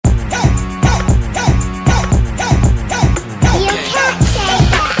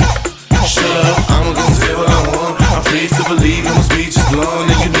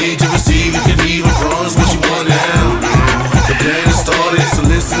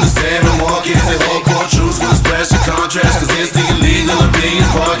understand no more. Can't say hardcore truths, gonna splash the contrast, cause it's the Illegal Opinions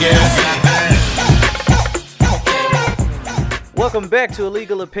Podcast. Welcome back to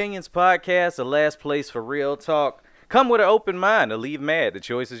Illegal Opinions Podcast, the last place for real talk. Come with an open mind or leave mad. The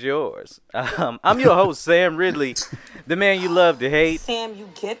choice is yours. I'm your host, Sam Ridley, the man you love to hate. Sam, you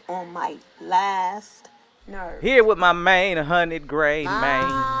get on my last nerve. Here with my main 100 grade man,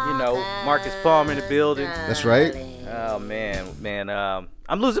 you know, Marcus Palmer in the building. That's right. Oh, man,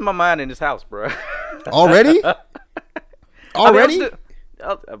 I'm losing my mind in this house, bro. Already? Already?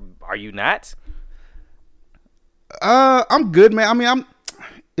 Are you not? I'm good, man. I mean,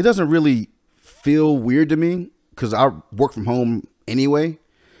 it doesn't really feel weird to me because I work from home anyway.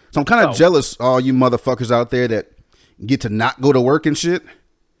 So I'm kind of jealous, all you motherfuckers out there that get to not go to work and shit.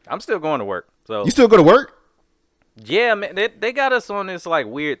 I'm still going to work. So you still go to work? Yeah, man. They got us on this like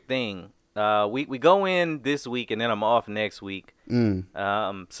weird thing. We go in this week and then I'm off next week.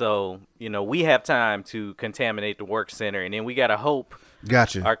 So you know we have time to contaminate the work center, and then we gotta hope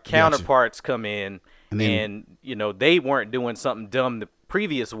our counterparts come in. And you know, they weren't doing something dumb the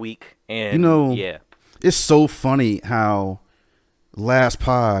previous week. And, you know, yeah. It's so funny how last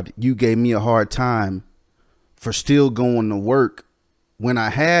pod you gave me a hard time for still going to work when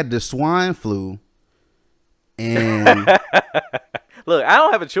I had the swine flu. And look, I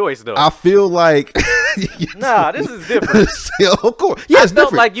don't have a choice, though. I feel like... Nah, this is different. Of course. Yeah, it's I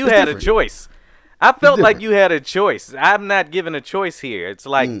felt different. like you it's had different. a choice. I felt like you had a choice. I'm not given a choice here. It's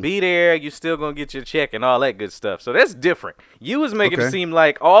like, be there, you still gonna get your check and all that good stuff. So that's different. You was making it seem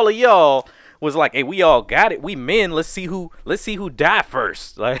like all of y'all was like, hey, we all got it. We men. Let's see who die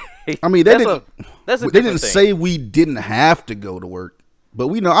first. Like, I mean, they didn't say we didn't have to go to work, but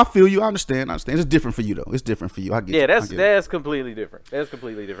we know. I feel you. I understand. It's different for you though. It's different for you. I get. Yeah, it. that's completely different. That's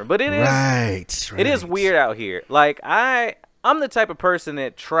completely different. But it is right. It is weird out here. Like I'm the type of person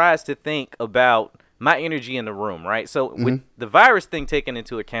that tries to think about my energy in the room, right? So with the virus thing taken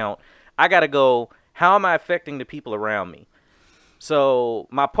into account, I got to go, how am I affecting the people around me? So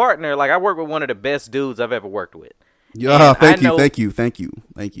my partner, like I work with one of the best dudes I've ever worked with. Yeah, thank you.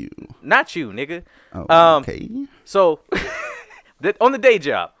 Not you, nigga. Oh, okay. So on the day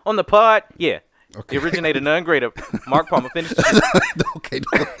job, on the pod, yeah. Okay. The originator, none greater. Mark Palmer finished. Okay.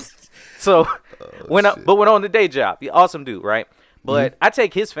 So when on the day job, awesome dude, right? But I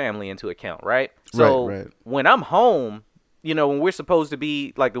take his family into account, right? So when I'm home, you know, when we're supposed to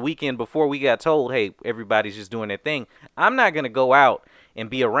be like the weekend before we got told, hey, everybody's just doing their thing, I'm not going to go out and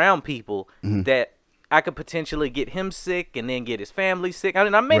be around people that I could potentially get him sick and then get his family sick. I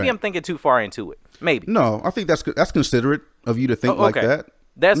mean, maybe I'm thinking too far into it. Maybe. No, I think that's considerate of you to think like that.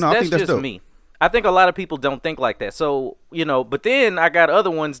 That's just dope. me. I think a lot of people don't think like that. So, you know, but then I got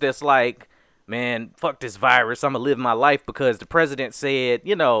other ones that's like, man, fuck this virus. I'm going to live my life because the president said,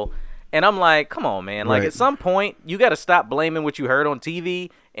 you know, and I'm like, come on, man. Like at some point, you got to stop blaming what you heard on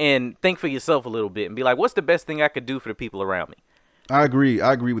TV and think for yourself a little bit and be like, what's the best thing I could do for the people around me? I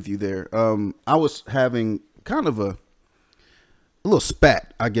agree with you there. I was having kind of a little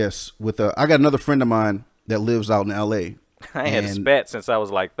spat, I guess, with I got another friend of mine that lives out in L.A. I ain't had a spat since I was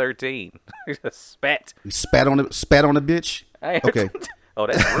like 13. Spat. You spat on the bitch? Okay. Oh,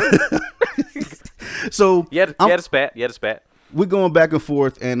 that's rude. So you had a spat. We're going back and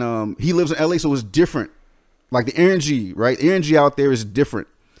forth, and he lives in LA, so it's different. Like the energy, right? The energy out there is different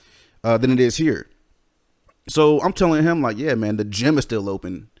than it is here. So I'm telling him, like, yeah, man, the gym is still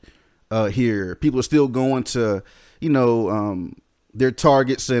open here. People are still going to, you know, their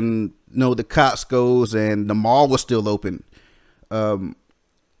Targets and, you know, the Costco's, and the mall was still open.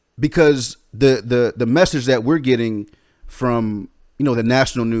 Because the message that we're getting from, you know, the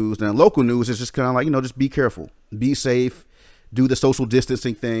national news and the local news is just kind of like, you know, just be careful, be safe, do the social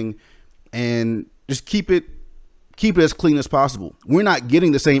distancing thing, and just keep it as clean as possible. We're not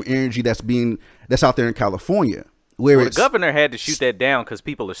getting the same energy that's out there in California, where the governor had to shoot that down because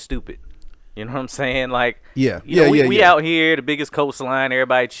people are stupid. You know what I'm saying? Like, we out here, the biggest coastline,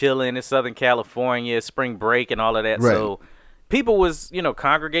 everybody chilling in Southern California, spring break and all of that. Right. So people was, you know,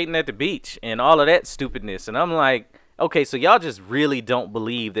 congregating at the beach and all of that stupidness. And I'm like, okay, so y'all just really don't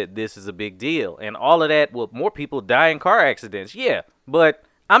believe that this is a big deal. And all of that, well, more people die in car accidents. Yeah, but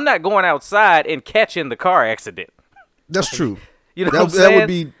I'm not going outside and catching the car accident. That's true. You know what I'm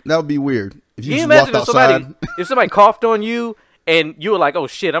saying? That would be weird. If you Can you just imagine walked outside. if somebody coughed on you and you were like, oh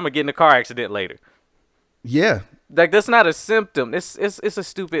shit, I'm gonna get in a car accident later. Yeah. Like, that's not a symptom. It's a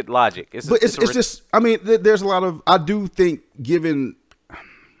stupid logic. It's just, I mean, there's a lot of, I do think, given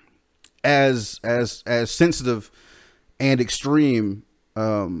as sensitive and extreme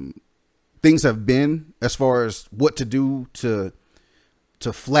things have been as far as what to do to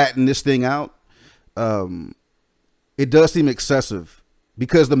to flatten this thing out, it does seem excessive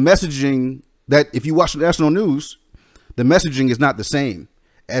because the messaging that if you watch the national news, the messaging is not the same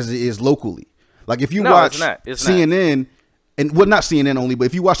as it is locally. Like if you watch CNN and well, not CNN only, but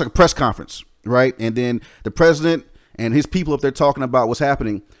if you watch like a press conference, right? And then the president and his people up there talking about what's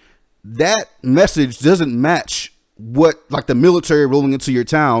happening, that message doesn't match what like the military rolling into your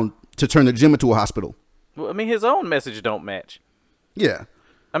town to turn the gym into a hospital. Well, I mean, his own message don't match. Yeah.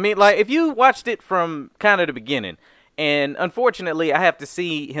 I mean, like if you watched it from kind of the beginning, and unfortunately I have to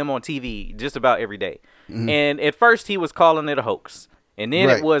see him on TV just about every day. Mm-hmm. And at first he was calling it a hoax. And then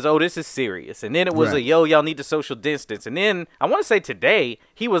it was, oh, this is serious. And then it was y'all need to social distance. And then I want to say today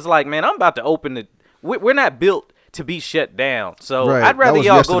he was like, man, I'm about to open the, we're not built to be shut down. So I'd rather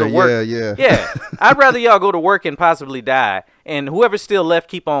y'all go to work. Yeah. I'd rather y'all go to work and possibly die. And whoever's still left,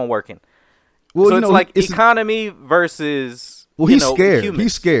 keep on working. Well, so it's like economy versus, he's scared. Humans.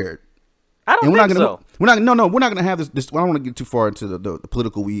 He's scared. I don't think so. We're not going to have this. I don't want to get too far into the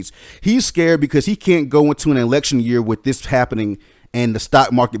political weeds. He's scared because he can't go into an election year with this happening and the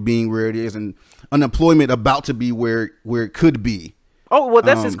stock market being where it is and unemployment about to be where it could be. Oh, well,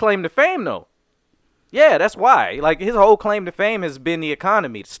 that's his claim to fame, though. Yeah, that's why. Like, his whole claim to fame has been the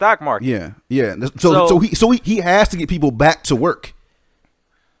economy, the stock market. Yeah. So he has to get people back to work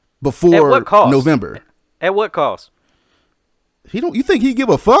before at what cost? November. At what cost? You think he give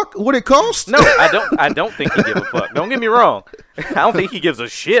a fuck what it costs? No, I don't think he give a fuck. Don't get me wrong. I don't think he gives a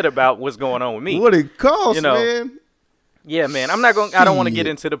shit about what's going on with me. What it costs, man. Yeah, man. I don't want to get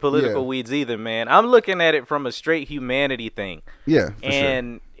into the political weeds either, man. I'm looking at it from a straight humanity thing. Yeah,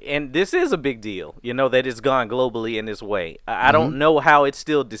 and this is a big deal, that it's gone globally in this way. I don't know how it's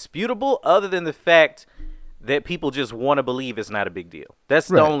still disputable other than the fact that people just want to believe it's not a big deal. That's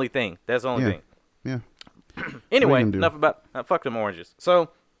the only thing. That's the only thing. Yeah. Anyway, enough about fuck them oranges. So,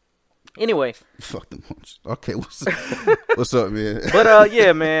 anyway, fuck them oranges. Okay, what's up, man? But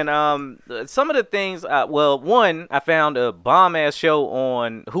yeah, man. Some of the things. One, I found a bomb ass show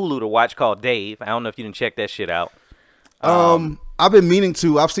on Hulu to watch called Dave. I don't know if you didn't check that shit out. I've been meaning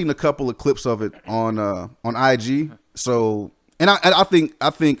to. I've seen a couple of clips of it on IG. So, and I think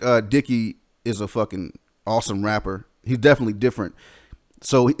Dickie is a fucking awesome rapper. He's definitely different.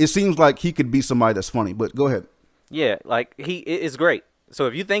 So it seems like he could be somebody that's funny, but go ahead. Yeah, like he is great. So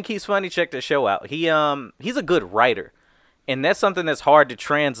if you think he's funny, check the show out. He's a good writer, and that's something that's hard to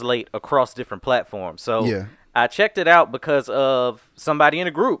translate across different platforms. So I checked it out because of somebody in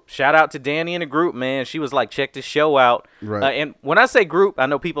a group. Shout out to Danny in the group, man. She was like, check this show out. Right. And when I say group, I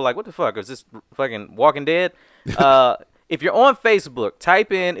know people are like, what the fuck? Is this fucking Walking Dead? If you're on Facebook,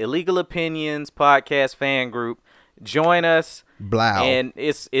 type in Illegal Opinions Podcast Fan Group. Join us. Blow. And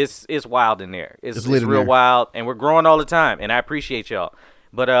it's wild in there. It's real wild, and we're growing all the time, and I appreciate y'all.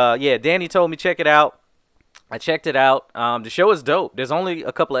 But Danny told me check it out. I checked it out. The show is dope. There's only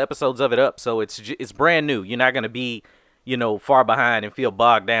a couple of episodes of it up, so it's brand new. You're not gonna be, far behind and feel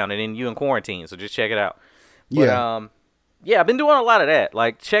bogged down, and then you in quarantine. So just check it out. But, I've been doing a lot of that,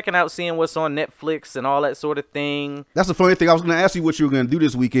 like checking out, seeing what's on Netflix and all that sort of thing. That's the funny thing. I was going to ask you what you were going to do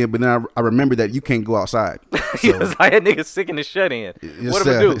this weekend, but then I remembered that you can't go outside. So. I had niggas sick in the shut in. What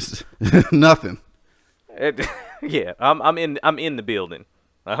am I do? Nothing. Yeah, I'm in the building,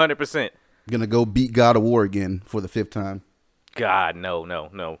 100%. Gonna go beat God of War again for the 5th time. God,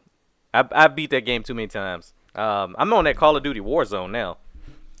 no. I beat that game too many times. I'm on that Call of Duty Warzone now.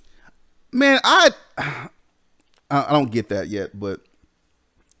 Man, I don't get that yet, but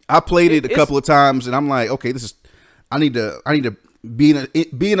I played it a couple of times, and I'm like, okay, I need to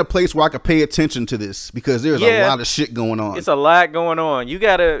be in a place where I can pay attention to this because there's a lot of shit going on. It's a lot going on.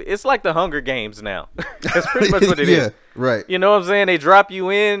 It's like the Hunger Games now. That's pretty much what it is. Yeah, right. You know what I'm saying? They drop you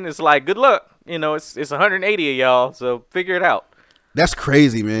in. It's like, good luck. It's 180 of y'all, so figure it out. That's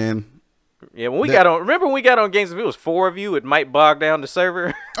crazy, man. Yeah, remember when we got on games, if it was 4 of you, it might bog down the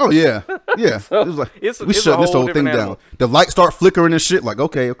server. Oh, yeah. Yeah. So it was like, we shut this whole thing down. The lights start flickering and shit. Like,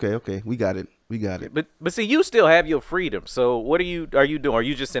 okay. We got it. But see, you still have your freedom. So what are you doing? Are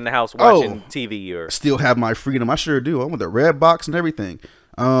you just in the house watching TV or? Still have my freedom. I sure do. I want the Redbox and everything.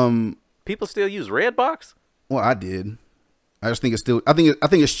 People still use Redbox? Well, I did. I just think I think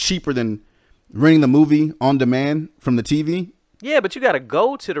it's cheaper than renting the movie on demand from the TV. Yeah, but you got to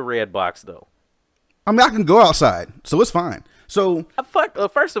go to the Redbox though. I mean, I can go outside, so it's fine. So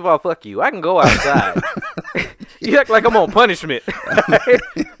first of all, fuck you. I can go outside. You act like I'm on punishment.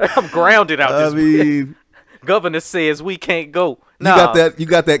 I'm grounded out this. Governor says we can't go. Nah. You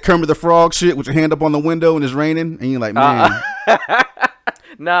got that Kermit the Frog shit with your hand up on the window and it's raining, and you're like, man.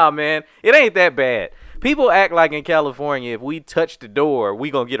 Nah, man, it ain't that bad. People act like in California, if we touch the door,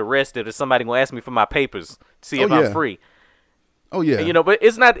 we gonna get arrested or somebody gonna ask me for my papers to see if I'm free. Oh yeah. And, but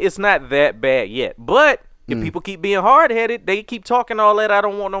it's not that bad yet. But if people keep being hard headed, they keep talking all that. I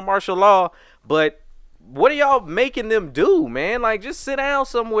don't want no martial law. But what are y'all making them do, man? Like, just sit down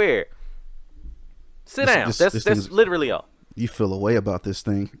somewhere. Sit down. That's literally all. You feel a way about this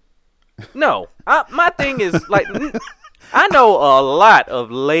thing. No, my thing is like, I know a lot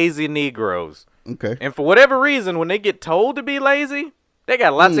of lazy Negroes. Okay. And for whatever reason, when they get told to be lazy, they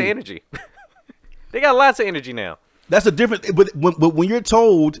got lots of energy. They got lots of energy now. That's a different. But when you're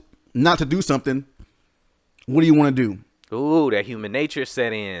told not to do something, what do you want to do? Ooh, that human nature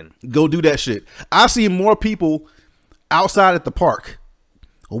set in. Go do that shit. I see more people outside at the park,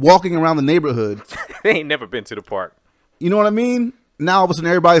 walking around the neighborhood. They ain't never been to the park. You know what I mean? Now all of a sudden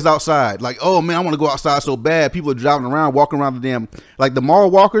everybody's outside. Like, oh man, I want to go outside so bad. People are driving around, walking around the damn. Like the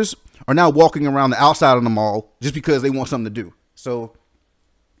mall walkers are now walking around the outside of the mall just because they want something to do. So,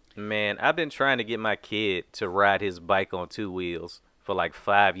 man, I've been trying to get my kid to ride his bike on 2 wheels for like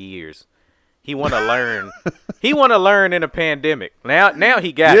 5 years. He want to learn. He want to learn in a pandemic. Now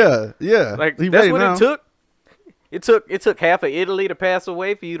he got it. Yeah. Like that's what it took. It took half of Italy to pass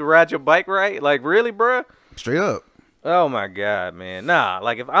away for you to ride your bike right. Like really, bruh? Straight up. Oh my God, man. Nah,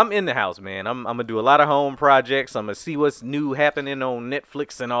 like if I'm in the house, man, I'm gonna do a lot of home projects. I'm gonna see what's new happening on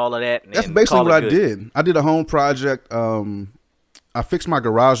Netflix and all of that. That's basically what I did. I did a home project. I fixed my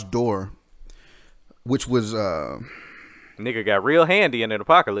garage door, which was nigga got real handy in an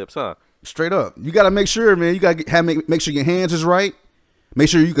apocalypse, huh? Straight up. You got to make sure, man. You got to make sure your hands is right. Make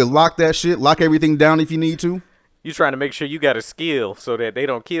sure you can lock that shit. Lock everything down if you need to. You trying to make sure you got a skill so that they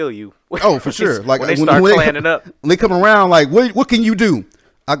don't kill you. Oh, for sure. Like when they start clanning up. When they come around, like, what can you do?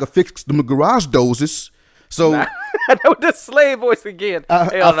 I can fix the garage doors. So I know the slave voice again.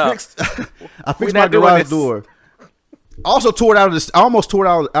 I fixed my garage door. I also tore it out of the. I almost tore it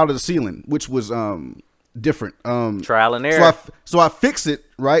out of the ceiling, which was different. Trial and error. So I fixed it,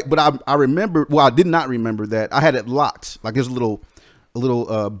 right? But I remember. Well, I did not remember that I had it locked. Like there's a little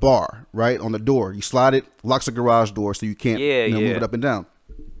bar right on the door. You slide it, locks the garage door, so you can't move it up and down.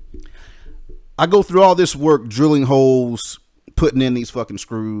 I go through all this work, drilling holes, putting in these fucking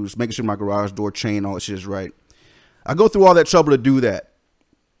screws, making sure my garage door chain, all that shit is right. I go through all that trouble to do that,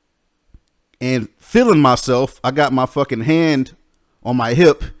 and feeling myself, I got my fucking hand on my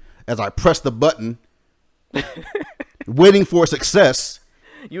hip as I press the button. Waiting for success.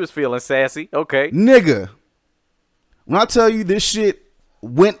 You was feeling sassy. Okay. Nigga. When I tell you this shit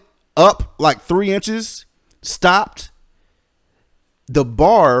went up like 3 inches, stopped, the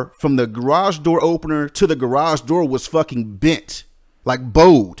bar from the garage door opener to the garage door was fucking bent. Like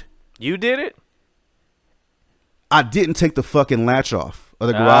bowed. You did it? I didn't take the fucking latch off of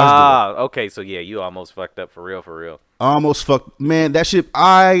the garage door. Okay. So, yeah, you almost fucked up for real. Almost fucked. Man, that shit,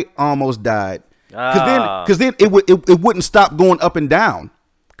 I almost died. Because then it wouldn't stop going up and down,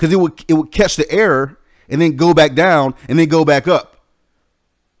 because it would catch the error and then go back down and then go back up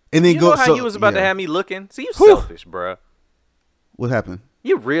and then you know how you was about to have me looking? See, you selfish, bro. What happened?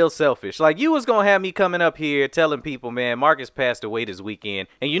 You real selfish. Like you was gonna have me coming up here telling people, man, Marcus passed away this weekend,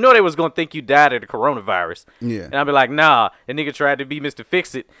 and you know they was gonna think you died of the coronavirus. Yeah. And I'd be like, nah, the nigga tried to be Mr.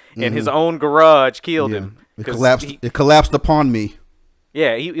 Fix-It, and his own garage killed him. It collapsed upon me.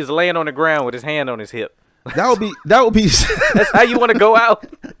 Yeah, he was laying on the ground with his hand on his hip. That would be. That's how you want to go out.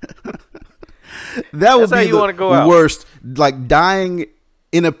 That would be the worst. Like dying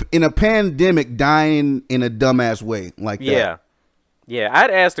in a pandemic, dying in a dumbass way like that. Yeah.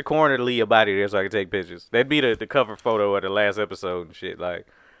 I'd ask the coroner to leave your body there so I could take pictures. That'd be the cover photo of the last episode and shit. Like,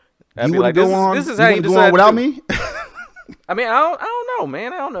 I'd you be like, this is how you go on without me. I mean, I don't know,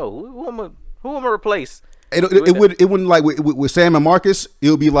 man. I don't know who am I gonna replace. It wouldn't like with Sam and Marcus. It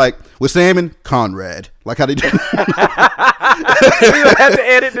would be like with Sam and Conrad, like how they do. We would have to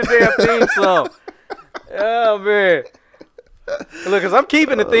edit the damn theme song. Oh man, look, cause I'm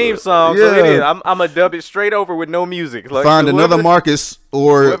keeping the theme song, so it is. I'm gonna dub it straight over with no music. Like, find another Marcus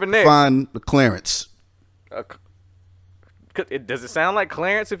or find Clarence. Does it sound like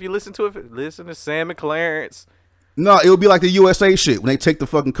Clarence if you listen to it? Listen to Sam and Clarence. No, it would be like the USA shit when they take the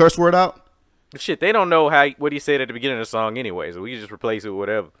fucking curse word out. Shit, they don't know what he said at the beginning of the song anyway, so we can just replace it with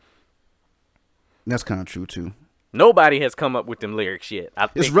whatever. That's kind of true too. Nobody has come up with them lyrics yet.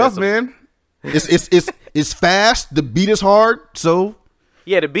 It's rough, man. It's fast. The beat is hard. So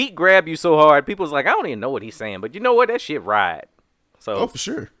yeah, the beat grab you so hard. People's like, I don't even know what he's saying, but you know what? That shit ride. So for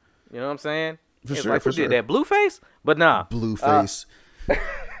sure. You know what I'm saying? For sure. Like, did that Blueface? But nah, Blueface.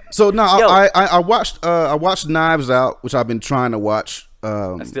 So no, I watched Knives Out, which I've been trying to watch.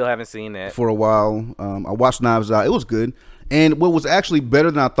 I still haven't seen that for a while. I watched Knives Out. It was good, and what was actually better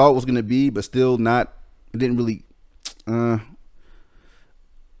than I thought it was going to be, but still not. It didn't really. It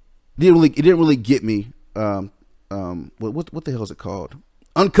didn't really get me. What the hell is it called?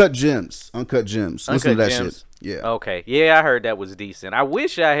 Uncut Gems. Listen to that shit. Yeah. Okay. Yeah, I heard that was decent. I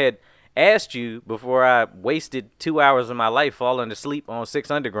wish I had asked you before I wasted 2 hours of my life falling asleep on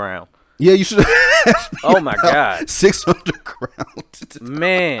 6 Underground. Yeah, you should. Oh my God. 6 Underground.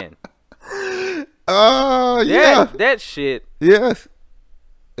 Man. Yeah. That shit. Yeah.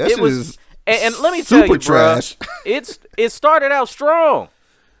 That shit was, is and let me tell you, trash. Bro, it started out strong.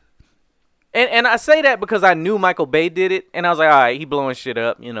 And I say that because I knew Michael Bay did it, and I was like, all right, he blowing shit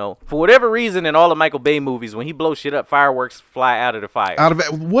up, you know. For whatever reason, in all the Michael Bay movies, when he blows shit up, fireworks fly out of the fire.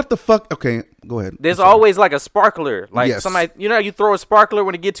 What the fuck? Okay, go ahead. There's always like a sparkler, like somebody, you know, you throw a sparkler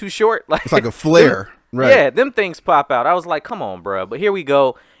when it get too short, like it's like a flare, right? Yeah, them things pop out. I was like, come on, bro. But here we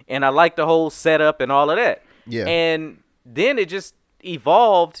go, and I like the whole setup and all of that. Yeah, and then it just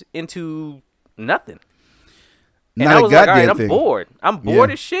evolved into nothing. And Not I was a like, all right, goddamn I'm thing. bored. I'm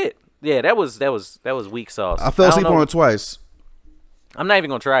bored as shit. Yeah, that was weak sauce. I fell asleep on it twice. I'm not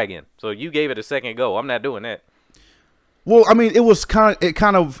even gonna try again. So you gave it a second go. I'm not doing that. Well, I mean, I was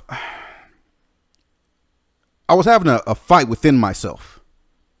having a fight within myself.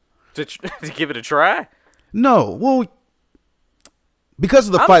 To give it a try? No, well, because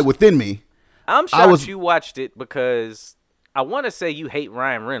of the fight within me. I'm shocked you watched it because I want to say you hate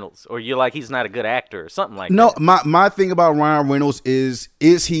Ryan Reynolds or you're like he's not a good actor or something like that. No, my thing about Ryan Reynolds is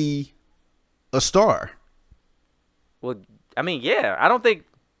he a star? Well, I mean, yeah. I don't think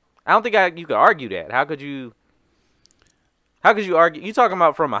you could argue that. How could you argue? You talking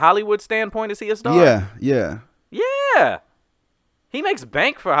about from a Hollywood standpoint? Is he a star? Yeah. He makes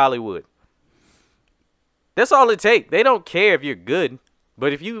bank for Hollywood. That's all it takes. They don't care if you're good,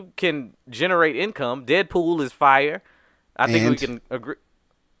 but if you can generate income, Deadpool is fire. I think we can agree.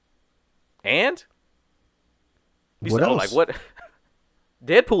 And? What else? Like what?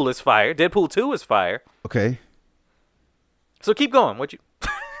 Deadpool is fire. Deadpool 2 is fire. Okay. So keep going. What you?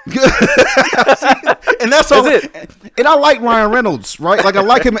 And that's all. And I like Ryan Reynolds, right? Like I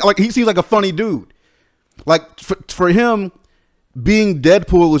like him. Like he seems like a funny dude. Like for him, being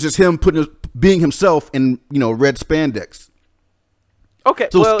Deadpool was just him being himself in red spandex. Okay,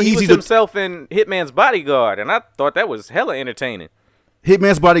 so well, he was himself in Hitman's Bodyguard, and I thought that was hella entertaining.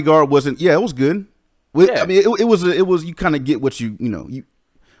 Hitman's Bodyguard wasn't. Yeah, it was good. I mean, it was. You kind of get what you.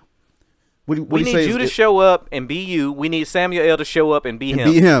 We need you to show up and be you. We need Samuel L. to show up and be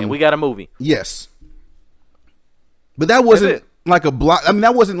him. And we got a movie. Yes. But that wasn't like a block. I mean,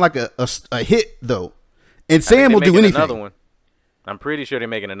 that wasn't like a hit though. And Sam will do anything. Another one. I'm pretty sure they're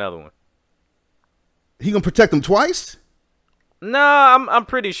making another one. He gonna protect them twice? No, I'm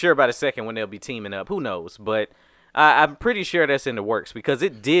pretty sure by the second one they'll be teaming up. Who knows? But I'm pretty sure that's in the works because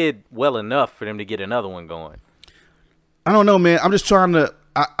it did well enough for them to get another one going. I don't know, man. I'm just trying to.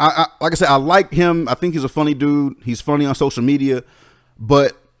 I like I said, I like him. I think he's a funny dude. He's funny on social media,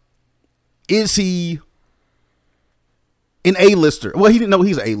 but is he an A-lister? Well, he didn't know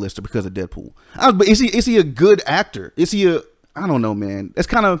he's an A-lister because of Deadpool. But is he a good actor? Is he a? I don't know, man. It's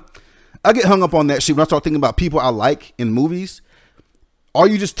kind of. I get hung up on that shit when I start thinking about people I like in movies. Are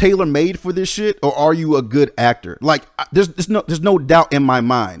you just tailor made for this shit, or are you a good actor? Like, there's no doubt in my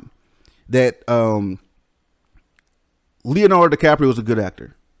mind that Leonardo DiCaprio is a good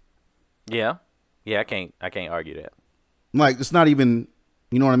actor. Yeah, I can't argue that. Like, it's not even,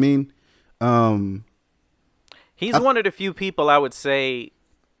 you know what I mean? He's one of the few people I would say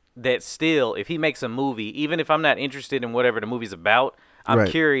that still, if he makes a movie, even if I'm not interested in whatever the movie's about, I'm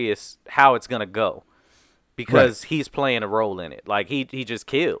curious how it's gonna go. Because he's playing a role in it. Like, he just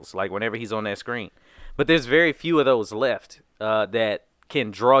kills, like, whenever he's on that screen. But there's very few of those left that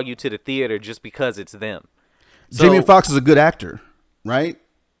can draw you to the theater just because it's them. So, Jamie Foxx is a good actor, right?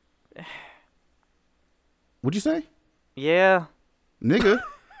 What'd you say? Yeah. Nigga.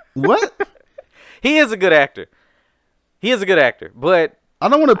 What? He is a good actor. But I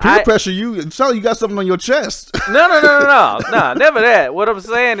don't want to peer pressure you and tell you got something on your chest. No, never that. What I'm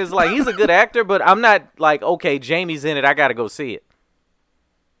saying is, like, he's a good actor, but I'm not like, okay, Jamie's in it, I gotta go see it.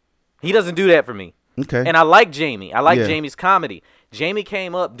 He doesn't do that for me. Okay. And I like Jamie. I like Jamie's comedy. Jamie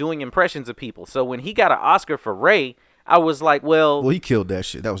came up doing impressions of people. So when he got an Oscar for Ray, I was like, well, he killed that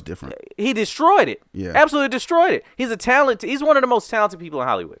shit. That was different. He destroyed it. Yeah. Absolutely destroyed it. He's he's one of the most talented people in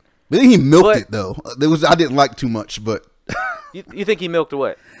Hollywood. But then he milked it though. I didn't like too much, but You think he milked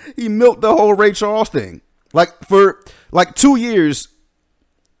what? He milked the whole Ray Charles thing. Like, for like 2 years,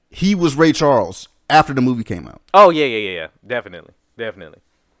 he was Ray Charles after the movie came out. Oh, yeah. Definitely. Definitely.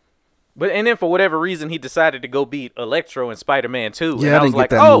 But and then for whatever reason he decided to go beat Electro in Spider-Man 2. Yeah, and I was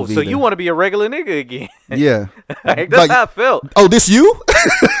like, oh, so you want to be a regular nigga again? Yeah. Like, that's how I felt. Oh, this you?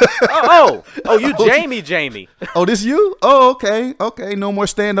 You Jamie. Oh, this you? Oh, okay. No more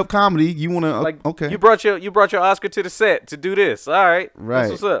stand-up comedy. You want to? Like, okay. You brought your Oscar to the set to do this. All right. Right.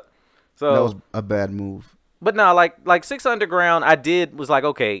 That's what's up. So that was a bad move. But no, like Six Underground, was like,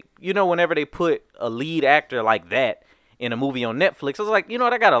 okay, whenever they put a lead actor like that in a movie on Netflix, I was like,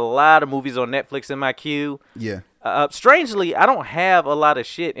 I got a lot of movies on Netflix in my queue. Yeah. Strangely, I don't have a lot of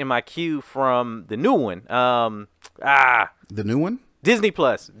shit in my queue from the new one. The new one? Disney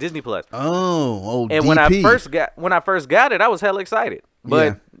Plus. Oh, and DP. when I first got it, I was hella excited.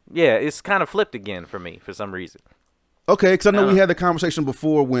 But yeah, it's kind of flipped again for me for some reason. Okay, because I know we had the conversation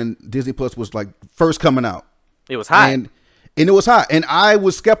before when Disney Plus was like first coming out. It was hot. And it was hot. And I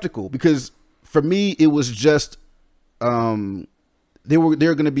was skeptical because for me it was just they're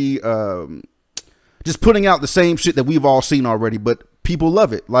going to be just putting out the same shit that we've all seen already, but people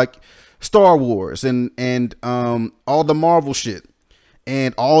love it. Like Star Wars and all the Marvel shit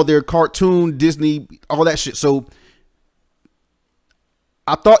and all their cartoon Disney, all that shit. So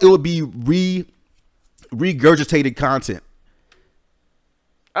I thought it would be regurgitated content.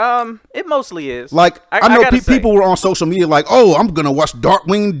 It mostly is. Like I know people were on social media like, "Oh, I'm gonna watch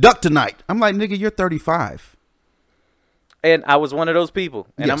Darkwing Duck tonight." I'm like, "Nigga, you're 35." And I was one of those people.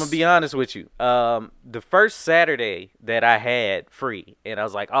 And Yes. I'm gonna be honest with you. The first Saturday that I had free, and I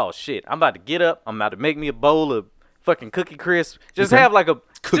was like, "Oh shit, I'm about to get up. I'm about to make me a bowl of fucking Cookie Crisp. Just have like a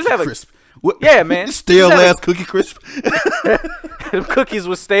Cookie Crisp. Yeah, man. Stale ass Cookie Crisp. The cookies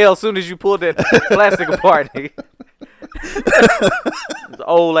was stale as soon as you pulled that plastic apart. Nigga. The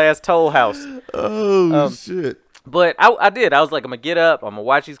old ass Toll House. Oh shit. But I did. I was like, I'm gonna get up. I'm gonna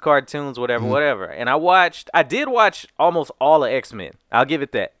watch these cartoons, whatever. And I did watch almost all of X-Men. I'll give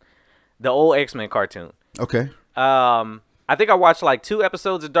it that. The old X-Men cartoon. Okay. I think I watched like 2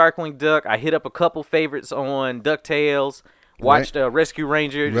 episodes of Darkwing Duck. I hit up a couple favorites on DuckTales. Watched Rescue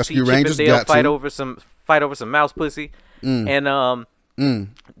Ranger. Rescue see Rangers Chip and Dale got fight over some mouse pussy. And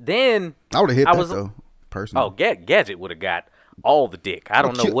then I would have hit I that was though, personally. oh Gadget would have got all the dick. I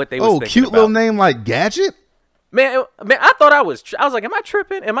don't know what they was thinking cute about. little name like Gadget. Man, I thought I was like, am I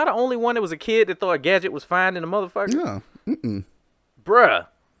tripping? Am I the only one that was a kid that thought Gadget was fine in the motherfucker? Yeah. Bruh.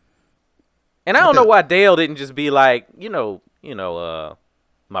 And I don't know why Dale didn't just be like,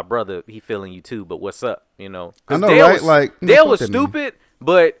 my brother, he feeling you too, but what's up, I know, Dale right? was, Like Dale was stupid,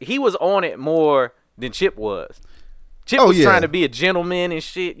 but he was on it more than Chip was. Chip was trying to be a gentleman and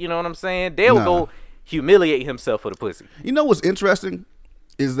shit, you know what I'm saying? Dale would go humiliate himself for the pussy. You know what's interesting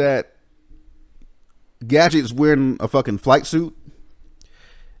is that Gadget's wearing a fucking flight suit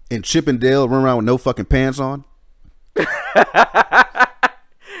and Chip and Dale run around with no fucking pants on.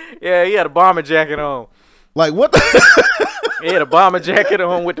 Yeah, he had a bomber jacket on. Like what the He had a bomber jacket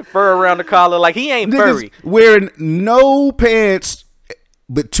on with the fur around the collar. Like he ain't furry. wearing no pants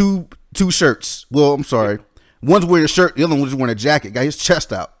but two shirts. Well, I'm sorry. One's wearing a shirt, the other one's wearing a jacket. Got his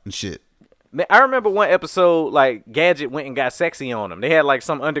chest out and shit. Man, I remember one episode, like, Gadget went and got sexy on him. They had, like,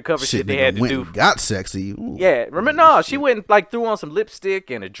 some undercover shit they had to do. Got sexy. Ooh. Yeah. Remember? No, she went, like, threw on some lipstick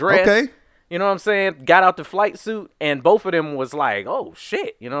and a dress. Okay. You know what I'm saying? Got out the flight suit, and both of them was like, oh,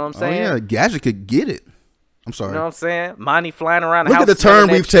 shit. You know what I'm saying? Oh, yeah. Gadget could get it. I'm sorry. You know what I'm saying? Monty flying around the Look house. at the turn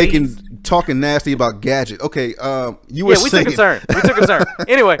we've cheese. taken talking nasty about Gadget. Okay, you were saying. We took a turn.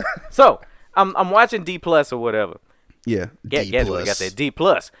 Anyway, so I'm watching D Plus or whatever. Yeah, Gadget got that D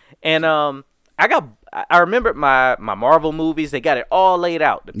Plus, and I remember my Marvel movies. They got it all laid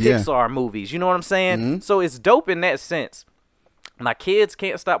out. The Pixar movies. You know what I'm saying? Mm-hmm. So it's dope in that sense. My kids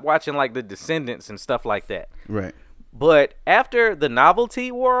can't stop watching like The Descendants and stuff like that. Right. But after the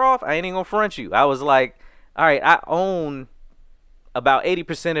novelty wore off, I ain't even gonna front you. I was like, all right, I own about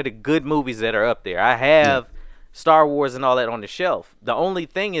 80% of the good movies that are up there. I have Star Wars and all that on the shelf. The only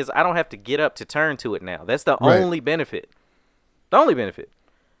thing is I don't have to get up to turn to it now. That's the only benefit. The only benefit.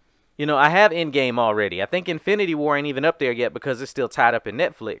 You know, I have Endgame already. I think Infinity War ain't even up there yet because it's still tied up in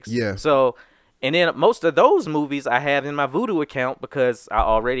Netflix. Yeah. So, and then most of those movies I have in my Vudu account because I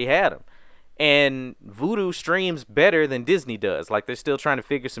already had them. And Vudu streams better than Disney does. Like, they're still trying to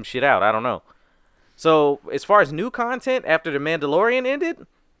figure some shit out. I don't know. So, as far as new content after The Mandalorian ended,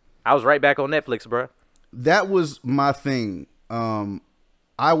 I was right back on Netflix, bro. That was my thing.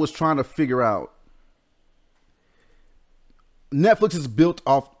 I was trying to figure out. Netflix is built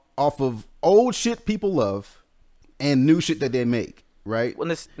off of old shit people love and new shit that they make, right?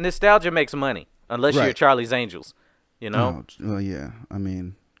 Well, nostalgia makes money, unless you're Charlie's Angels. You know? Oh, yeah. I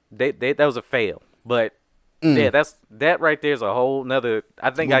mean, That was a fail. But Yeah, that right there's a whole nother. I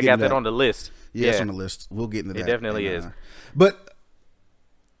think I got that on the list. Yeah, it's on the list. We'll get into that. It definitely is. But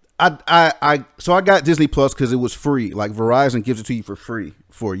so I got Disney Plus because it was free. Like Verizon gives it to you for free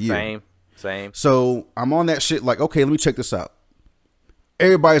for a year. Same. So I'm on that shit. Like, okay, let me check this out.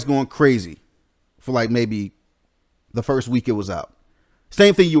 Everybody's going crazy for like maybe the first week it was out.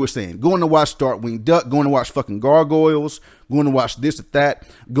 Same thing you were saying. Going to watch Darkwing Duck, going to watch fucking Gargoyles, going to watch this or that,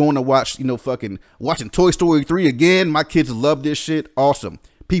 going to watch, fucking watching Toy Story 3 again. My kids love this shit. Awesome.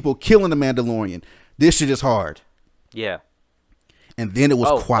 People killing the Mandalorian. This shit is hard. Yeah. And then it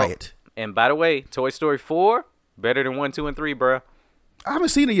was quiet. And by the way, Toy Story 4, better than 1, 2, and 3, bro. I haven't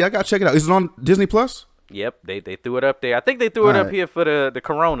seen it yet. I gotta check it out. Is it on Disney Plus? Yep, they threw it up there. I think they threw it up here for the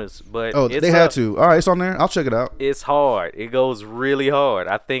Coronas, but they had to. All right, it's on there. I'll check it out. It's hard. It goes really hard.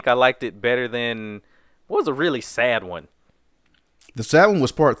 I think I liked it better than what was a really sad one. The sad one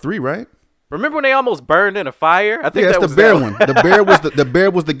was part 3, right? Remember when they almost burned in a fire? I think that's that was the bear one. The bear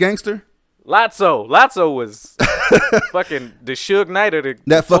was the gangster. Lotso was fucking the Suge Knight of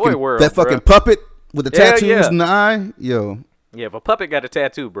the toy world. That fucking puppet with the tattoos in the eye, yo. Yeah, if a puppet got a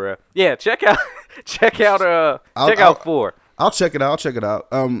tattoo, bro. Yeah, check out 4. I'll check it out.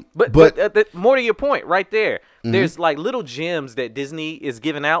 But more to your point, right there. Mm-hmm. There's like little gems that Disney is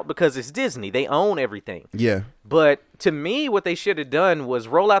giving out because it's Disney. They own everything. Yeah. But to me, what they should have done was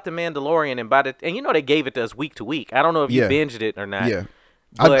roll out the Mandalorian and they gave it to us week to week. I don't know if you binged it or not. Yeah,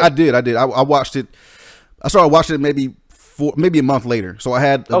 I did. I watched it. I started watching it maybe a month later, so I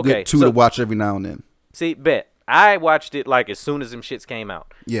had a good 2 to watch every now and then. See, I watched it like as soon as them shits came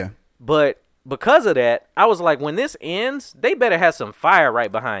out. Yeah. But because of that, I was like, when this ends, they better have some fire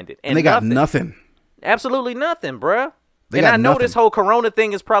right behind it. And they got nothing. Absolutely nothing, bruh. And I know this whole Corona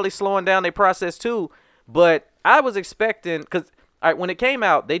thing is probably slowing down their process too, but I was expecting, because when it came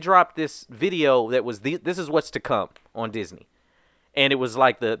out, they dropped this video that was, this is what's to come on Disney. And it was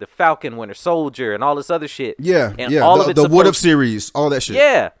like the Falcon Winter Soldier and all this other shit. Yeah, and all of it the What If series, all that shit.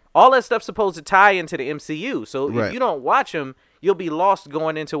 Yeah. All that stuff's supposed to tie into the MCU. So if you don't watch them, you'll be lost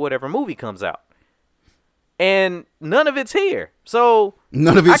going into whatever movie comes out. And none of it's here. So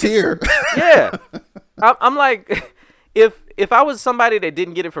none of it's here. Yeah. I'm like, if I was somebody that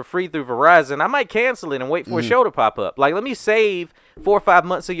didn't get it for free through Verizon, I might cancel it and wait for a show to pop up. Like, let me save 4 or 5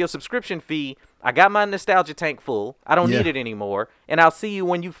 months of your subscription fee. I got my nostalgia tank full. I don't need it anymore. And I'll see you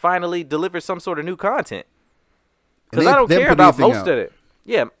when you finally deliver some sort of new content. Because I don't care about most of it.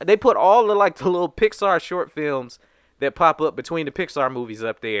 Yeah, they put all the the little Pixar short films that pop up between the Pixar movies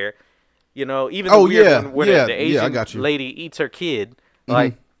up there. Even the weird one where the Asian lady eats her kid.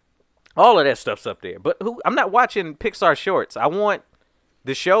 Like, all of that stuff's up there. But I'm not watching Pixar shorts. I want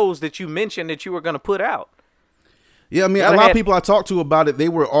the shows that you mentioned that you were going to put out. Yeah, I mean, a lot of people I talked to about it, they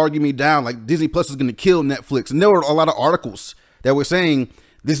were arguing me down like Disney Plus is going to kill Netflix. And there were a lot of articles that were saying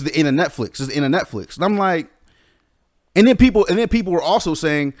this is the end of Netflix. This is the end of Netflix. And I'm like, And then people were also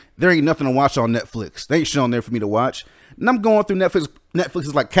saying there ain't nothing to watch on Netflix. They ain't shit on there for me to watch. And I'm going through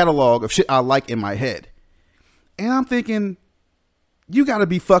Netflix's like catalog of shit I like in my head. And I'm thinking, you gotta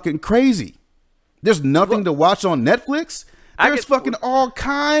be fucking crazy. There's nothing to watch on Netflix? There's fucking all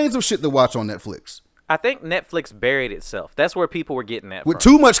kinds of shit to watch on Netflix. I think Netflix buried itself. That's where people were getting that with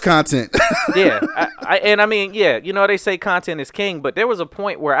too much content. Yeah. I mean, they say content is king, but there was a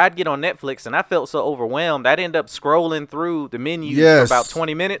point where I'd get on Netflix and I felt so overwhelmed. I'd end up scrolling through the menus for about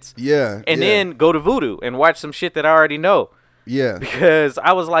 20 minutes. Yeah. And then go to Vudu and watch some shit that I already know. Yeah. Because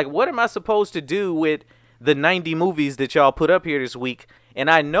I was like, what am I supposed to do with the 90 movies that y'all put up here this week? And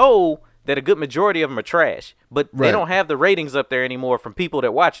I know that a good majority of them are trash, but they don't have the ratings up there anymore from people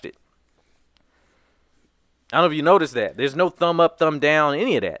that watched it. I don't know if you noticed that. There's no thumb up, thumb down,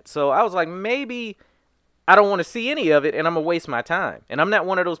 any of that. So I was like, maybe I don't want to see any of it, and I'm going to waste my time. And I'm not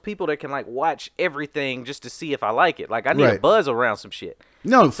one of those people that can, watch everything just to see if I like it. I need a buzz around some shit.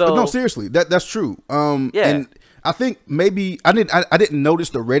 No, seriously. That's true. And I think maybe I didn't notice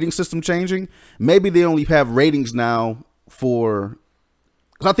the rating system changing. Maybe they only have ratings now for...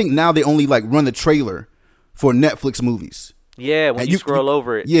 Because I think now they only, run the trailer for Netflix movies. Yeah, when you scroll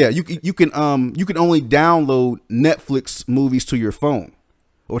over it. Yeah, you can only download Netflix movies to your phone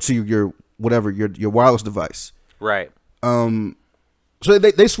or to your whatever your wireless device. Right. So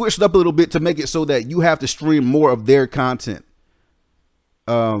they switched up a little bit to make it so that you have to stream more of their content.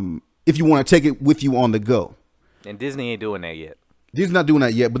 If you want to take it with you on the go. And Disney ain't doing that yet. Disney's not doing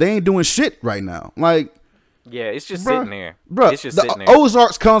that yet, but they ain't doing shit right now. Yeah, it's just sitting there. Bruh, it's just sitting there.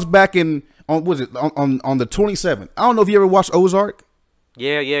 Ozarks comes back on the 27th. I don't know if you ever watched Ozark.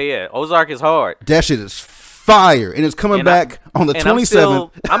 Yeah. Ozark is hard. That shit is fire, and it's coming back on the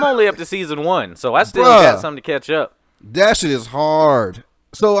 27th. I'm only up to season 1, so I still got something to catch up. That shit is hard.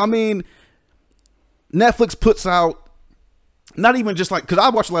 So I mean, Netflix puts out not even just like, because I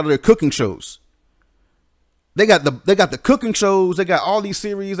watch a lot of their cooking shows. They got the cooking shows. They got all these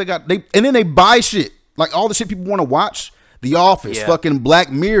series. And then they buy shit like all the shit people want to watch. The Office, fucking Black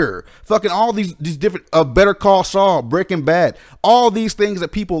Mirror, fucking all these different Better Call Saul, Breaking Bad, all these things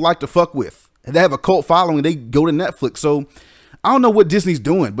that people like to fuck with. And they have a cult following. They go to Netflix. So I don't know what Disney's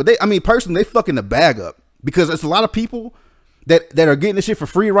doing, but personally, they fucking the bag up, because there's a lot of people that are getting this shit for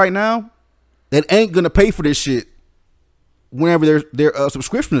free right now that ain't gonna pay for this shit whenever their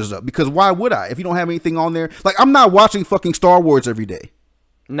subscription is up. Because why would I if you don't have anything on there? Like, I'm not watching fucking Star Wars every day.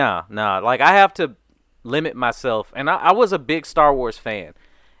 Nah. Like, I have to limit myself, and I was a big Star Wars fan,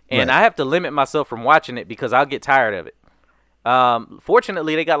 and I have to limit myself from watching it because I'll get tired of it.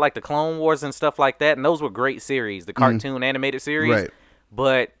 Fortunately, they got like the Clone Wars and stuff like that, and those were great series, the cartoon animated series. Right.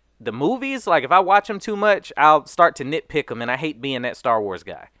 But the movies, like, if I watch them too much, I'll start to nitpick them, and I hate being that Star Wars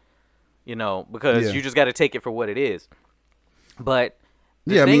guy, because you just got to take it for what it is. But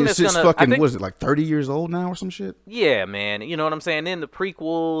it's just fucking, what is it, like 30 years old now or some shit? Yeah, man. You know what I'm saying? Then the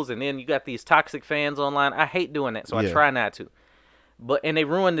prequels, and then you got these toxic fans online. I hate doing that, so I try not to. And they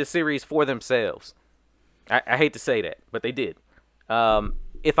ruined the series for themselves. I hate to say that, but they did.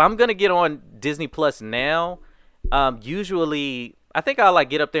 If I'm going to get on Disney Plus now, usually I think I'll like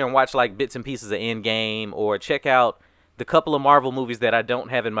get up there and watch like bits and pieces of Endgame, or check out the couple of Marvel movies that I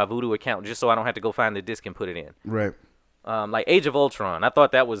don't have in my Vudu account, just so I don't have to go find the disc and put it in. Right. Like Age of Ultron, I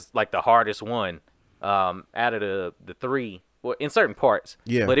thought that was like the hardest one out of the three, well, in certain parts.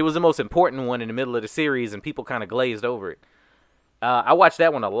 Yeah. But it was the most important one in the middle of the series, and people kind of glazed over it. I watched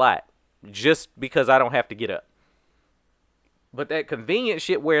that one a lot, just because I don't have to get up. But that convenient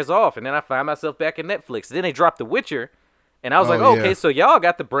shit wears off, and then I find myself back in Netflix. Then they dropped The Witcher, and I was like, okay, so y'all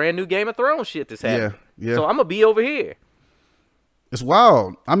got the brand new Game of Thrones shit that's happening. Yeah. So I'm gonna be over here. It's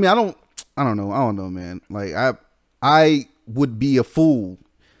wild. I mean, I don't know, man. Like, I would be a fool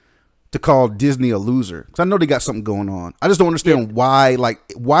to call Disney a loser, because I know they got something going on. I just don't understand why. Like,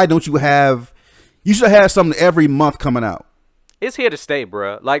 why don't you have? You should have something every month coming out. It's here to stay,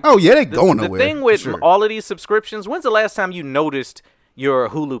 bro. Like, they going nowhere. The thing with all of these subscriptions, when's the last time you noticed your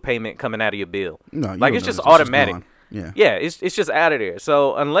Hulu payment coming out of your bill? No, like, it's just automatic. It's it's just out of there.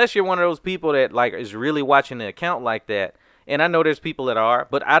 So unless you're one of those people that like is really watching the account like that, and I know there's people that are,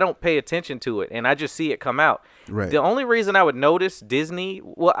 but I don't pay attention to it, and I just see it come out. Right. The only reason I would notice Disney,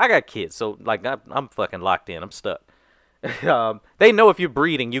 well, I got kids, so like I'm fucking locked in. I'm stuck. They know if you're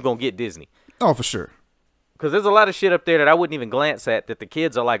breeding, you're gonna get Disney. Oh, for sure. Because there's a lot of shit up there that I wouldn't even glance at, that the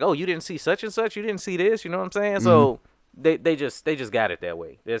kids are like, oh, you didn't see such and such, you didn't see this, you know what I'm saying? Mm-hmm. So they just got it that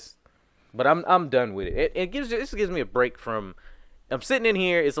way. But I'm done with it. It gives me a break from. I'm sitting in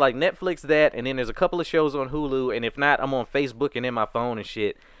here. It's like Netflix that, and then there's a couple of shows on Hulu, and if not, I'm on Facebook and in my phone and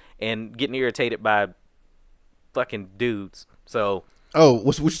shit, and getting irritated by fucking dudes. So. Oh,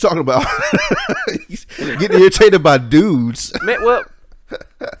 what you talking about? Getting irritated by dudes. Man, well.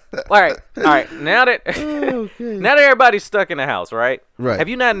 All right. Now that now that everybody's stuck in the house, right? Right. Have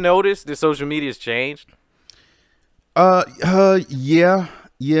you not noticed that social media's changed? Yeah.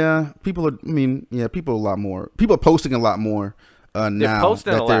 People are. I mean, people are a lot more. People are posting a lot more now. They're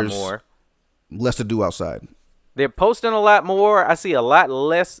posting a lot more. Less to do outside. They're posting a lot more. I see a lot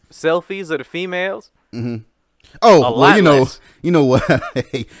less selfies of the females. Mm-hmm. Oh, well, you know what?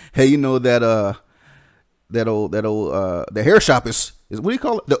 hey, you know that old the hair shop is what do you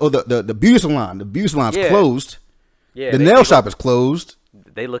call it? The beauty salon. The beauty salon's closed. Yeah. The nail shop is closed.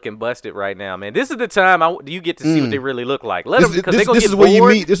 They looking busted right now, man. This is the time you get to see what they really look like. This is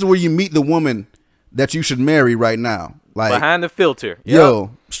where you meet the woman that you should marry right now. Like, behind the filter.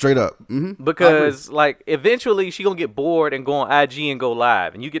 Yo, straight up. Mm-hmm. Because like eventually she gonna get bored and go on IG and go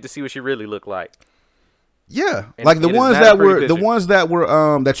live, and you get to see what she really look like. Yeah, and like the ones that were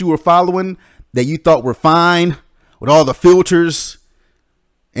that you were following that you thought were fine with all the filters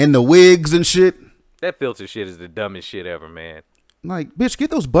and the wigs and shit. That filter shit is the dumbest shit ever, man. Like, bitch,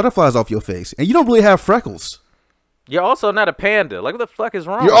 get those butterflies off your face. And you don't really have freckles. You're also not a panda. Like, what the fuck is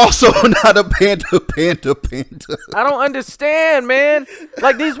wrong? You're also not a panda. I don't understand, man.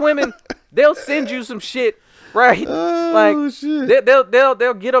 Like, these women, they'll send you some shit, right? Oh, like, shit.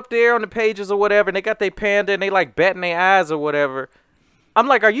 They'll get up there on the pages or whatever, and they got their panda, and they, like, batting their eyes or whatever. I'm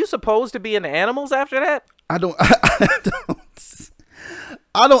like, are you supposed to be into animals after that? I don't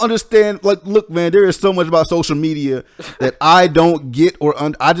understand. Like, look, man, there is so much about social media that I don't get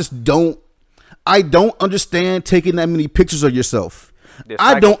I don't understand taking that many pictures of yourself.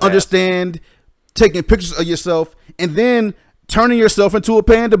 I don't understand taking pictures of yourself, and then turning yourself into a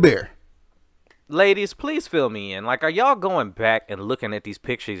panda bear. Ladies, please fill me in. Like, are y'all going back and looking at these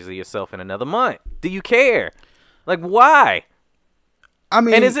pictures of yourself in another month? Do you care? Like, why? I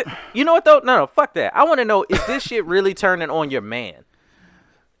mean, and is it, you know what though? No, fuck that. I want to know, is this shit really turning on your man?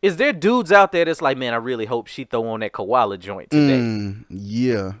 Is there dudes out there that's like, man, I really hope she throw on that koala joint today?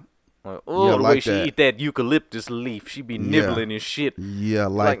 Yeah. Like, oh, yeah, the like way she eat that eucalyptus leaf, she be nibbling and shit. Yeah,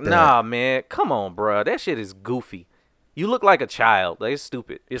 like that. Nah, man, come on, bro. That shit is goofy. You look like a child. Like, it's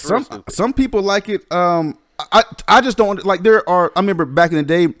stupid. It's real stupid. Some people like it. I just don't like. There are. I remember back in the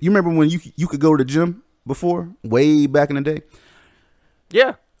day. You remember when you could go to the gym before? Way back in the day.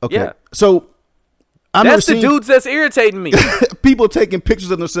 Yeah. Okay. Yeah. So that's the dudes that's irritating me. People taking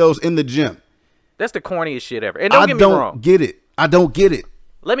pictures of themselves in the gym. That's the corniest shit ever. And don't get me wrong. I don't get it.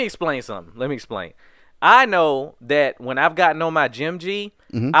 Let me explain something. I know that when I've gotten on my gym G,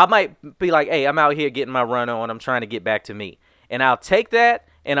 I might be like, hey, I'm out here getting my run on. I'm trying to get back to me. And I'll take that,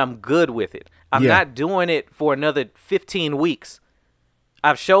 and I'm good with it. I'm not doing it for another 15 weeks.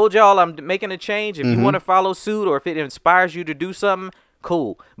 I've showed y'all I'm making a change. If you want to follow suit or if it inspires you to do something,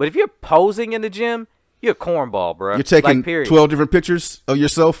 cool. But if you're posing in the gym, you're a cornball, bro. You're taking 12 different pictures of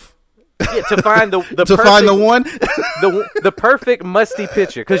yourself? Yeah, to find the to perfect, find the one? the perfect musty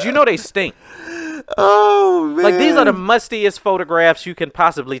picture. Because you know they stink. Oh, man. Like, these are the mustiest photographs you can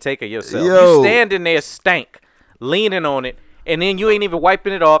possibly take of yourself. Yo. You standing there stank, leaning on it, and then you ain't even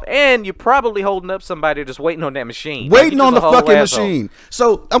wiping it off, and you're probably holding up somebody just waiting on that machine. Waiting on the fucking machine.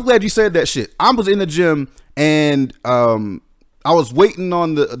 So, I'm glad you said that shit. I was in the gym, and I was waiting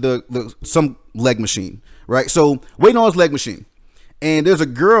on the some leg machine, right? So, waiting on his leg machine. And there's a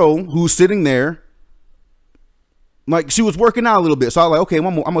girl who's sitting there, like, she was working out a little bit. So, I was like, okay, I'm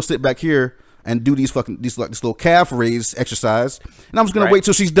going to sit back here and do this little calf raise exercise, and I'm just gonna wait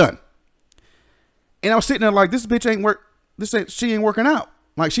till she's done. And I was sitting there like, this bitch she ain't working out.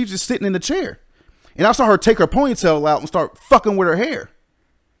 Like, she's just sitting in the chair. And I saw her take her ponytail out and start fucking with her hair.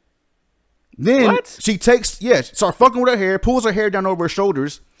 Then she start fucking with her hair, pulls her hair down over her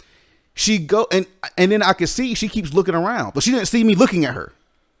shoulders. She go and then I could see she keeps looking around, but she didn't see me looking at her.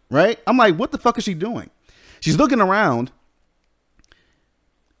 Right? I'm like, what the fuck is she doing? She's looking around.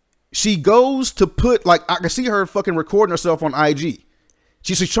 She goes to put, like, I can see her fucking recording herself on IG.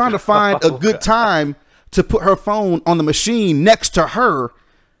 She's trying to find a good time to put her phone on the machine next to her.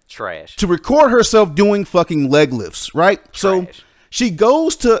 Trash. To record herself doing fucking leg lifts, right? Trash. So she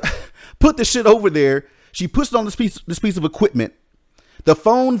goes to put the shit over there. She puts it on this piece of equipment. The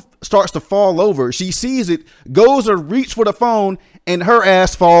phone starts to fall over. She sees it, goes to reach for the phone, and her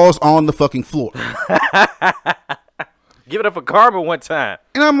ass falls on the fucking floor. Give it up for Karma one time.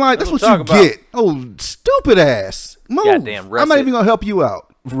 And I'm like, that's what you get. Oh, stupid ass. Move. Goddamn russet. I'm not even going to help you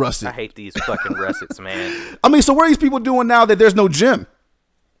out, russet. I hate these fucking russets, man. I mean, so what are these people doing now that there's no gym?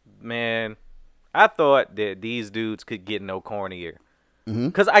 Man, I thought that these dudes could get no cornier.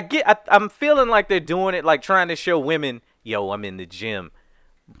 Because I'm feeling like they're doing it, like trying to show women, yo, I'm in the gym.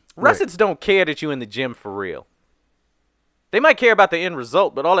 Russets don't care that you in the gym for real. They might care about the end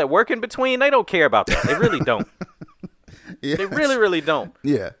result, but all that work in between, they don't care about that. They really don't. Yes. They really, really don't.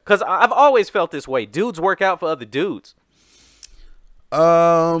 Yeah. Because I've always felt this way. Dudes work out for other dudes.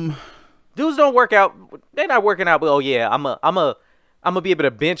 Dudes don't work out. They're not working out, but, oh, yeah, I'm a be able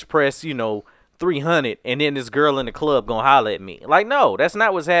to bench press, 300, and then this girl in the club gonna holler at me. Like, no, that's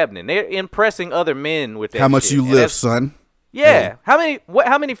not what's happening. They're impressing other men with that how much shit. You lift, son. Yeah. How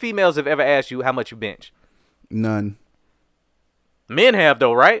many females have ever asked you how much you bench? None. Men have,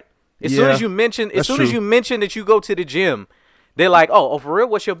 though, right? As soon as you mention that you go to the gym, they're like, oh, for real?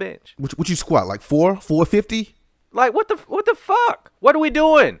 What's your bench? What you squat, like 450? Like, what the fuck? What are we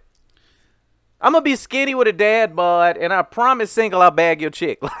doing? I'm gonna be skinny with a dad bod, and I promise single I'll bag your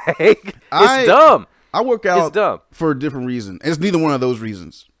chick. Like, it's dumb. I work out for a different reason. It's neither one of those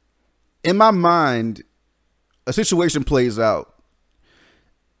reasons. In my mind, a situation plays out,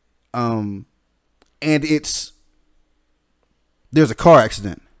 and there's a car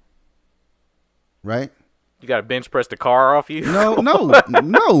accident. Right? You got to bench press the car off you? No,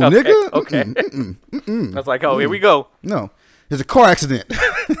 nigga. Okay. I was like, oh, here we go. No, there's a car accident.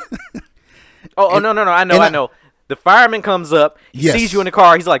 No. I know. The fireman comes up. He sees you in the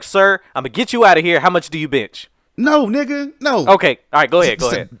car. He's like, sir, I'm going to get you out of here. How much do you bench? No, nigga. No. Okay. All right. Go ahead.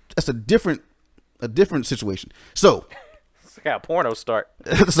 That's a different situation. So. That's how porno start.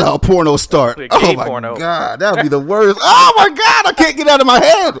 That's how porno start. Oh, my God. That would be the worst. Oh, my God. I can't get out of my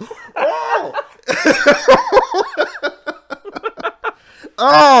head. Oh.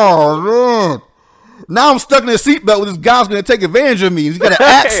 Oh, man. Now I'm stuck in a seatbelt with this guy's going to take advantage of me. He's got an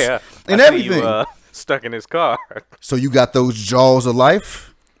axe. and I see everything. You, stuck in his car. So you got those jaws of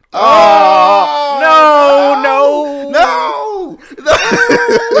life? Oh, no.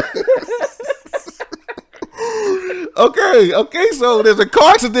 Okay. So there's a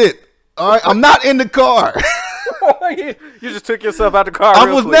car accident. All right, I'm not in the car. You just took yourself out the car. I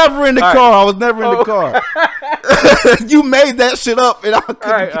was never in the car. I was never in the car. You made that shit up, and I couldn't.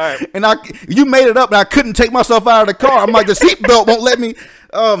 All right. And you made it up, and I couldn't take myself out of the car. I'm like, the seatbelt won't let me.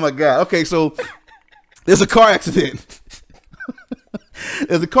 Oh my god. Okay, so there's a car accident.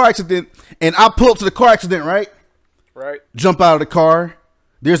 There's a car accident, and I pull up to the car accident. Right. Jump out of the car.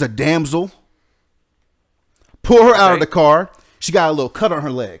 There's a damsel. Pull her out of the car. She got a little cut on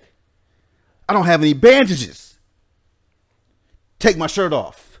her leg. I don't have any bandages. Take my shirt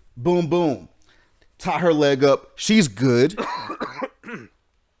off. Boom, boom. Tie her leg up. She's good.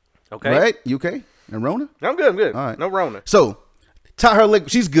 Okay. Right? You okay? And Rona? I'm good. All right. No Rona. So, tie her leg.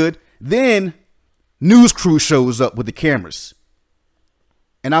 She's good. Then, news crew shows up with the cameras.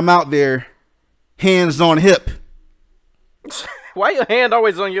 And I'm out there, hands on hip. Why your hand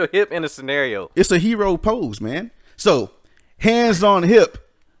always on your hip in a scenario? It's a hero pose, man. So, hands on hip,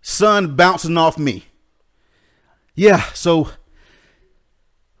 sun bouncing off me. Yeah, so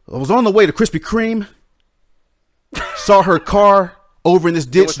I was on the way to Krispy Kreme, saw her car over in this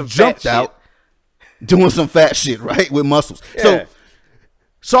ditch, jumped out, doing some fat shit, right, with muscles. Yeah. So,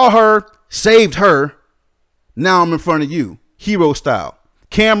 saw her, saved her, now I'm in front of you, hero style.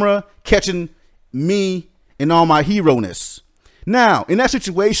 Camera catching me in all my hero-ness. Now, in that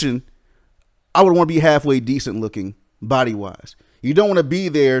situation, I would want to be halfway decent looking body-wise. You don't want to be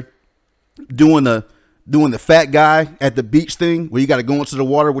there doing the fat guy at the beach thing where you got to go into the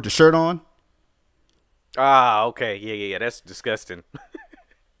water with the shirt on. Ah, okay. Yeah. That's disgusting.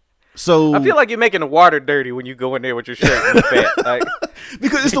 So I feel like you're making the water dirty when you go in there with your shirt and you're fat. Like,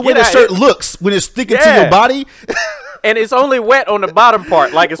 because it's the way the shirt looks when it's sticking to your body. And it's only wet on the bottom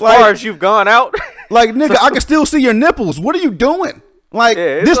part, like as far as you've gone out. Like, nigga, I can still see your nipples. What are you doing? Like,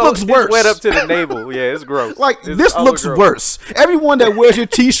 this looks worse. It's wet up to the navel. Yeah, it's gross. Like, this looks worse. Everyone that wears your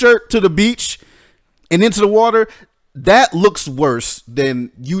T-shirt to the beach and into the water, that looks worse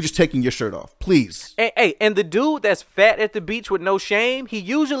than you just taking your shirt off. Please. Hey, and the dude that's fat at the beach with no shame, he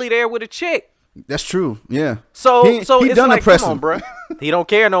usually there with a chick. That's true. Yeah. So he it's done like, impressing. come on, bro. He don't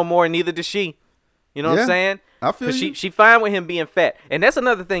care no more, and neither does she. You know what I'm saying? I feel you. She fine with him being fat. And that's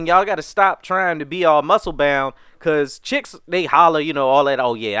another thing. Y'all got to stop trying to be all muscle bound, because chicks, they holler, all that,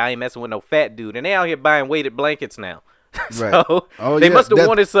 oh, yeah, I ain't messing with no fat dude. And they out here buying weighted blankets now. So they must have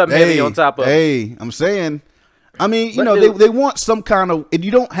wanted something heavy on top of it. Hey, I'm saying, I mean, they want some kind of, and you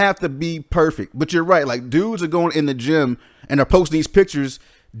don't have to be perfect, but you're right. Like, dudes are going in the gym and are posting these pictures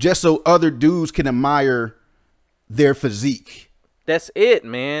just so other dudes can admire their physique. That's it,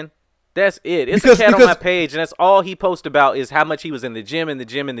 man. That's it. It's a cat on my page, and that's all he posts about is how much he was in the gym. And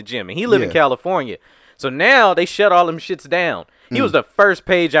he live in California. So now they shut all them shits down. He was the first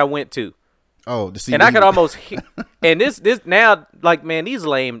page I went to. Oh, to see. And I could almost and this now, like, man, these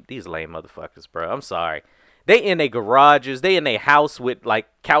lame motherfuckers, bro. I'm sorry. They in their garages, they in their house with like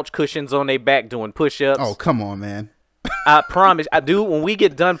couch cushions on their back doing push-ups. Oh, come on, man. I promise. I do. When we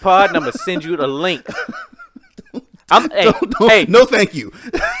get done podding, I'm gonna send you the link. No, thank you.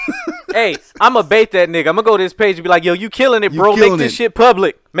 Hey, I'm gonna bait that nigga. I'm gonna go to this page and be like, yo, you killing it, bro. Make this shit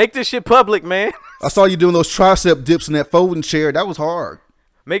public. Make this shit public, man. I saw you doing those tricep dips in that folding chair. That was hard.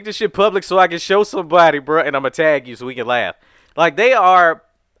 Make this shit public so I can show somebody, bro, and I'm gonna tag you so we can laugh. Like,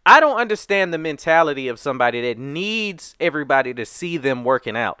 I don't understand the mentality of somebody that needs everybody to see them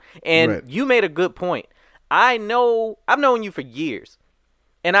working out. And you made a good point. I've known you for years,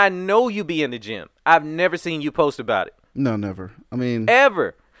 and I know you be in the gym. I've never seen you post about it. No, never. I mean,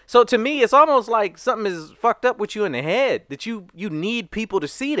 ever. So to me, it's almost like something is fucked up with you in the head that you need people to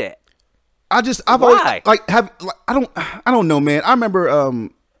see that. I don't know, man. I remember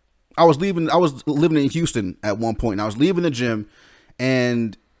I was living in Houston at one point, and I was leaving the gym,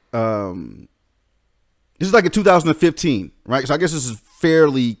 and this is like in 2015, right? So I guess this is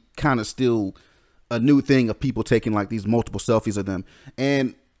fairly kind of still a new thing of people taking like these multiple selfies of them.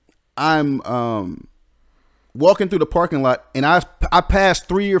 And I'm walking through the parking lot, and I passed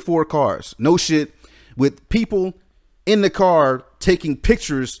 3 or 4 cars, no shit, with people in the car taking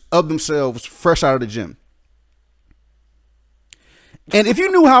pictures of themselves fresh out of the gym. And if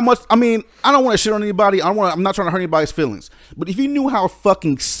you knew how much, I mean, I don't want to shit on anybody. I'm not trying to hurt anybody's feelings. But if you knew how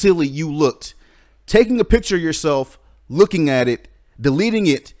fucking silly you looked, taking a picture of yourself, looking at it, deleting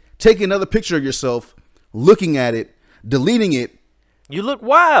it, taking another picture of yourself, looking at it, deleting it. You look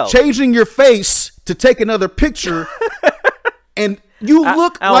wild. Changing your face to take another picture and You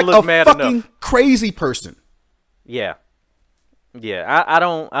look like look a fucking crazy person. Yeah. Yeah, I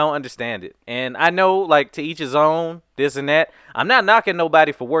don't understand it. And I know, like, to each his own, this and that. I'm not knocking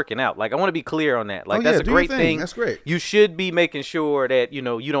nobody for working out. Like, I want to be clear on that. Like, that's a great thing. That's great. You should be making sure that, you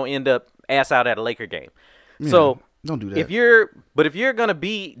know, you don't end up ass out at a Laker game. Yeah, so don't do that. If you're gonna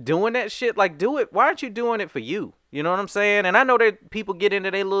be doing that shit, like, do it. Why aren't you doing it for you? You know what I'm saying? And I know that people get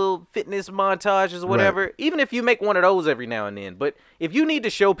into their little fitness montages or whatever. Right. Even if you make one of those every now and then. But if you need to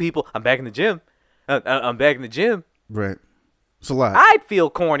show people, I'm back in the gym. I'm back in the gym. Right. It's a lot. I'd feel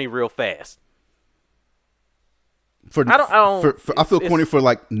corny real fast. I feel corny for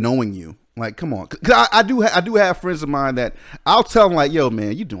like knowing you. Like, come on. 'Cause I do have friends of mine that I'll tell them like, yo,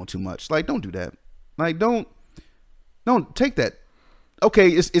 man, you're doing too much. Like, don't do that. Like, don't take that. Okay,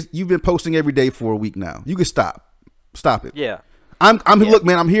 it's you've been posting every day for a week now. You can stop it. Yeah. Look,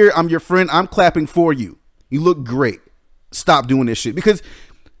 man, I'm here. I'm your friend. I'm clapping for you. You look great. Stop doing this shit, because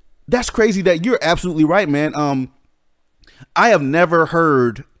that's crazy. That you're absolutely right, man. I have never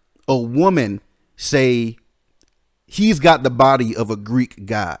heard a woman say he's got the body of a Greek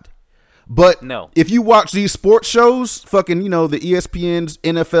god. But no. If you watch these sports shows, fucking, you know, the ESPN's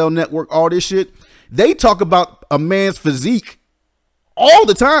NFL Network, all this shit, they talk about a man's physique all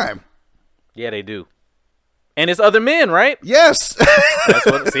the time. Yeah, they do. And it's other men, right? Yes. That's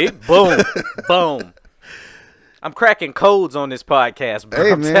what. See, boom, boom. I'm cracking codes on this podcast, bro.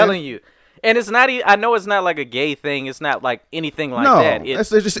 Hey, I'm telling you. And it's not. I know it's not like a gay thing. It's not like anything like that.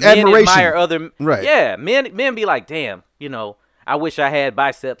 It's just admiration. Admire other, right? Yeah, men be like, damn, you know, I wish I had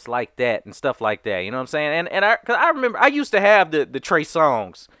biceps like that and stuff like that. You know what I'm saying? And cause I remember I used to have the Trey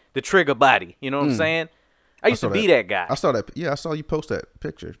Songz, the trigger body. You know what I'm saying? I used to be that guy. I saw that. Yeah, I saw you post that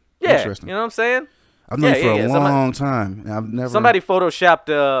picture. Yeah, interesting. You know what I'm saying? I've known you for a long time. I've never. Somebody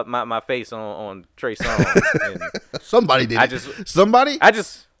photoshopped my face on Trey Songz. Somebody did.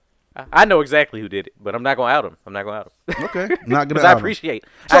 I know exactly who did it, but I'm not gonna out him. Okay, not gonna. Because I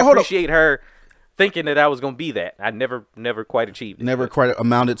appreciate her thinking that I was gonna be that. I never quite achieved it. Never quite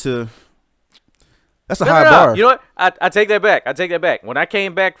amounted to. That's a high bar. You know what? I take that back. When I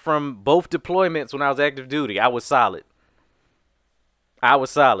came back from both deployments when I was active duty, I was solid.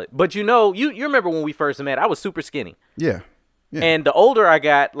 But you know, you remember when we first met? I was super skinny. Yeah. And the older I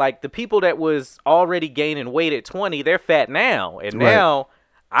got, like the people that was already gaining weight at 20, they're fat now, and now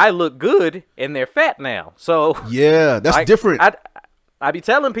I look good and they're fat now. So yeah, that's different. I be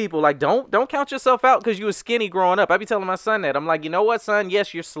telling people, like, don't count yourself out because you were skinny growing up. I be telling my son that. I'm like, you know what, son?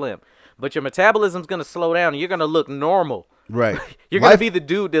 Yes, you're slim, but your metabolism's gonna slow down and you're gonna look normal. Right. You're gonna be the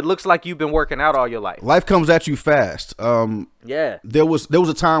dude that looks like you've been working out all your life. Life comes at you fast. Yeah. There was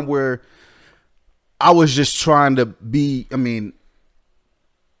a time where I was just trying to be. I mean,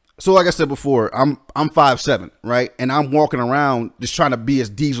 so like I said before, I'm 5'7", right? And I'm walking around just trying to be as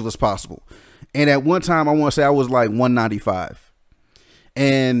diesel as possible. And at one time, I want to say I was like 195.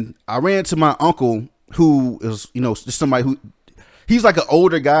 And I ran into my uncle, who is, you know, just somebody who, he's like an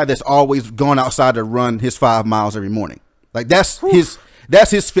older guy that's always going outside to run his 5 miles every morning. Like that's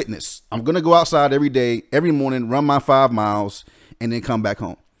his fitness. I'm going to go outside every day, every morning, run my 5 miles and then come back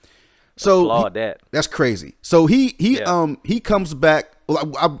home. So that's crazy. So he comes back.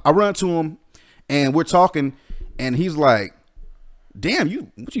 Well, I run to him and we're talking and he's like, damn,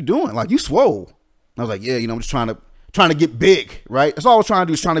 what you doing? Like, you swole. I was like, yeah, you know, I'm just trying to get big, right? That's all I was trying to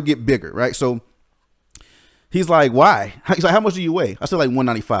do, is trying to get bigger, right? So he's like, why? He's like, how much do you weigh? I said like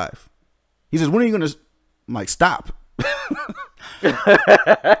 195. He says, when are you going to like stop?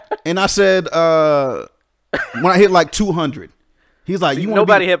 And I said, when I hit like 200. He's like,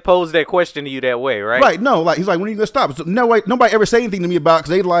 nobody had posed that question to you that way, right? Right. No, like, he's like, when are you gonna stop? So nobody ever say anything to me about,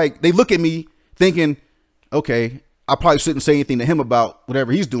 because they look at me thinking, okay, I probably shouldn't say anything to him about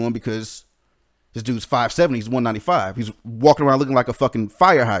whatever he's doing because this dude's 5'7", he's 195. He's walking around looking like a fucking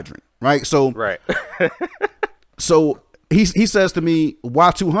fire hydrant, right? So right. So he says to me,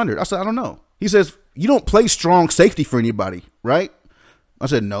 why 200? I said, I don't know. He says, you don't play strong safety for anybody, right? I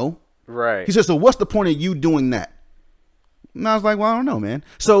said, no. Right. He said, so what's the point of you doing that? And I was like, well, I don't know, man.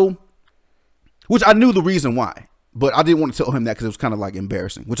 So, which I knew the reason why, but I didn't want to tell him that because it was kind of like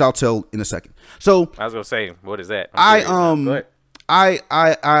embarrassing, which I'll tell in a second. So I was gonna say, what is that?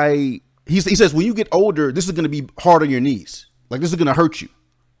 He says, when you get older, this is going to be hard on your knees. Like, this is going to hurt you.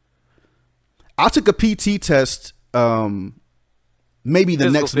 I took a PT test, maybe the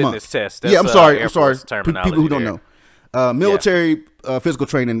next month. Test. Yeah, I'm sorry. People who don't know, military physical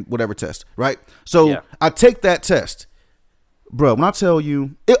training, whatever test, right? So I take that test. Bro, when I tell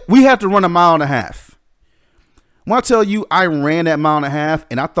you, we have to run 1.5 miles. When I tell you I ran that 1.5 miles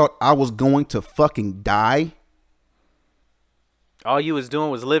and I thought I was going to fucking die, All you was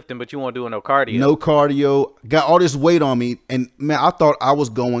doing was lifting, but you weren't doing no cardio. No cardio. Got all this weight on me, and man, I thought I was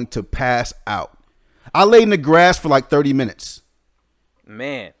going to pass out. I laid in the grass for like 30 minutes.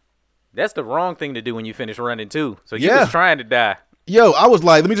 Man, that's the wrong thing to do when you finish running too. So you was trying to die. Yo, I was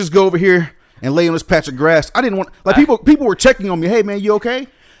like, let me just go over here and lay on this patch of grass. I didn't want like people were checking on me. Hey man, you okay?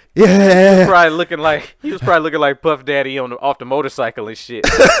 Yeah. He was probably looking like Puff Daddy off the motorcycle and shit,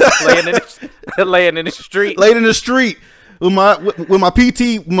 laying in the street. Laying in the street with my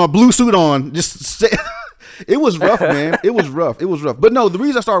PT, with my blue suit on. It was rough, man. It was rough. But no, the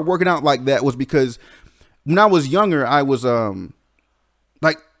reason I started working out like that was because when I was younger, I was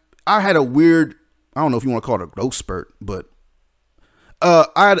like I had a weird, I don't know if you want to call it a growth spurt, but when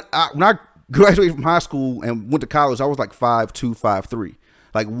I graduated from high school and went to college, I was like 5'2", 5'3",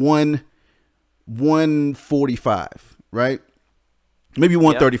 like 145, right? Maybe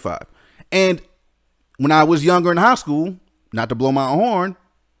 135. Yep. And when I was younger in high school, not to blow my horn,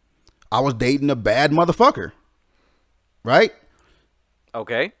 I was dating a bad motherfucker, right?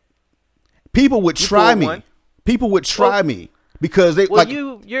 Okay. People would try me. People would try me because they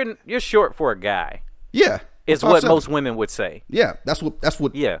you're short for a guy. Yeah. It's what most women would say. Yeah, that's what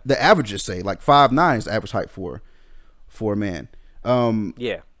the averages say. Like 5'9" is the average height for a man. So I'm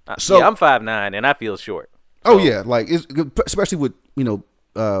 5'9" and I feel short. So. Oh yeah, like especially with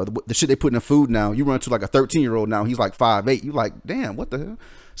the shit they put in the food now. You run to like a 13-year-old now, he's like 5'8". You like, damn, what the hell?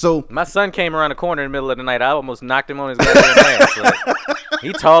 So my son came around the corner in the middle of the night. I almost knocked him on his goddamn ass. Like,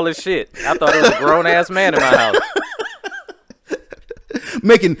 he tall as shit. I thought it was a grown ass man in my house.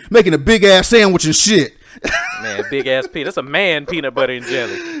 Making a big ass sandwich and shit. Man, big ass peanut. That's a man peanut butter and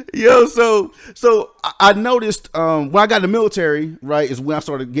jelly. Yo, so I noticed when I got in the military, right, is when I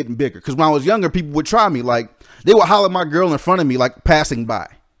started getting bigger. Because when I was younger, people would try me. Like, they would holler at my girl in front of me, like, passing by.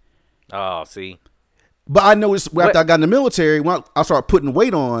 Oh, see. But I noticed after I got in the military, when I started putting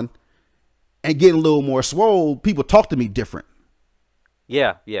weight on and getting a little more swole, people talk to me different.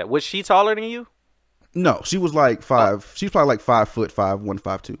 Yeah. Was she taller than you? No, she was like 5. She's probably like 5'5",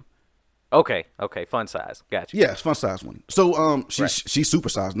 5'2". Okay, fun size. Gotcha. Yeah, it's fun size one. So she's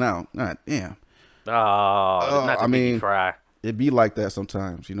supersized now. God damn. Oh, not to make you cry. It'd be like that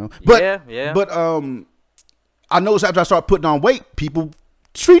sometimes, you know. But yeah. But I noticed after I started putting on weight, people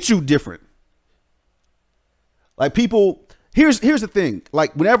treat you different. Like people, here's the thing.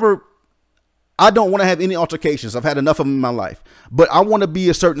 Like whenever I don't want to have any altercations, I've had enough of them in my life. But I want to be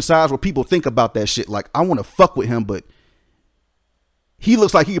a certain size where people think about that shit. Like I want to fuck with him, but he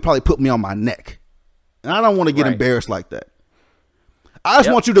looks like he could probably put me on my neck. And I don't want to get embarrassed like that. I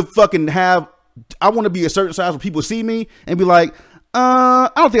just want you to fucking I want to be a certain size where people see me and be like, I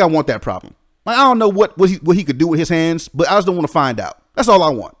don't think I want that problem. Like, I don't know what he could do with his hands, but I just don't want to find out. That's all I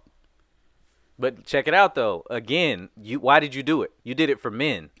want. But check it out, though. Again, why did you do it? You did it for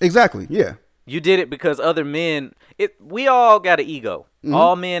men. Exactly, yeah. You did it because other men, we all got an ego. Mm-hmm.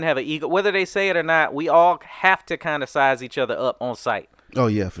 All men have an ego. Whether they say it or not, we all have to kind of size each other up on sight. Oh,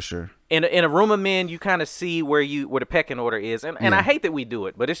 yeah, for sure. In a room of men, you kind of see where the pecking order is. And I hate that we do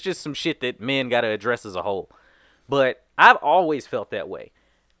it, but it's just some shit that men got to address as a whole. But I've always felt that way.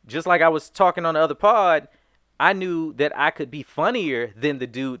 Just like I was talking on the other pod, I knew that I could be funnier than the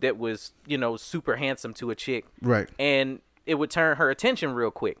dude that was, super handsome to a chick. Right. And it would turn her attention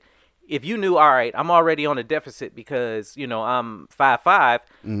real quick. If you knew, all right, I'm already on a deficit because, I'm 5'5".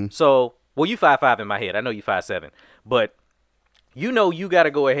 Mm-hmm. So, well, you 5'5" in my head. I know you 5'7". But, you got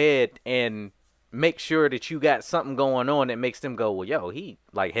to go ahead and make sure that you got something going on that makes them go, well, yo, he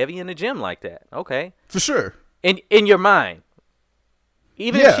like heavy in the gym like that. Okay. For sure. In your mind.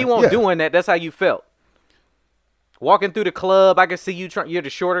 Even if she won't doing that, that's how you felt. Walking through the club, I can see you. You're the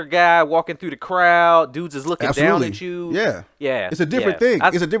shorter guy walking through the crowd. Dudes is looking down at you. Yeah, yeah. It's a different thing.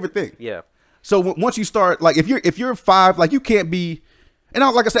 It's a different thing. Yeah. So once you start, like, if you're 5, like, you can't be. And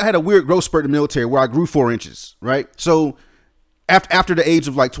like I said, I had a weird growth spurt in the military where I grew 4 inches. Right. So after the age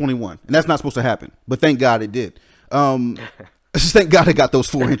of like 21, and that's not supposed to happen, but thank God it did. Just thank God I got those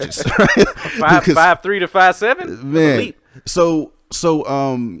 4 inches. Right? 5'3" to 5'7", man. So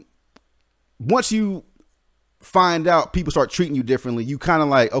once you find out people start treating you differently, you kind of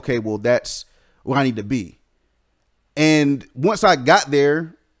like, okay, well, that's where I need to be. And once I got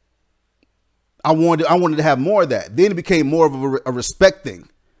there, I wanted to have more of that. Then it became more of a respect thing.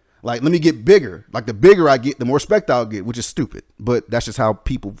 Like, let me get bigger. Like, the bigger I get, the more respect I'll get, which is stupid. But that's just how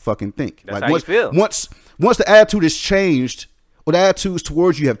people fucking think. That's like, how you feel. Once the attitude has changed, or the attitudes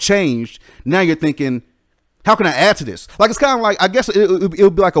towards you have changed, now you're thinking, how can I add to this? Like, it's kind of like, I guess it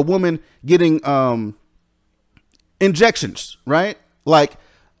would be like a woman getting injections, right? Like,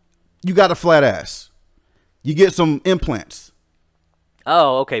 you got a flat ass. You get some implants.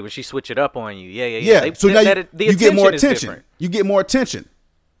 Oh, okay, but she switch it up on you. Yeah. So now you get more attention. You get more attention.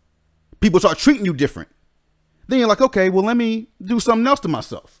 People start treating you different. Then you're like, okay, well, let me do something else to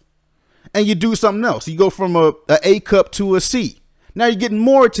myself. And you do something else. You go from a A cup to a C. Now you're getting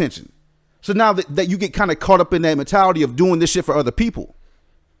more attention. So now that you get kind of caught up in that mentality of doing this shit for other people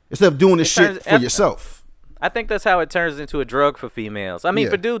instead of doing this shit for yourself. I think that's how it turns into a drug for females. I mean,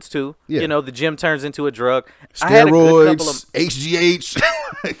 for dudes too. Yeah. You know, the gym turns into a drug. Steroids,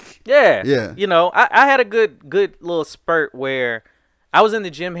 HGH. Yeah. You know, I had a good little spurt where I was in the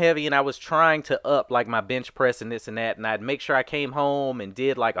gym heavy and I was trying to up like my bench press and this and that. And I'd make sure I came home and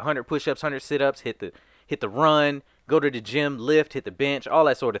did like 100 push-ups, 100 sit-ups, hit the run, go to the gym, lift, hit the bench, all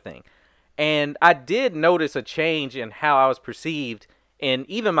that sort of thing. And I did notice a change in how I was perceived and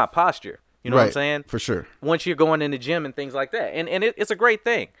even my posture. You know what I'm saying? For sure. Once you're going in the gym and things like that. And it's a great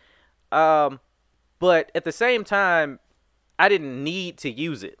thing. But at the same time, I didn't need to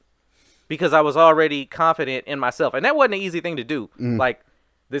use it because I was already confident in myself. And that wasn't an easy thing to do. Like,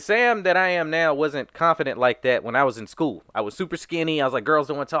 the Sam that I am now wasn't confident like that when I was in school. I was super skinny. I was like, girls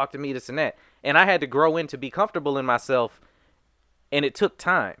don't want to talk to me, this and that. And I had to grow in to be comfortable in myself. And it took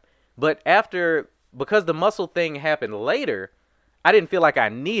time. But because the muscle thing happened later, I didn't feel like I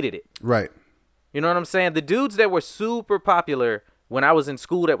needed it. Right. You know what I'm saying? The dudes that were super popular when I was in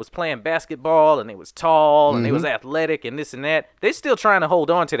school that was playing basketball and they was tall and they was athletic and this and that, they still trying to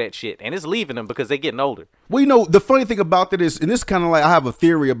hold on to that shit. And it's leaving them because they getting older. Well, you know, the funny thing about that is, and this is kind of like, I have a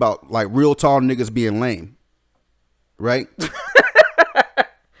theory about like real tall niggas being lame. Right?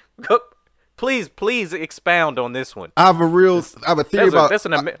 Please expound on this one. I have a theory about.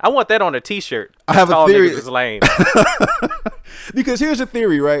 I want that on a T-shirt. I have a theory. Is lame. Because here's a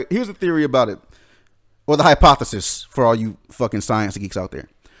theory, right? Here's a theory about it, or the hypothesis for all you fucking science geeks out there.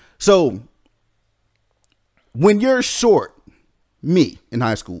 So, when you're short, me in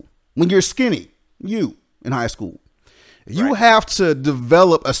high school, when you're skinny, you in high school, you have to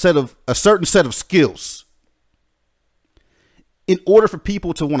develop a certain set of skills. In order for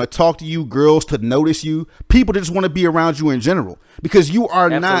people to want to talk to you, girls to notice you, people just want to be around you in general, because you are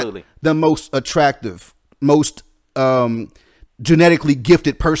not the most attractive, most genetically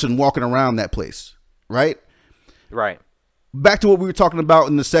gifted person walking around that place, right? Right. Back to what we were talking about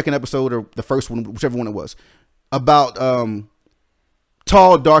in the second episode, or the first one, whichever one it was, about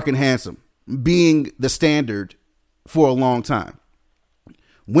tall, dark, and handsome being the standard for a long time.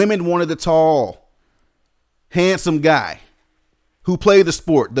 Women wanted the tall, handsome guy who played the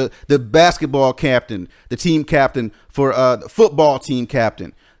sport, the basketball captain, the team captain for the football team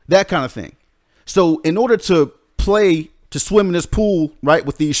captain, that kind of thing. So in order to swim in this pool, right,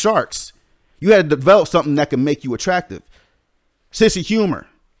 with these sharks, you had to develop something that can make you attractive. Sense of humor,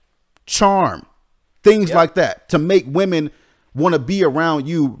 charm, things like that, to make women want to be around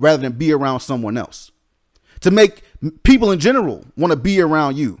you rather than be around someone else. To make people in general want to be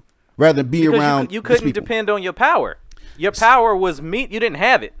around you rather than be around you couldn't depend on your power. Your power was meat. You didn't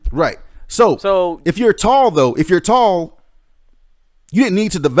have it. Right. So if you're tall, you didn't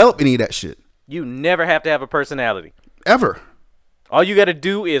need to develop any of that shit. You never have to have a personality. Ever. All you got to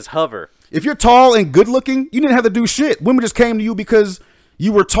do is hover. If you're tall and good looking, you didn't have to do shit. Women just came to you because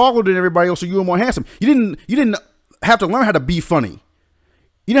you were taller than everybody else, so you were more handsome. You didn't have to learn how to be funny.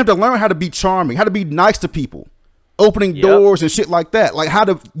 You didn't have to learn how to be charming, how to be nice to people, opening doors and shit like that. Like how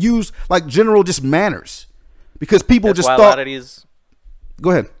to use like general just manners. Because people just thought. A lot of these...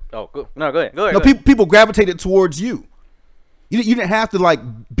 Go ahead. Oh, go ahead. No, people gravitated towards you. You didn't have to like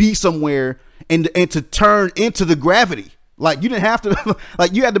be somewhere and to turn into the gravity. Like you didn't have to.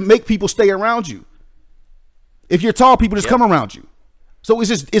 Like you had to make people stay around you. If you're tall, people just come around you. So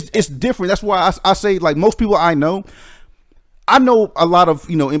it's different. That's why I say like most people I know a lot of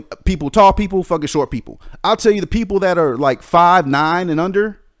people, tall people, fucking short people. I'll tell you the people that are like 5'9" and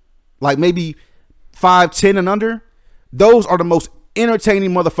under, like maybe 5'10" and under, those are the most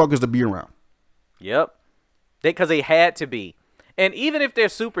entertaining motherfuckers to be around. Yep. Because they had to be. And even if they're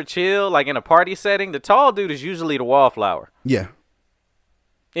super chill, like in a party setting, the tall dude is usually the wallflower. Yeah.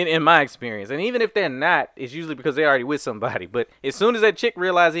 In my experience. And even if they're not, it's usually because they're already with somebody. But as soon as that chick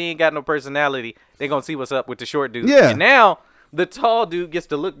realizes he ain't got no personality, they're going to see what's up with the short dude. Yeah. And now the tall dude gets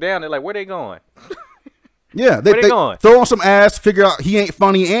to look down. They're like, where they going? Yeah, they going? Throw on some ass, figure out he ain't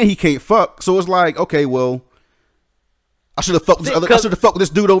funny and he can't fuck. So it's like, okay, well, I should have fucked with this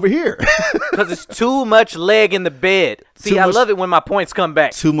dude over here. Because it's too much leg in the bed. See, I love it when my points come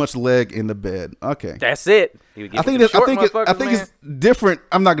back. Too much leg in the bed. Okay, that's it. I think it's different.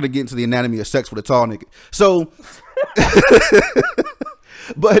 I'm not gonna get into the anatomy of sex with a tall nigga. So,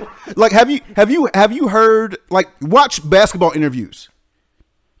 but like, have you heard, like, watch basketball interviews?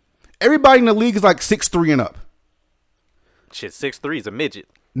 Everybody in the league is like 6'3" and up. Shit, 6'3" is a midget.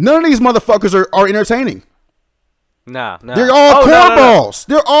 None of these motherfuckers are entertaining. Nah. They're all cornballs.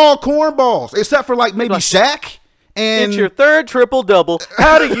 No. They're all cornballs, except for like maybe Shaq. And it's your third triple-double.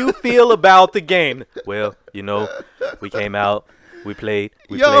 How do you feel about the game? Well, we came out, we played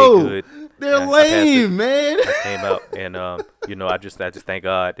good. They're lame, man. I came out, and I just thank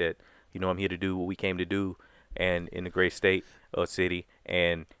God that I'm here to do what we came to do, and in the great state or city,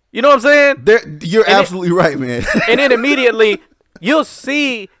 and you know what I'm saying? You're absolutely right, man. And then immediately you'll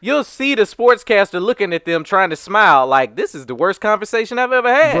see the sportscaster looking at them trying to smile like this is the worst conversation I've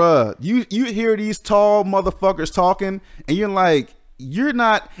ever had. Bruh, you hear these tall motherfuckers talking, and you're like, you're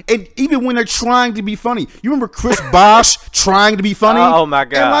not. And even when they're trying to be funny, you remember Chris Bosh trying to be funny? Oh my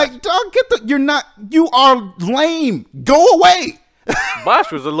God! And like, dog, you're not. You are lame. Go away.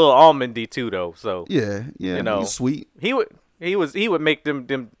 Bosh was a little almondy too, though. So yeah, he's sweet. He would make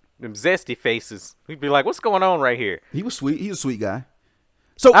them zesty faces. We'd be like, what's going on right here? He was sweet. He's a sweet guy.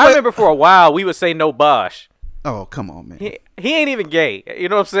 So I remember for a while we would say no Bosh. Oh, come on, man. He ain't even gay. You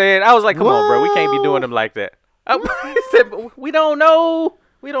know what I'm saying? I was like, come on, bro. We can't be doing him like that. He said, we don't know.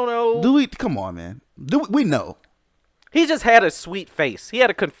 We don't know. Do we? Come on, man. We know. He just had a sweet face. He had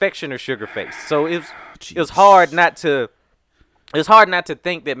a confectioner sugar face. So it was hard not to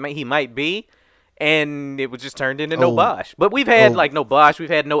think that he might be. And it was just turned into no Bosh. But we've had like no Bosh. We've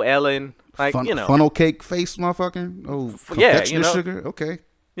had no Ellen. Like, funnel cake face, motherfucker. Oh, confectioner sugar. Okay.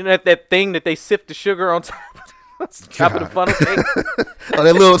 You know that thing that they sift the sugar on top of the funnel cake? Oh,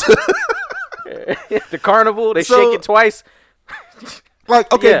 that little... the carnival, they shake it twice.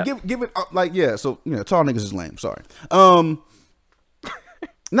 Like, okay, give it... like, yeah, so, tall niggas is lame. Sorry. Not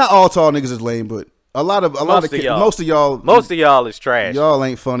all tall niggas is lame, but... Most of y'all is trash. Y'all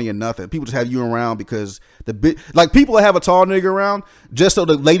ain't funny or nothing. People just have you around because people have a tall nigga around just so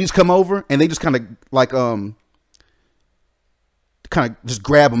the ladies come over and they just kind of like just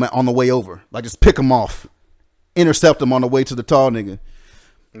grab them on the way over, like just pick them off, intercept them on the way to the tall nigga.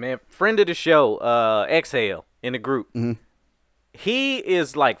 Man, friend of the show, Exhale in the group. Mm-hmm. He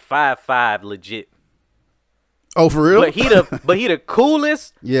is like 5'5" legit. Oh, for real? But he the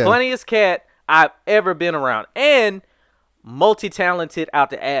coolest, funniest cat I've ever been around, and multi-talented out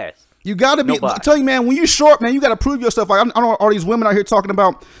the ass. You gotta be. I tell you, man, when you short, man, you gotta prove yourself. Like I don't know all these women out here talking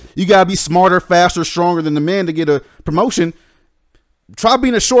about you gotta be smarter, faster, stronger than the man to get a promotion. Try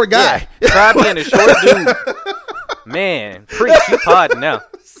being a short guy. Yeah, try being a short dude. Man, preach. You podding now.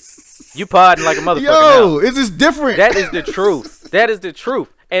 You podding like a motherfucker now. It's just different. That is the truth. That is the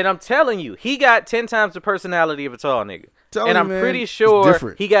truth. And I'm telling you, he got 10 times the personality of a tall nigga. I'm pretty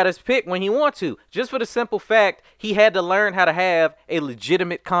sure he got his pick when he wants to. Just for the simple fact, he had to learn how to have a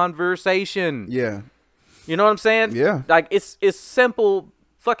legitimate conversation. Yeah. You know what I'm saying? Yeah. Like, it's simple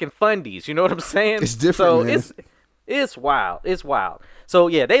fucking fundies. You know what I'm saying? It's different, man. It's wild. It's wild. So,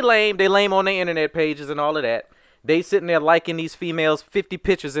 yeah, they lame. They lame on their internet pages and all of that. They sitting there liking these females 50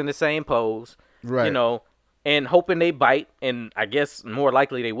 pictures in the same pose. Right. And hoping they bite. And I guess more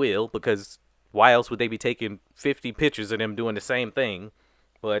likely they will because... why else would they be taking 50 pictures of them doing the same thing?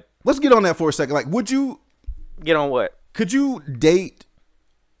 But let's get on that for a second. Like, would you get on what? Could you date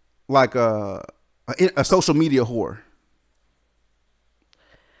like a social media whore?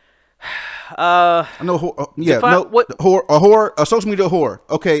 I know. A social media whore.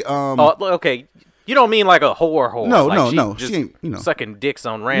 Okay. Okay. You don't mean like a whore? No, like no. She ain't. Sucking dicks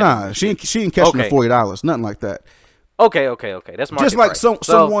on random. Nah, she ain't catching the $40. Nothing like that. Okay. That's market just like price.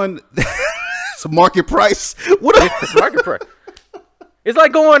 Someone. It's a market price. It's market price. It's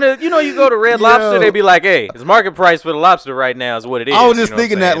like going to, you go to Red Lobster, they be like, hey, it's market price for the lobster right now is what it is. I was just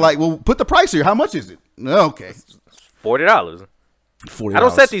thinking that, like, well, put the price here. How much is it? Okay. $40. I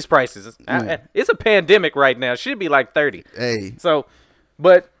don't set these prices. It's a pandemic right now. Should be like 30. Hey. So,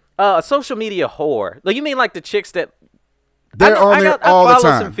 but a social media whore. Like, you mean like the chicks that... They're on there all the time. I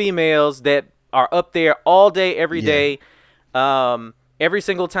follow some females that are up there all day, every day. Every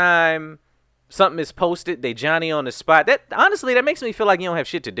single time something is posted, they Johnny on the spot. That honestly, that makes me feel like you don't have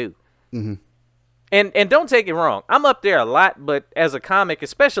shit to do. Mm-hmm. And don't take it wrong, I'm up there a lot, but as a comic,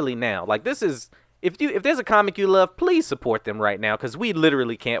 especially now, like this is if there's a comic you love, please support them right now because we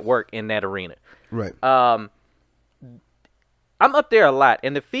literally can't work in that arena. Right. I'm up there a lot,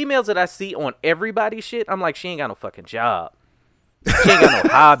 and the females that I see on everybody's shit, I'm like, she ain't got no fucking job. She ain't got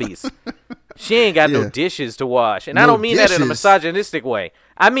no hobbies. She ain't got no dishes to wash. And I don't mean that in a misogynistic way.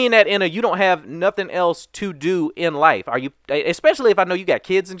 I mean that in a you don't have nothing else to do in life. Are you, especially if I know you got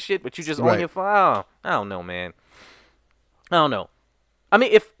kids and shit, but you just on your phone. Oh, I don't know, man. I don't know. I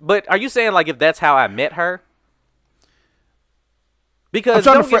mean, but are you saying like if that's how I met her? Because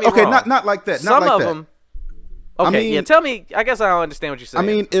I'm trying don't get me okay, wrong. not like that. Some not like of that. them. Okay, I mean, yeah. Tell me. I guess I don't understand what you're saying. I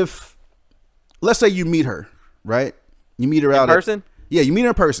mean, if let's say you meet her, right? You meet her out in person. Yeah, you meet her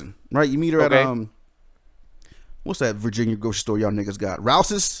in person, right? You meet her Okay. at what's that Virginia grocery store y'all niggas got?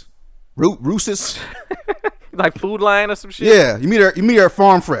 Rouse's, Roose's. Like Food Lion or some shit. Yeah, you meet her at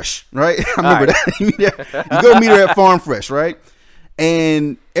Farm Fresh, right? I remember right. that. You go meet her at Farm Fresh, right?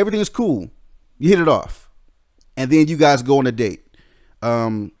 And everything's cool. You hit it off, and then you guys go on a date.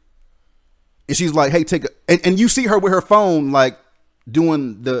 And she's like, "Hey, and you see her with her phone, like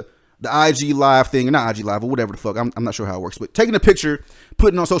doing the IG live thing, or not IG live, or whatever the fuck. I'm not sure how it works, but taking a picture,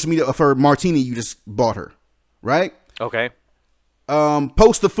 putting it on social media of her martini you just bought her, right? Okay.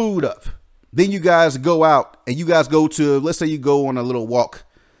 Post the food up. Then you guys go out and you guys go to, let's say you go on a little walk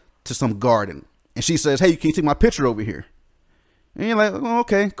to some garden, and she says, "Hey, can you take my picture over here?" And you're like, "Oh,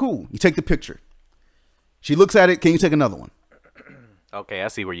 okay, cool." You take the picture. She looks at it. "Can you take another one?" Okay, I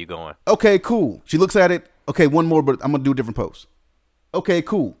see where you're going. Okay, cool. She looks at it. "Okay, one more, but I'm gonna do a different post." Okay,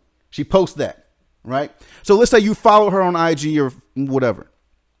 cool. She posts that, right? So let's say you follow her on IG or whatever,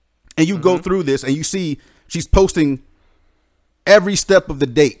 and you go through this and you see she's posting every step of the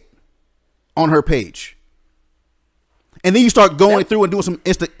date on her page, and then you start going through and doing some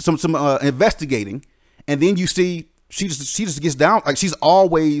investigating, and then you see she just gets down, like she's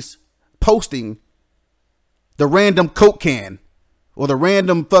always posting the random Coke can or the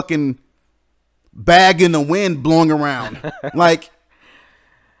random fucking bag in the wind blowing around. Like,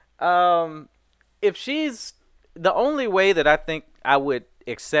 if she's the only way that I think I would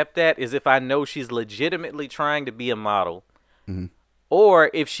accept that is if I know she's legitimately trying to be a model,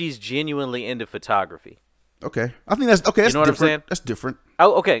 or if she's genuinely into photography. okay, I think that's okay. That's You know what I'm different. saying? That's different.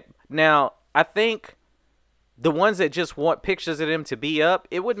 Oh, okay. Now, I think the ones that just want pictures of them to be up,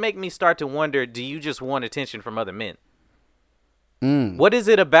 it would make me start to wonder, do you just want attention from other men? What is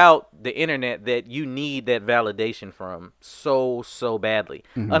it about the internet that you need that validation from so badly?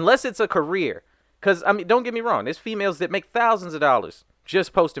 Unless it's a career. Because, I mean, don't get me wrong. There's females that make thousands of dollars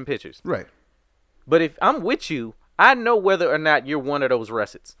just posting pictures. Right. But if I'm with you, I know whether or not you're one of those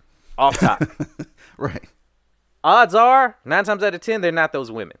russets off top. Right. Odds are, 9 times out of 10, they're not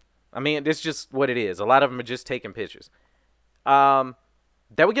those women. I mean, it's just what it is. A lot of them are just taking pictures. That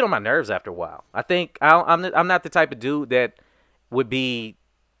would get on my nerves after a while. I think I'm not the type of dude that would be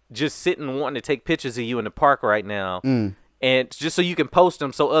just sitting wanting to take pictures of you in the park right now, and just so you can post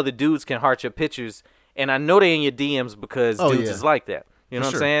them so other dudes can heart your pictures. And I know they in your DMs because dudes is like that. You know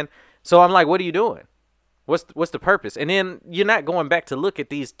what I'm saying? So I'm like, what are you doing? What's the purpose? And then you're not going back to look at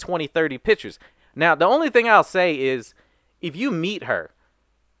these 20, 30 pictures. Now, the only thing I'll say is if you meet her,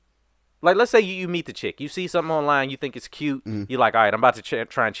 like let's say you meet the chick, you see something online, you think it's cute, you're like, all right, I'm about to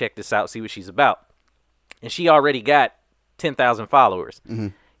try and check this out, see what she's about. And she already got 10,000 followers.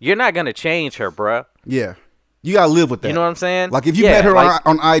 You're not going to change her, bruh. Yeah. You gotta live with that. You know what I'm saying? Like if you met her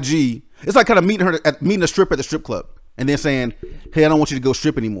on IG, it's like kind of meeting a stripper at the strip club and then saying, "Hey, I don't want you to go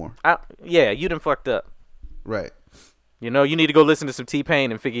strip anymore." Yeah, you done fucked up. Right. You know, you need to go listen to some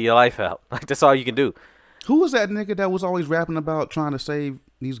T-Pain and figure your life out. Like that's all you can do. Who was that nigga that was always rapping about trying to save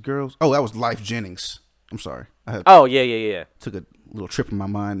these girls? Oh, that was Life Jennings. I'm sorry. Oh yeah. Took a little trip in my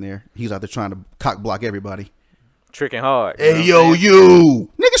mind there. He's out there trying to cock block everybody. Tricking hard. Hey yo, you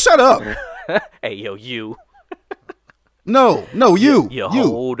nigga, shut up. Hey yo, you. No, you. You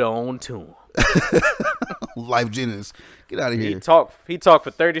hold on to him. Life Jennings, get out of here. He talked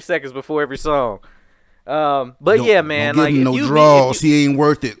for 30 seconds before every song. But yeah, man, don't like give him if no you draws, he ain't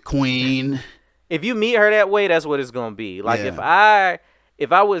worth it, queen. If you meet her that way, that's what it's gonna be. Like if I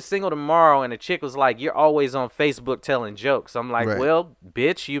was single tomorrow and a chick was like, "You're always on Facebook telling jokes," I'm like, "Well,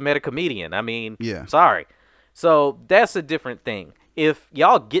 bitch, you met a comedian." I mean, sorry. So that's a different thing. If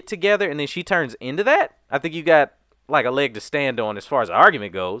y'all get together and then she turns into that, I think you got like a leg to stand on as far as the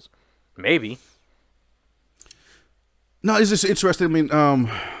argument goes. Maybe. No, it's just interesting. I mean,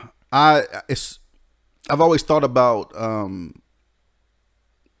 I've always thought about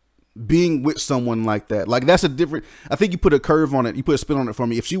being with someone like that. Like that's a different. I think you put a curve on it. You put a spin on it for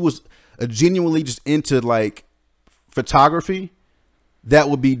me. If she was genuinely just into like photography, that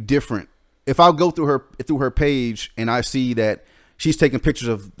would be different. If I go through her page and I see that she's taking pictures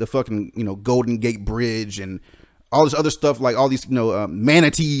of the fucking Golden Gate Bridge and all this other stuff, like all these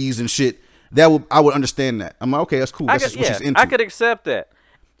manatees and shit, I would understand that. I'm like, okay, that's cool. That's just what she's into. I could accept that.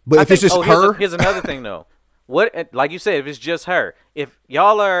 But if it's just her, here's another thing though. What, like you said, if it's just her, if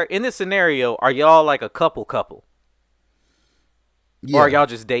y'all are in this scenario, are y'all like a couple, or are y'all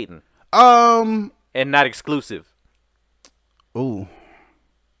just dating? And not exclusive. Ooh.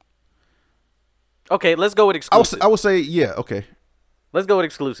 Okay, let's go with exclusive. I would say, yeah, okay. Let's go with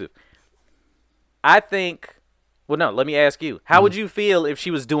exclusive. I think. Well, no. Let me ask you. How would you feel if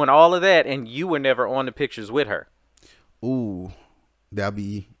she was doing all of that and you were never on the pictures with her? Ooh,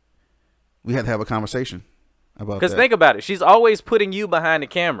 we had to have a conversation about that. Because think about it. She's always putting you behind the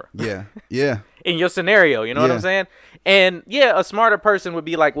camera. Yeah. Yeah. In your scenario, you know what I'm saying? And yeah, a smarter person would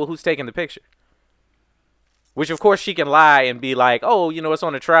be like, well, who's taking the picture? Which, of course, she can lie and be like, oh, you know, it's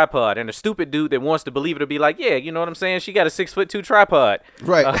on a tripod. And a stupid dude that wants to believe it will be like, yeah, you know what I'm saying? She got a 6'2" tripod.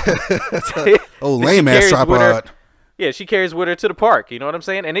 Right. Oh, lame-ass tripod. Yeah, she carries with her to the park. You know what I'm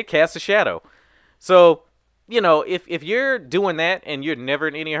saying? And it casts a shadow. So, you know, if you're doing that and you're never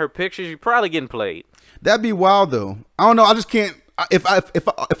in any of her pictures, you're probably getting played. That'd be wild, though. I don't know. I just can't. If I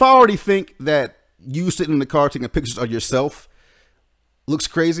already think that you sitting in the car taking pictures of yourself looks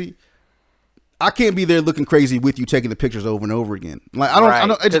crazy, I can't be there looking crazy with you taking the pictures over and over again. Like I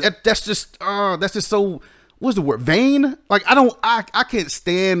don't. That's just so. What's the word? Vain. Like I can't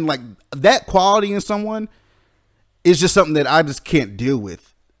stand like that quality in someone. Is just something that I just can't deal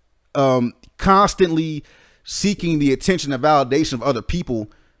with. Constantly seeking the attention and validation of other people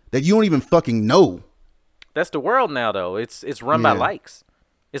that you don't even fucking know. That's the world now, though. It's run by likes.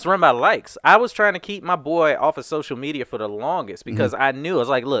 It's run by likes. I was trying to keep my boy off of social media for the longest because I knew. I was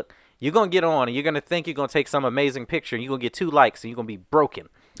like, look, you're going to get on and you're going to think you're going to take some amazing picture and you're going to get 2 likes and you're going to be broken.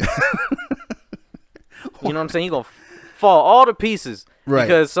 You know what I'm saying? You're going to fall all to pieces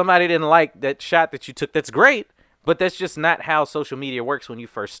because somebody didn't like that shot that you took. That's great, but that's just not how social media works when you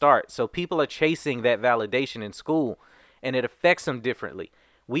first start. So people are chasing that validation in school and it affects them differently.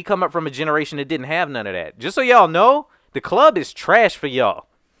 We come up from a generation that didn't have none of that. Just so y'all know, the club is trash for y'all.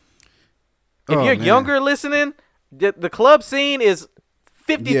 If you're younger listening, the club scene is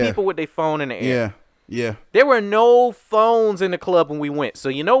 50 people with their phone in the air. Yeah. There were no phones in the club when we went. So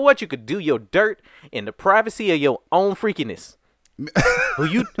you know what? You could do your dirt in the privacy of your own freakiness.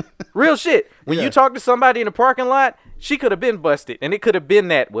 Real shit. When you talk to somebody in the parking lot, she could have been busted. And it could have been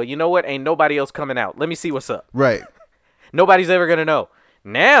that, well, you know what? Ain't nobody else coming out. Let me see what's up. Right. Nobody's ever going to know.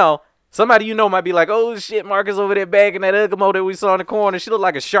 Now, somebody you know might be like, oh, shit, Marcus over there bagging that Ugamo that we saw in the corner. She looked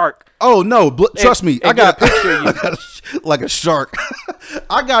like a shark. Oh, no. Trust me. I got a picture of you. Like a shark.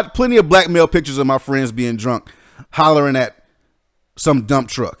 I got plenty of blackmail pictures of my friends being drunk, hollering at some dump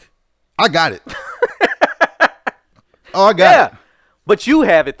truck. I got it. I got it. But you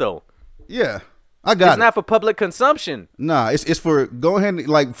have it, though. Yeah. I got it. It's not for public consumption. Nah, it's for, go ahead,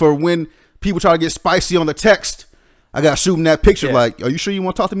 like, for when people try to get spicy on the text. I got to shoot him that picture like, are you sure you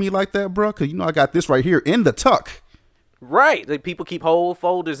want to talk to me like that, bro? Because, you know, I got this right here in the tuck. Right. Like, people keep whole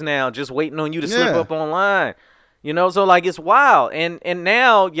folders now just waiting on you to slip up online. You know, so, like, it's wild. And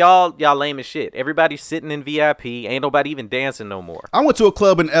now, y'all lame as shit. Everybody's sitting in VIP. Ain't nobody even dancing no more. I went to a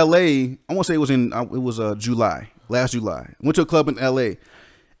club in L.A. I want to say it was July, last July. I went to a club in L.A.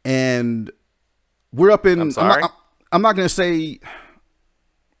 And we're up in. I'm sorry. I'm not going to say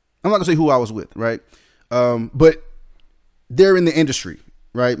who I was with, right? But they're in the industry,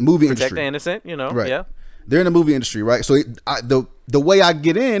 right? Movie industry. Protect the innocent, you know. Right. Yeah. They're in the movie industry, right? So the way I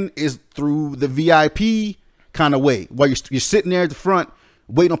get in is through the VIP kind of way. While you're sitting there at the front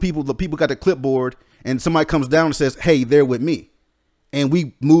waiting on people. The people got the clipboard, and somebody comes down and says, "Hey, they're with me." And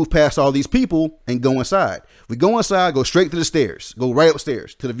we move past all these people and go inside. We go inside, go straight to the stairs, go right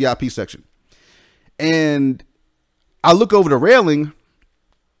upstairs to the VIP section. And I look over the railing,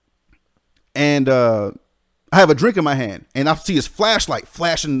 and I have a drink in my hand, and I see his flashlight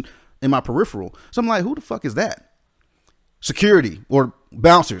flashing in my peripheral. So I'm like, who the fuck is that? Security or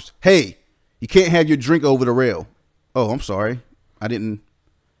bouncers. Hey, you can't have your drink over the rail. Oh, I'm sorry. I didn't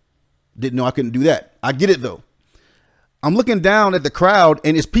know I couldn't do that. I get it, though. I'm looking down at the crowd,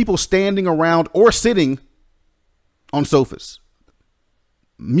 and it's people standing around or sitting on sofas.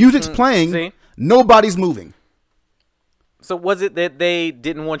 Music's playing. See? Nobody's moving. So was it that they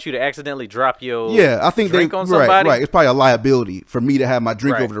didn't want you to accidentally drop your I think drink on somebody? Right. It's probably a liability for me to have my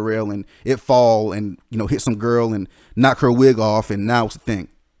drink over the rail and it fall and, you know, hit some girl and knock her wig off, and now it's a thing.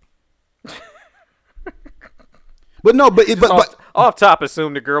 But no, but off top,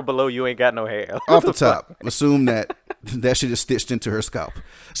 assume the girl below you ain't got no hair. Off the top, assume that shit is stitched into her scalp.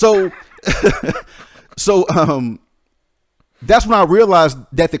 So, that's when I realized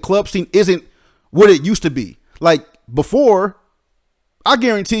that the club scene isn't what it used to be. Like before, I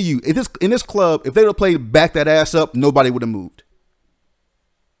guarantee you, in this club, if they would have played Back That Ass Up, nobody would have moved.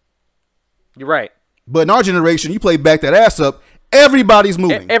 You're right. But in our generation, you play Back That Ass Up, everybody's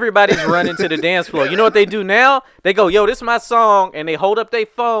moving. Everybody's running to the dance floor. You know what they do now? They go, yo, this is my song, and they hold up their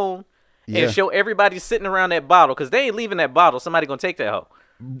phone and show everybody sitting around that bottle, because they ain't leaving that bottle. Somebody going to take that hoe.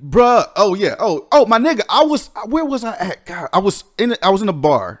 Bruh. Oh yeah. Oh, my nigga. Where was I at? God, I was in a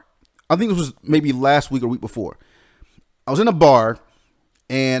bar. I think it was maybe last week or week before. I was in a bar,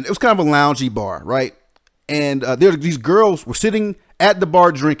 and it was kind of a loungy bar, right? And these girls were sitting at the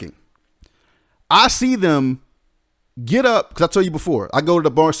bar drinking. I see them get up, because I told you before, I go to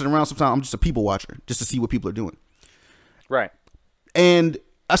the bar, sit around sometimes. I'm just a people watcher, just to see what people are doing. Right. And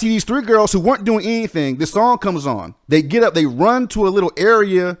I see these 3 girls who weren't doing anything. This song comes on. They get up, they run to a little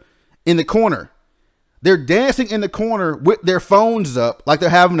area in the corner. They're dancing in the corner with their phones up like they're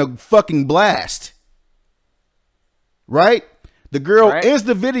having a fucking blast. Right? The girl ends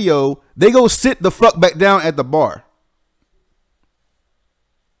the video. They go sit the fuck back down at the bar.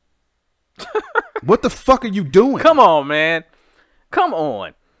 What the fuck are you doing? Come on, man. Come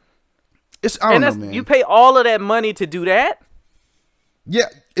on. I don't know, man. You pay all of that money to do that? Yeah.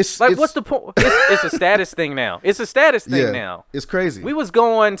 What's the point? It's a status thing now. It's a status thing now. It's crazy. We was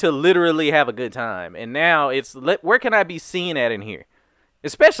going to literally have a good time, and now it's where can I be seen at in here?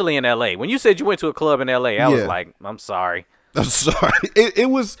 Especially in LA. When you said you went to a club in LA, I was like, I'm sorry. I'm sorry. It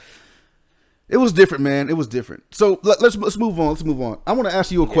was different, man. It was different. So let's move on. Let's move on. I want to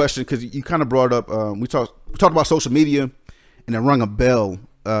ask you a question because you kind of brought up. We talked about social media, and it rung a bell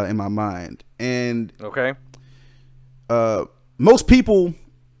in my mind. And okay, most people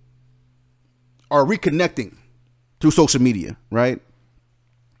are reconnecting through social media, right?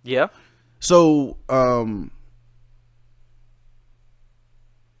 Yeah. So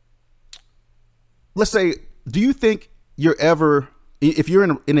let's say, do you think you're ever, if you're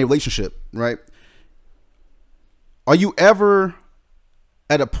in a relationship, right? Are you ever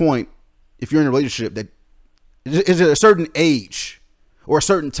at a point, if you're in a relationship, that is it a certain age or a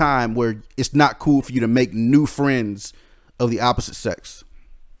certain time where it's not cool for you to make new friends of the opposite sex?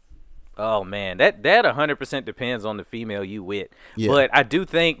 Oh man, that 100% depends on the female you with. Yeah. But I do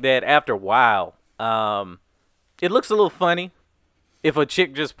think that after a while, it looks a little funny if a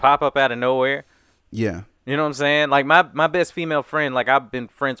chick just pop up out of nowhere. Yeah. You know what I'm saying? Like my best female friend, like I've been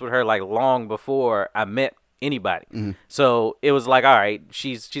friends with her like long before I met anybody. Mm-hmm. So it was like, all right,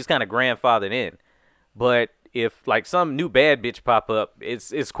 she's kind of grandfathered in. But if like some new bad bitch pop up,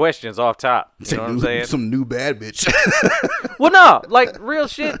 it's questions off top. You know what I'm saying? Some new bad bitch. Well, no, like real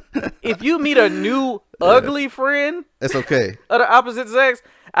shit. If you meet a new ugly friend, that's okay. Of the opposite sex,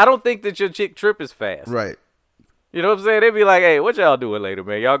 I don't think that your chick trip is fast. Right. You know what I'm saying? They'd be like, hey, what y'all doing later,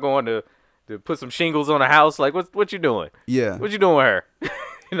 man? Y'all going to put some shingles on the house? Like, what you doing? Yeah. What you doing with her?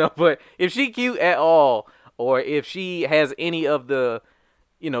 You know, but if she cute at all, or if she has any of the,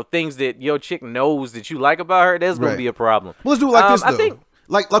 you know, things that your chick knows that you like about her, there's going to be a problem. Well, let's do it like this, though. I think,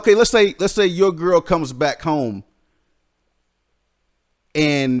 like, okay, let's say your girl comes back home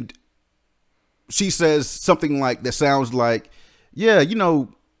and she says something like that sounds like, yeah, you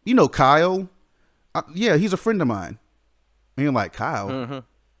know Kyle. Yeah, he's a friend of mine. And you're like, Kyle? Mm-hmm. I'm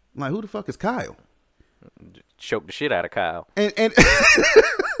like, who the fuck is Kyle? Choke the shit out of Kyle. And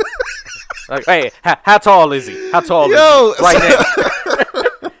like, hey, how tall is he? How tall is he right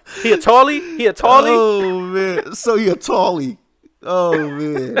now? He a tallie? He a tallie? Oh man, so he a tallie. Oh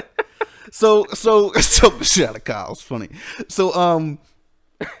man. So choke the shit out of Kyle. It's funny.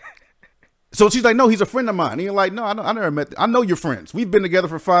 So she's like, no, he's a friend of mine. And you're like, no, I never met. I know your friends. We've been together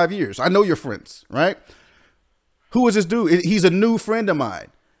for 5 years. I know your friends, right? Who is this dude? He's a new friend of mine.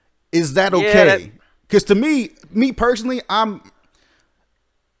 Is that okay? Because to me personally, I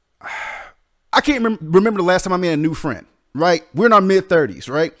can't remember the last time I made a new friend, right? We're in our mid-30s,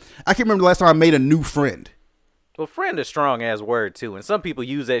 right? I can't remember the last time I made a new friend. Well, friend is strong as word, too. And some people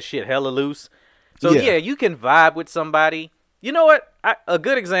use that shit hella loose. So, yeah, you can vibe with somebody. You know what? A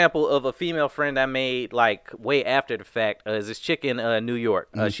good example of a female friend I made, like, way after the fact is this chick in New York.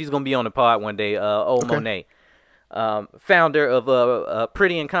 She's going to be on the pod one day, Monet. Founder of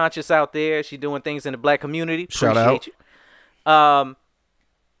Pretty and Conscious out there. She's doing things in the black community. Shout out. You.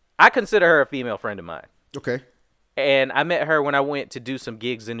 I consider her a female friend of mine. Okay. And I met her when I went to do some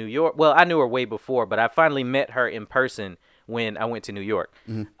gigs in New York. Well, I knew her way before, but I finally met her in person when I went to New York.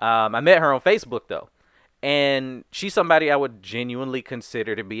 Mm-hmm. I met her on Facebook, though. And she's somebody I would genuinely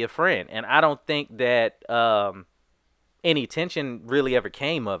consider to be a friend. And I don't think that any tension really ever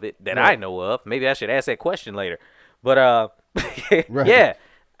came of it that I know of. Maybe I should ask that question later. But, yeah,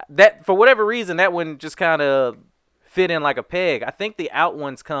 that for whatever reason, that one just kind of fit in like a peg. I think the out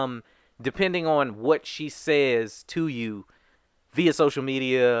ones come depending on what she says to you via social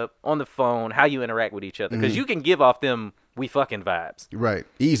media, on the phone, how you interact with each other. Because you can give off them we fucking vibes. Right.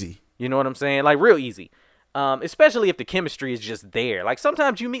 Easy. You know what I'm saying? Like real easy. Especially if the chemistry is just there. Like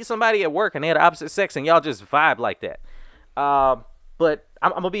sometimes you meet somebody at work and they're the opposite sex and y'all just vibe like that. But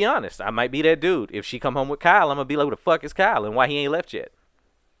I'm gonna be honest. I might be that dude. If she come home with Kyle, I'm gonna be like, "Who the fuck is Kyle, and why he ain't left yet?"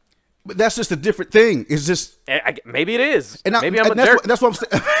 But that's just a different thing. It's just maybe it is. And maybe I'm a jerk. That's what I'm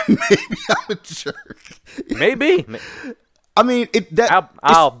saying. Maybe I'm a jerk. Maybe. I mean,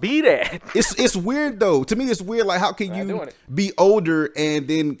 I'll be that. It's weird though. To me, it's weird. Like, how can you be older and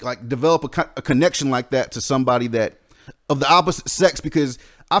then like develop a connection like that to somebody that of the opposite sex? Because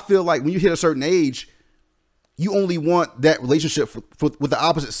I feel like when you hit a certain age, you only want that relationship with the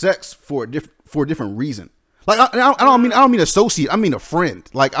opposite sex for a different reason. Like I don't mean associate. I mean a friend.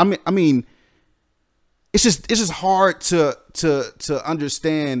 Like I mean, it's just hard to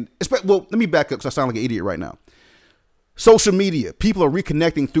understand. Well, let me back up because I sound like an idiot right now. Social media, people are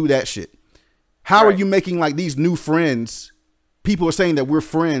reconnecting through that shit. How are you making like these new friends? People are saying that we're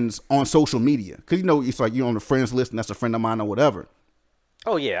friends on social media because it's like you're on the friends list and that's a friend of mine or whatever.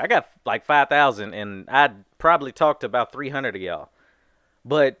 Oh yeah, I got like 5,000 and I probably talked to about 300 of y'all,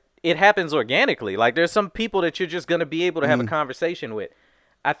 but it happens organically. Like there's some people that you're just gonna be able to have a conversation with.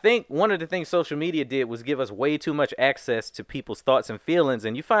 I think one of the things social media did was give us way too much access to people's thoughts and feelings,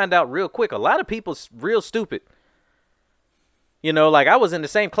 and you find out real quick a lot of people's real stupid. Like I was in the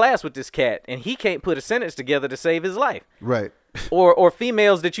same class with this cat, and he can't put a sentence together to save his life. Right. Or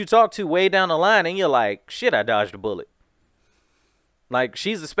females that you talk to way down the line, and you're like, shit, I dodged a bullet. Like,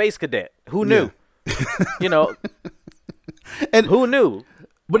 she's a space cadet. Who knew? Yeah. And who knew?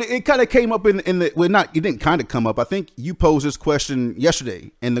 But it kind of came up in the it didn't kind of come up. I think you posed this question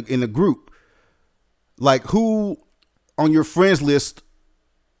yesterday in the group. Like, who on your friends list?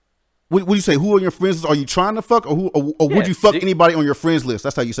 What would you say? Who on your friends list are you trying to fuck, or would you fuck anybody on your friends list?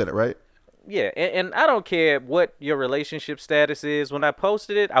 That's how you said it, right? Yeah, and I don't care what your relationship status is. When I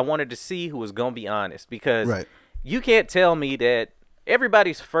posted it, I wanted to see who was gonna be honest, because you can't tell me that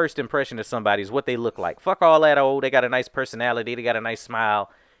everybody's first impression of somebody is what they look like. Fuck all that. Oh, they got a nice personality, they got a nice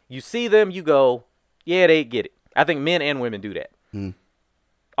smile. You see them, you go, yeah, they get it. I think men and women do that.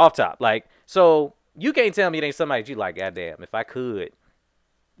 Off top, like, so you can't tell me it ain't somebody you like. Goddamn, if I could.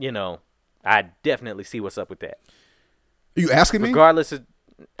 I definitely see what's up with that. Are you asking me? Regardless of,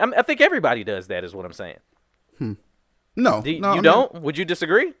 I think everybody does that, is what I'm saying. No, you don't? Would you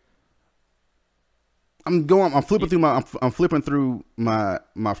disagree? I'm flipping through my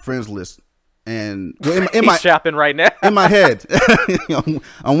friends list, and in my shopping right now in my head,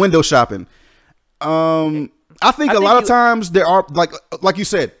 I'm window shopping. I think a lot of times there are like you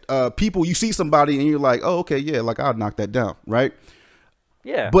said, people, you see somebody and you're like, oh, okay, yeah, like I'll knock that down, right?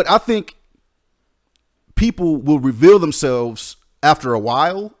 Yeah. But I think people will reveal themselves after a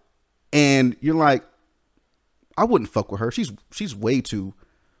while, and you're like, I wouldn't fuck with her. She's way too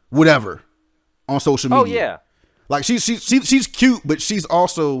whatever on social media. Oh yeah. Like she's cute, but she's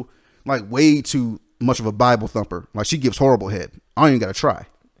also like way too much of a Bible thumper. Like she gives horrible head. I don't even gotta try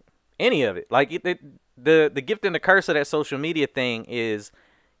any of it. Like the gift and the curse of that social media thing is,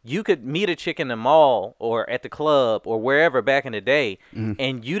 you could meet a chick in the mall or at the club or wherever back in the day,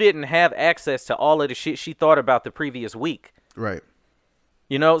 and you didn't have access to all of the shit she thought about the previous week. Right.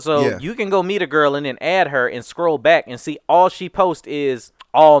 So you can go meet a girl and then add her and scroll back and see all she posts is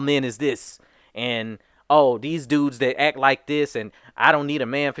all men is this, and oh, these dudes that act like this, and I don't need a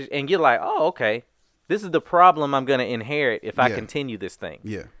man for, and you're like, oh, okay, this is the problem I'm gonna inherit if I continue this thing.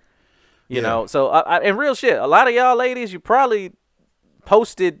 You know, so and real shit, a lot of y'all ladies, you probably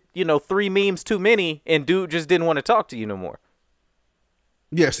posted 3 memes too many, and dude just didn't want to talk to you no more.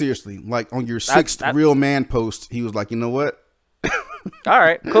 Yeah, seriously, like on your 6th real man post, he was like, you know what? All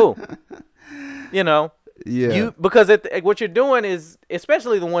right, cool. Because what you're doing is,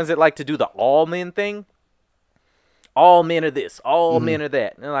 especially the ones that like to do the all men thing, all men are this, all men are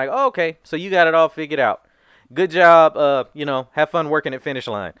that, and they're like, oh, okay, so you got it all figured out. Good job. Have fun working at Finish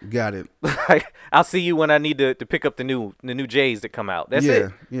Line. Got it. I'll see you when I need to pick up the new J's that come out. That's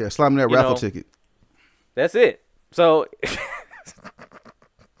it. Yeah, slide me that raffle ticket. That's it. So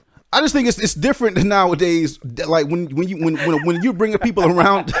I just think it's different nowadays. Like when you bring people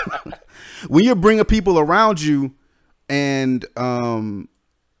around, when you're bringing people around you, and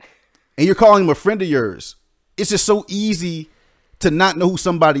you're calling them a friend of yours, it's just so easy to not know who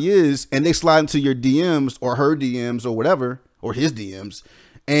somebody is, and they slide into your DMs or her DMs or whatever, or his DMs.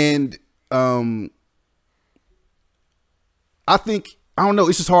 And I think, I don't know,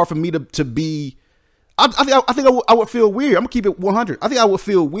 it's just hard for me to be, I think I would feel weird. I'm gonna keep it 100. I think I would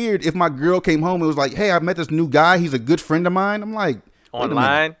feel weird if my girl came home and was like, hey, I met this new guy, he's a good friend of mine. I'm like,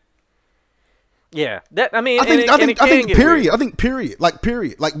 online? Yeah, I think period.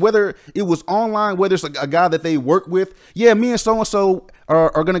 Like whether it was online, whether it's a guy that they work with. Yeah, me and so and so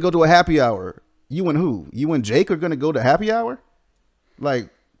are gonna go to a happy hour. You and who? You and Jake are gonna go to happy hour? Like,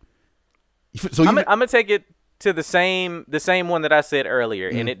 so I'm gonna take it to the same one that I said earlier,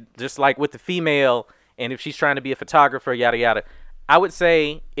 and it just like with the female, and if she's trying to be a photographer, yada yada. I would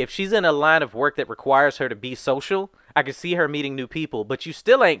say if she's in a line of work that requires her to be social, I could see her meeting new people, but you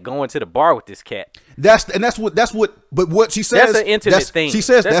still ain't going to the bar with this cat. That's what. But what she says, that's an intimate thing. She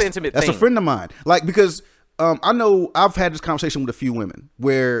says that's an intimate thing. That's a friend of mine. Like, because I know I've had this conversation with a few women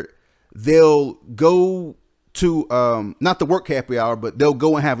where they'll go to not the work happy hour, but they'll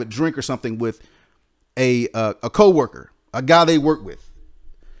go and have a drink or something with a coworker, a guy they work with,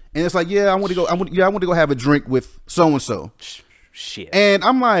 and it's like, yeah, I want to go have a drink with so and so. Shit. And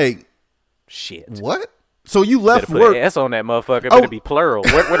I'm like, shit. What? So you left better put work? An S on that motherfucker. Better be plural.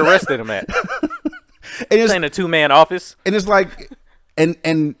 Where the rest of them at? And this ain't a 2-man office. And it's like,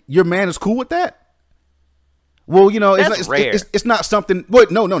 and your man is cool with that? Well, you know, That's rare. It's not something.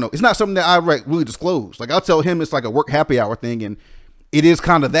 Wait, no. It's not something that I really disclose. Like, I'll tell him it's like a work happy hour thing, and it is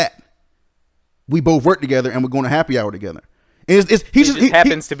kind of that. We both work together, and we're going to happy hour together. And he just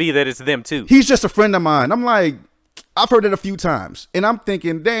happens to be that it's them too. He's just a friend of mine. I'm like, I've heard it a few times, and I'm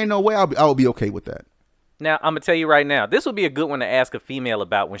thinking there ain't no way I'll be okay with that. Now, I'm going to tell you right now, this would be a good one to ask a female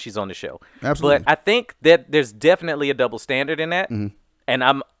about when she's on the show. Absolutely. But I think that there's definitely a double standard in that. Mm-hmm.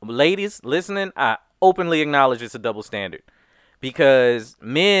 And ladies listening, I openly acknowledge it's a double standard. Because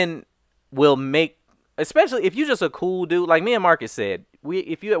men will make, especially if you're just a cool dude, like me and Marcus said,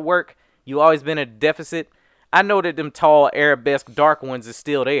 if you at work, you always been a deficit. I know that them tall, arabesque, dark ones is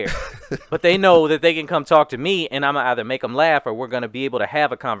still there. But they know that they can come talk to me, and I'm going to either make them laugh or we're going to be able to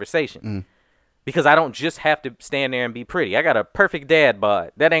have a conversation. Mm. Because I don't just have to stand there and be pretty. I got a perfect dad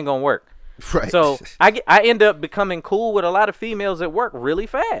bod. That ain't going to work. Right. So I end up becoming cool with a lot of females at work really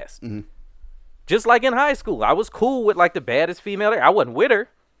fast. Mm-hmm. Just like in high school. I was cool with like the baddest female there. I wasn't with her,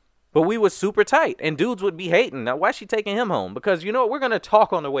 but we was super tight. And dudes would be hating. Now, why is she taking him home? Because you know what? We're going to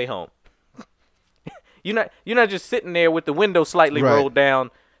talk on the way home. You're not just sitting there with the window slightly rolled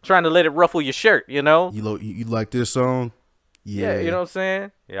down trying to let it ruffle your shirt, you know? You like this song? Yeah, you know what I'm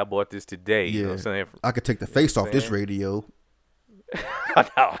saying? Yeah, I bought this today. You know what I'm saying? I could take the face off this radio.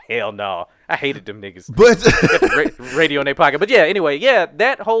 No, hell no. I hated them niggas. But radio in their pocket. But yeah, anyway, yeah,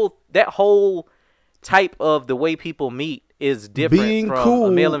 that whole type of the way people meet is different from a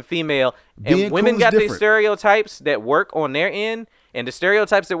male and female. And women got these stereotypes that work on their end, and the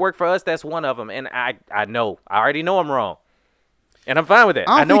stereotypes that work for us, that's one of them. And I already know I'm wrong. And I'm fine with that.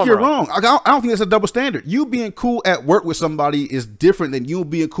 I don't think you're wrong. I don't think that's a double standard. You being cool at work with somebody is different than you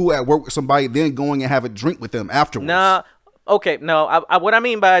being cool at work with somebody, then going and have a drink with them afterwards. Nah. Okay, no. What I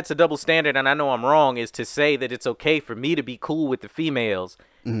mean by it's a double standard, and I know I'm wrong, is to say that it's okay for me to be cool with the females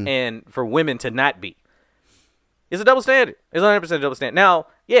and for women to not be. It's a double standard. It's 100% a double standard. Now,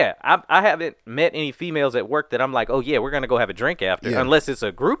 yeah, I haven't met any females at work that I'm like, oh, yeah, we're going to go have a drink after, unless it's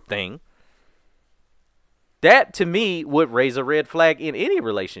a group thing. That, to me, would raise a red flag in any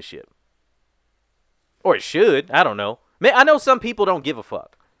relationship. Or it should. I don't know. Man, I know some people don't give a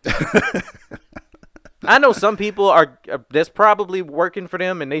fuck. I know some people are that's probably working for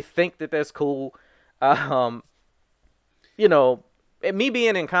them, and they think that that's cool. You know, me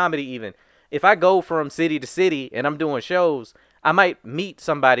being in comedy even, if I go from city to city and I'm doing shows, I might meet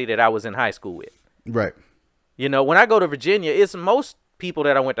somebody that I was in high school with. Right. You know, when I go to Virginia, it's most people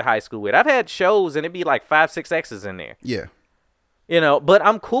that I went to high school with. I've had shows and it'd be like 5, 6 exes in there. Yeah. You know, but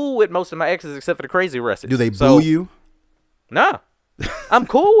I'm cool with most of my exes except for the crazy rusted. Do they boo you? Nah. I'm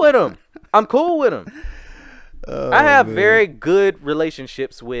cool with them. I have very good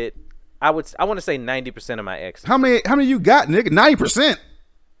relationships with, I want to say 90% of my exes. How many you got, nigga? 90%?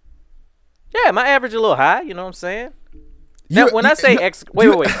 Yeah, my average a little high, you know what I'm saying? Now, when I say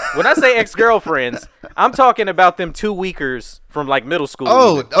wait. When I say ex-girlfriends, I'm talking about them 2 weekers from like middle school.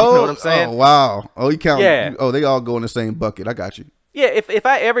 You know what I'm saying? Oh, wow. Oh, you count. Yeah. They all go in the same bucket. I got you. Yeah, if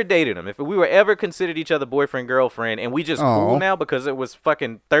I ever dated them, if we were ever considered each other boyfriend, girlfriend, and we just cool now because it was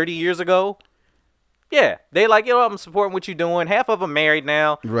fucking 30 years ago, yeah, they like, you know, I'm supporting what you're doing. Half of them married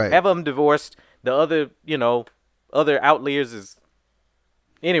now. Right. Half of them divorced. The other, you know, other outliers is...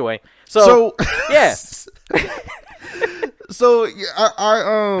 Anyway, so yeah. So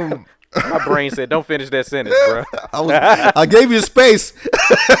I my brain said, "Don't finish that sentence, bro." I gave you space.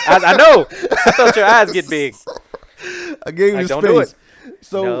 I know. I thought your eyes get big. I gave you don't space. Do it.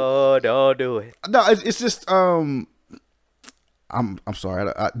 So no, don't do it. No, it's just I'm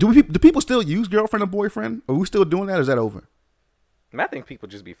sorry. Do people still use girlfriend or boyfriend? Are we still doing that? Or is that over? I think people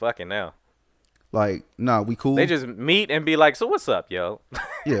just be fucking now. Like, nah, we cool. They just meet and be like, "So what's up, yo?"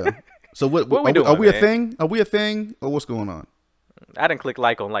 Yeah. So what we doing, are we man? a thing? Are we a thing? Or what's going on? I didn't click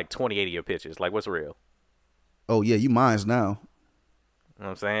like on like 28 of your pictures. Like, what's real? Oh yeah, you mines now. You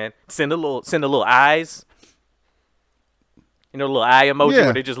know what I'm saying? Send a little eyes. You know, the little eye emoji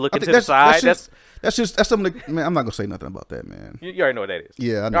where they just looking to the side. That's something that, man, I'm not gonna say nothing about that, man. You already know what that is.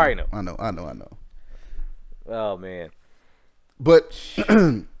 Yeah, I know. You already know. I know. Oh man. But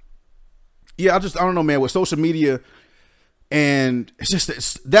yeah, I don't know, man, with social media, and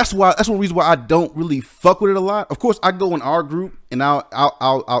that's one reason why I don't really fuck with it a lot. Of course, I go in our group and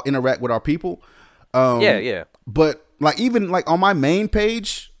I'll interact with our people. Yeah. But like even like on my main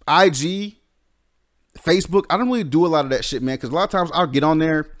page, IG, Facebook, I don't really do a lot of that shit, man, because a lot of times I'll get on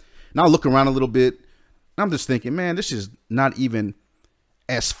there and I'll look around a little bit and I'm just thinking, man, this is not even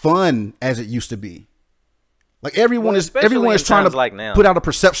as fun as it used to be. Like everyone is trying to put out a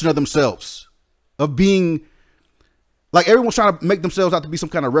perception of themselves, of being like everyone's trying to make themselves out to be some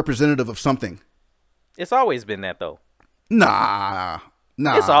kind of representative of something. It's always been that though. Nah.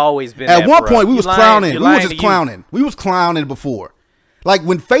 It's always been At that, one bro. point we was clowning. We was just you. clowning. We was clowning before. Like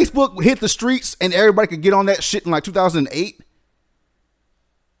when Facebook hit the streets and everybody could get on that shit in like 2008.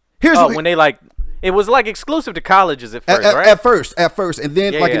 When they like, it was like exclusive to colleges at first, right? At first. And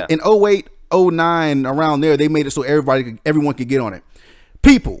then in 08, 09, around there, they made it so everyone could get on it.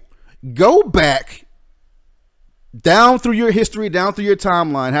 People, go back down through your history, down through your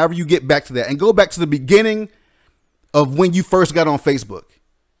timeline, however you get back to that, and go back to the beginning of when you first got on Facebook.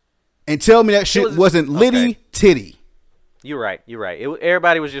 And tell me that shit wasn't litty titty. You're right.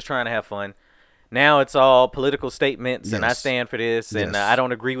 Everybody was just trying to have fun. Now it's all political statements, and I stand for this, and I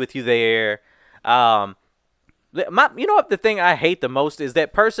don't agree with you there. You know what? The thing I hate the most is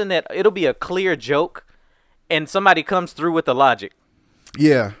that person that it'll be a clear joke, and somebody comes through with the logic.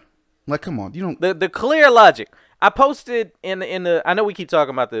 Yeah, like come on, you don't the clear logic. I posted in the. I know we keep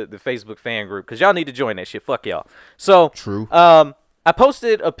talking about the Facebook fan group because y'all need to join that shit. Fuck y'all. So true. I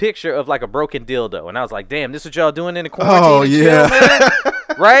posted a picture of like a broken dildo, and I was like, "Damn, this is what y'all doing in the quarantine?" Oh yeah, chill,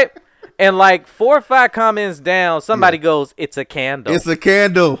 right? And like 4 or 5 comments down, somebody goes, "It's a candle." It's a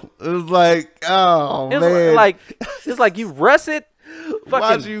candle. It was like, oh man, it's like you rusted.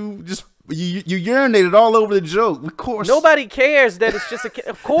 Why'd you just you urinated all over the joke? Of course, nobody cares that it's just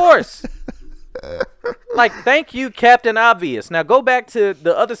of course. Like, thank you, Captain Obvious. Now go back to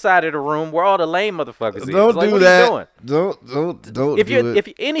the other side of the room where all the lame motherfuckers don't is. Do that. Don't.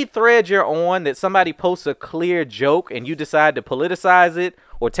 If any thread you're on that somebody posts a clear joke and you decide to politicize it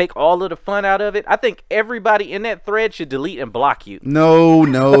or take all of the fun out of it, I think everybody in that thread should delete and block you. No,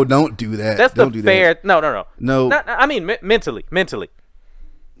 don't do that. That's don't the fair. That. No. I mean, mentally.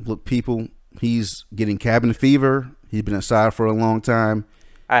 Look, people, he's getting cabin fever. He's been inside for a long time.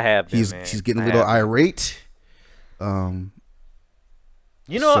 I have been, He's getting a little irate. I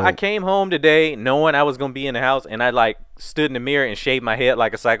came home today knowing I was gonna be in the house, and I like stood in the mirror and shaved my head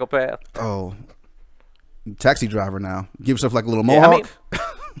like a psychopath. Oh, taxi driver now. Give yourself like a little mohawk.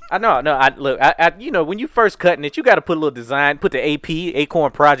 I know. When you first cutting it, you got to put a little design, put the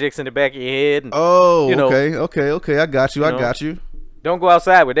Acorn Projects in the back of your head. And, okay. I got you. Don't go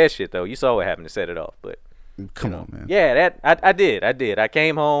outside with that shit though. You saw what happened to set it off, but. Come on, man. Yeah, I did. I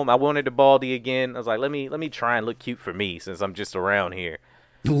came home. I wanted the baldy again. I was like, let me try and look cute for me since I'm just around here.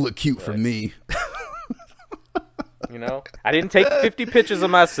 Look cute for me. I didn't take 50 pictures of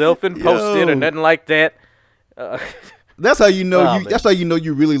myself and post it or nothing like that. That's how you know that's how you know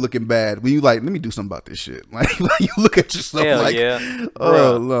you're really looking bad when you like. Let me do something about this shit. Like you look at yourself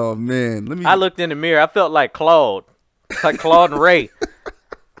oh no, man. I looked in the mirror. I felt like Claude and Ray.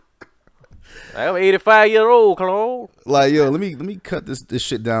 I'm 85-year-old, Claude. Like, yo, let me cut this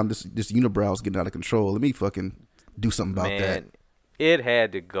shit down. This unibrow is getting out of control. Let me fucking do something about that. It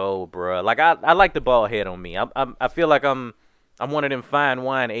had to go, bro. Like I like the bald head on me. I feel like I'm one of them fine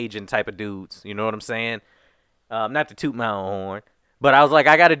wine agent type of dudes. You know what I'm saying? Not to toot my own horn, but I was like,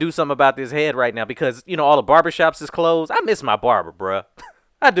 I got to do something about this head right now because all the barbershops is closed. I miss my barber, bro.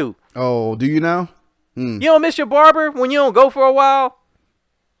 I do. Oh, do you now? You don't miss your barber when you don't go for a while?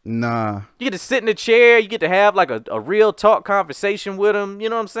 Nah. You get to sit in the chair. You get to have like a real talk conversation with him. You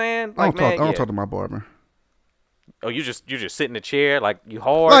know what I'm saying? Like, I don't talk to my barber. Oh, you just sit in the chair like you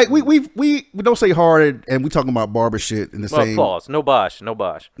hard. Like we don't say hard and we talking about barber shit in the same. Pause. No bosh.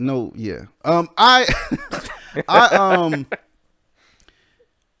 No, yeah.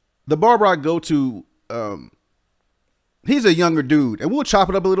 The barber I go to, he's a younger dude, and we'll chop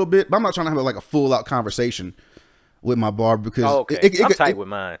it up a little bit. But I'm not trying to have like a full out conversation with my barber because I'm tight with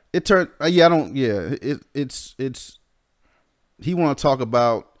mine. It turned I don't it's he want to talk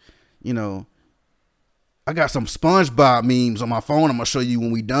about I got some SpongeBob memes on my phone. I'm gonna show you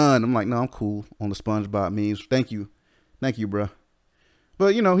when we done. I'm like, no, I'm cool on the SpongeBob memes. Thank you, bro.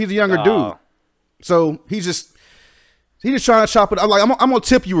 But he's a younger dude, so he's just He just trying to chop it. I'm like, I'm gonna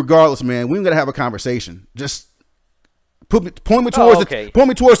tip you regardless, man. We ain't gonna have a conversation. Just point me towards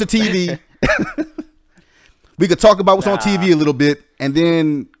the TV. We could talk about what's on TV a little bit, and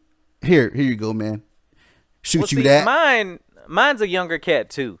then here you go, man. Shoot you that. Mine's a younger cat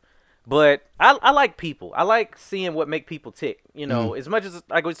too, but I like people. I like seeing what make people tick. You know, as much as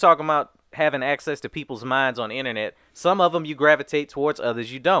like we was talking about having access to people's minds on the internet, some of them you gravitate towards,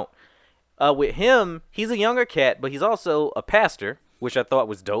 others you don't. With him, he's a younger cat, but he's also a pastor, which I thought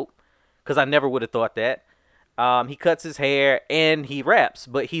was dope because I never would have thought that. He cuts his hair and he raps,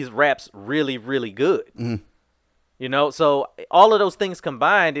 but he raps really, really good. You know, so all of those things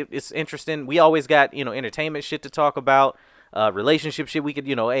combined, it's interesting. We always got, entertainment shit to talk about, relationship shit. We could,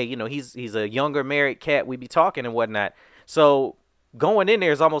 he's a younger married cat. We be talking and whatnot. So going in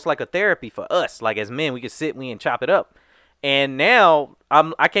there is almost like a therapy for us. Like as men, we could sit, and chop it up. And now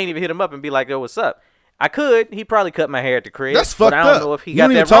I can't even hit him up and be like, "Yo, what's up?" I could. He probably cut my hair at the crib. That's fucked up. I don't know if he got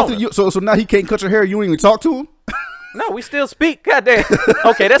that wrong. So now he can't cut your hair. You don't even talk to him. No, we still speak. Goddamn.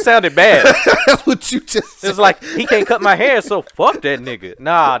 Okay, that sounded bad. That's what you just said. It's like he can't cut my hair, so fuck that nigga.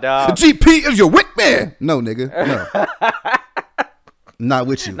 Nah, dog. The GP is your wick man. No, nigga. No. Not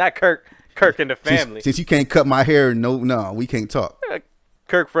with you. Not Kirk and the family. Since you can't cut my hair, no, we can't talk.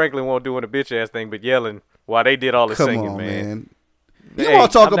 Kirk Franklin won't doing a bitch ass thing, but yelling while they did all the singing, on, man. Hey, You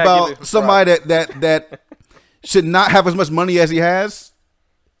want to talk about somebody that should not have as much money as he has?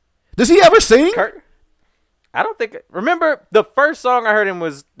 Does he ever sing? Kirk? I don't think. Remember, the first song I heard him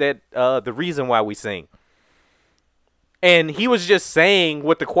was that The Reason Why We Sing. And he was just saying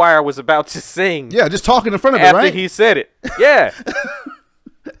what the choir was about to sing. Yeah, just talking in front of it, right? After he said it. Yeah.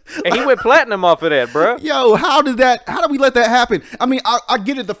 And he went platinum off of that, bro. Yo, how did we let that happen? I mean, I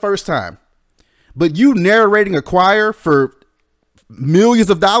get it the first time. But you narrating a choir for millions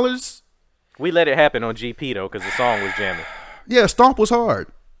of dollars? We let it happen on GP, though, because the song was jamming. Yeah, Stomp was hard.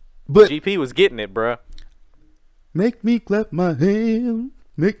 But GP was getting it, bro. Make me clap my hand.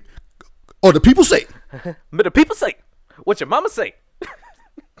 The people say. But the people say. What your mama say?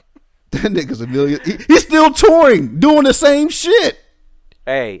 That nigga's a million. He's still touring, doing the same shit.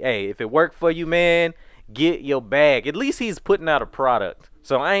 Hey, if it worked for you, man, get your bag. At least he's putting out a product.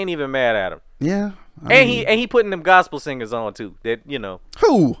 So I ain't even mad at him. Yeah. He putting them gospel singers on too. That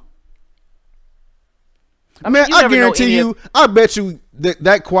Who? I mean, I guarantee you, I bet you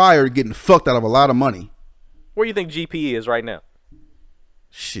that choir getting fucked out of a lot of money. Where you think GP is right now?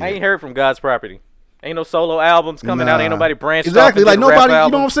 Shit. I ain't heard from God's Property. Ain't no solo albums coming out. Ain't nobody branched exactly. off. Like nobody,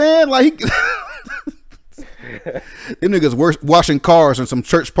 you know what I'm saying? Like them niggas washing cars in some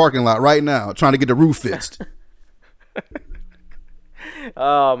church parking lot right now, trying to get the roof fixed.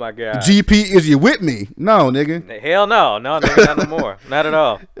 Oh my God. GP, is you with me? No, nigga. Hell no, nigga, not no more. Not at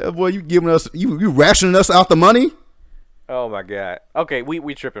all. Yeah, boy, you giving us, you rationing us out the money? Oh my God. Okay,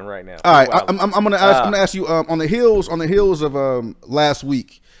 we tripping right now. All right, I'm gonna ask you on the heels of last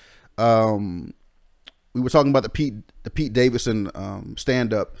week. We were talking about the Pete Davidson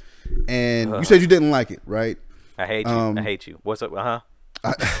stand up, and you said you didn't like it, right? I hate you. I hate you. What's up?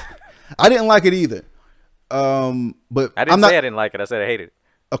 I didn't like it either. But I didn't say I didn't like it. I said I hated it.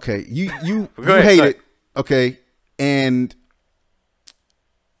 Okay, you ahead, hate sorry. it. Okay, and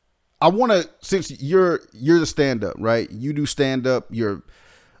I want to, since you're the stand up, right? You do stand up. You've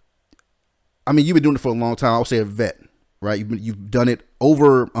been doing it for a long time. I would say a vet, right? You've done it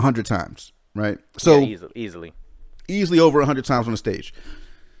over 100 times, right? So yeah, easily over 100 times on the stage.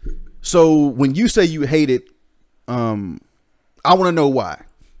 So when you say you hate it, I want to know why.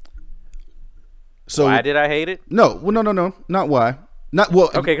 So why did I hate it? No, not why. Not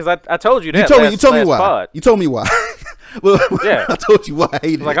well. Okay, because I told you that. You told me why. Pod. You told me why. Well, yeah, I told you why I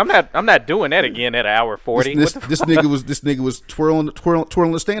hated it. Like I'm not doing that again at an hour 40. This nigga was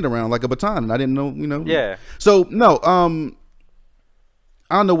twirling the stand around like a baton, and I didn't know. Yeah. So no, I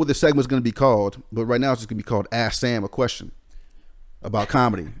don't know what the segment's going to be called, but right now it's just going to be called Ask Sam a Question about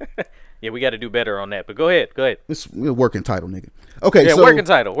comedy. Yeah, we got to do better on that. But go ahead. It's a working title, nigga. Okay, yeah, so working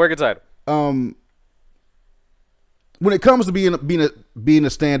title. When it comes to being a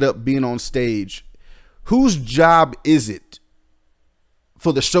stand up, being on stage, whose job is it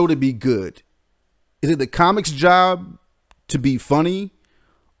for the show to be good? Is it the comic's job to be funny,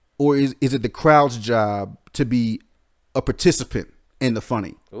 or is it the crowd's job to be a participant in the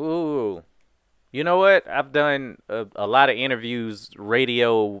funny? Ooh, you know what? I've done a lot of interviews,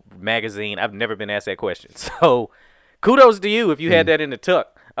 radio, magazine. I've never been asked that question. So kudos to you if you had that in the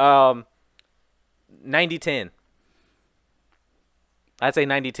tuck. 90-10. I'd say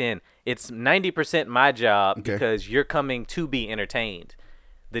 90-10. It's 90% my job because you're coming to be entertained.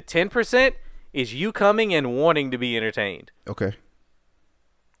 The 10%, is you coming and wanting to be entertained. Okay.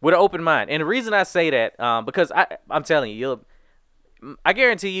 With an open mind. And the reason I say that, because I'm telling you, I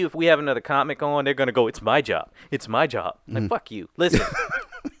guarantee you if we have another comic on, they're going to go, it's my job. It's my job. Like, fuck you. Listen.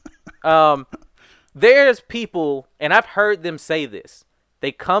 There's people, and I've heard them say this.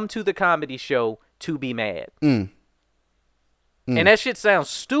 They come to the comedy show to be mad. And that shit sounds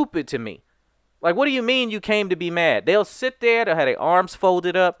stupid to me. Like, what do you mean you came to be mad? They'll sit there, they'll have their arms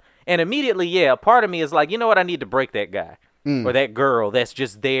folded up, and immediately, a part of me is like, you know what? I need to break that guy or that girl that's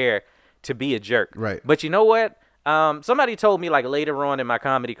just there to be a jerk. Right. But you know what? Somebody told me, like, later on in my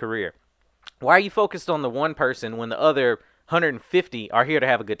comedy career, why are you focused on the one person when the other 150 are here to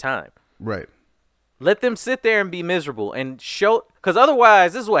have a good time? Right. Let them sit there and be miserable and show, because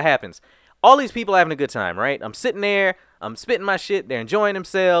otherwise, this is what happens. All these people are having a good time, right? I'm sitting there, I'm spitting my shit, they're enjoying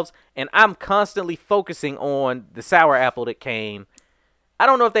themselves, and I'm constantly focusing on the sour apple that came. I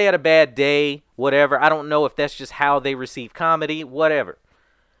don't know if they had a bad day, whatever. I don't know if that's just how they receive comedy, whatever.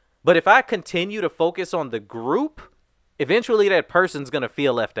 But if I continue to focus on the group, eventually that person's going to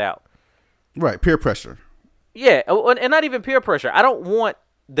feel left out. Right, peer pressure. Yeah, and not even peer pressure. I don't want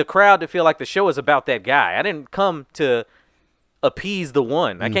the crowd to feel like the show is about that guy. I didn't come to appease the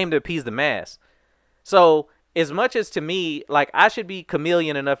one. I came to appease the mass. So as much as to me, like, I should be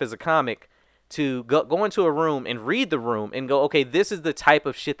chameleon enough as a comic to go into a room and read the room and go, okay, this is the type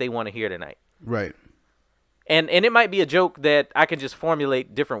of shit they want to hear tonight. Right. And it might be a joke that I can just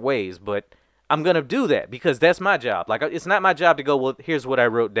formulate different ways, but I'm going to do that because that's my job. Like, it's not my job to go, well, here's what I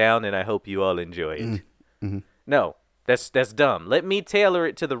wrote down and I hope you all enjoy it. Mm-hmm. No, that's dumb. Let me tailor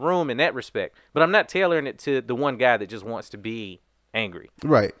it to the room in that respect. But I'm not tailoring it to the one guy that just wants to be angry.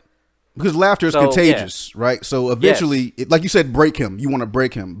 Right. Because laughter is contagious, right? So eventually, like you said, break him. You want to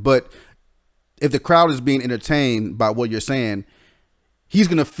break him. But if the crowd is being entertained by what you're saying, he's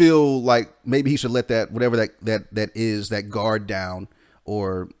going to feel like maybe he should let that, whatever that is, that guard down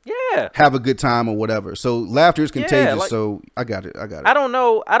or have a good time or whatever. So laughter is contagious. So I got it. I don't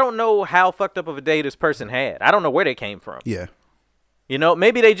know how fucked up of a day this person had. I don't know where they came from. Yeah. You know,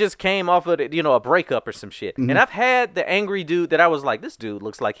 maybe they just came off of, a breakup or some shit. And I've had the angry dude that I was like, this dude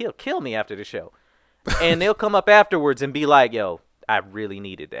looks like he'll kill me after the show. And they'll come up afterwards and be like, yo, I really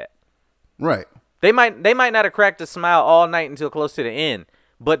needed that. Right. They might not have cracked a smile all night until close to the end,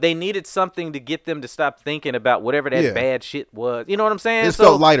 but they needed something to get them to stop thinking about whatever that bad shit was. You know what I'm saying? It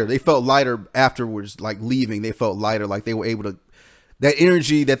felt lighter. They felt lighter afterwards, like leaving. They felt lighter, like they were able to. That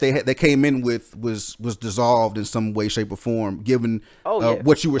energy that they came in with was dissolved in some way, shape, or form, given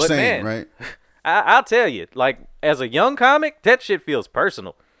what you were saying, right? I'll tell you, like, as a young comic, that shit feels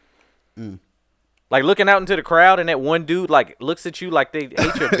personal. Like, looking out into the crowd and that one dude, like, looks at you like they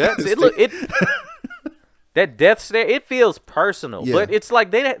hate your guts. That death stare, it feels personal. Yeah. But it's like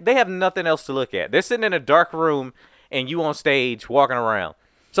they have nothing else to look at. They're sitting in a dark room and you on stage walking around.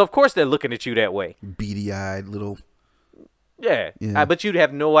 So, of course, they're looking at you that way. Beady-eyed little... Yeah. But you'd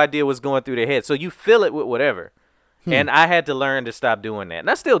have no idea what's going through their head. So you fill it with whatever. And I had to learn to stop doing that. And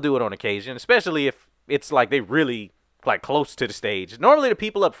I still do it on occasion, especially if it's like they really like close to the stage. Normally the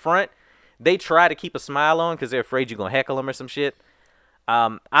people up front, they try to keep a smile on because they're afraid you're going to heckle them or some shit.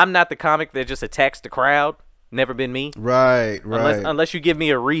 I'm not the comic that just attacks the crowd. Never been me. Right. Unless you give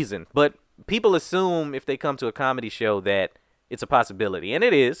me a reason. But people assume if they come to a comedy show that it's a possibility. And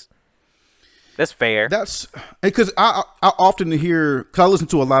it is. That's fair. That's because I often hear, because I listen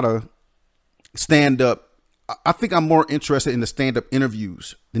to a lot of stand-up. I think I'm more interested in the stand-up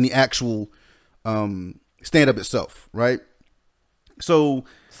interviews than the actual stand-up itself, right? So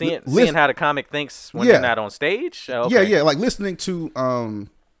seeing how the comic thinks when they're not on stage. Okay. Yeah. Like listening to. I'm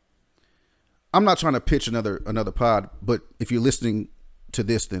not trying to pitch another pod, but if you're listening to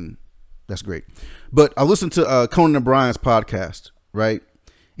this, then that's great. But I listened to Conan O'Brien's podcast, right?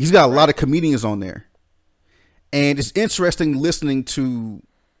 He's got a lot of comedians on there. And it's interesting listening to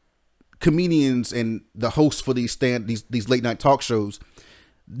comedians and the hosts for these late night talk shows,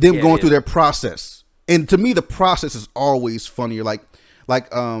 them going through their process. And to me, the process is always funnier. Like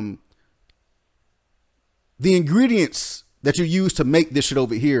the ingredients that you use to make this shit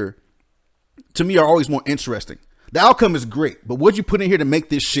over here, to me, are always more interesting. The outcome is great, but what you put in here to make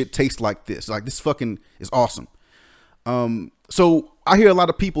this shit taste like this fucking is awesome. So I hear a lot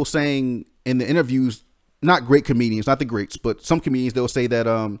of people saying in the interviews, not great comedians, not the greats, but some comedians, they'll say that,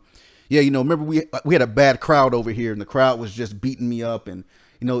 remember we had a bad crowd over here and the crowd was just beating me up and,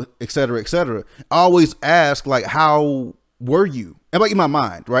 et cetera, et cetera. I always ask, like, how were you? And like in my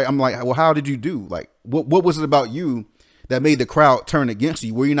mind, right? I'm like, well, how did you do? Like, what was it about you that made the crowd turn against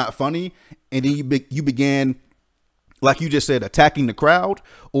you? Were you not funny? And then you began, like you just said, attacking the crowd?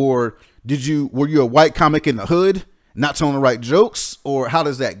 Or Were you a white comic in the hood, not telling the right jokes, or how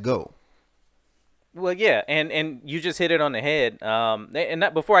does that go? Well, yeah, and you just hit it on the head. And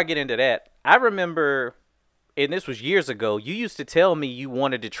that, before I get into that, I remember, and this was years ago, you used to tell me you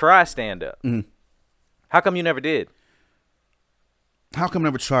wanted to try stand-up. Mm-hmm. How come you never did? How come I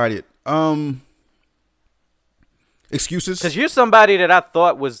never tried it? Excuses? Because you're somebody that I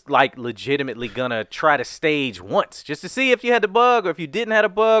thought was like legitimately gonna try to stage once, just to see if you had the bug or if you didn't have a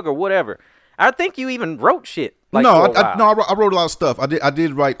bug or whatever. I think you even wrote shit. Like, I wrote a lot of stuff. I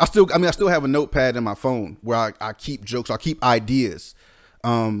did write. I still have a notepad in my phone where I keep jokes. I keep ideas,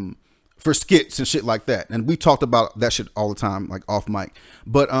 for skits and shit like that. And we talked about that shit all the time, like off mic.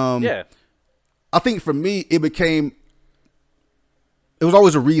 But yeah, I think for me, it was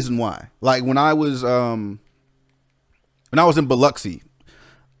always a reason why. Like when I was in Biloxi,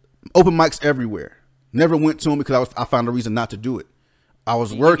 open mics everywhere. Never went to them because I found a reason not to do it. I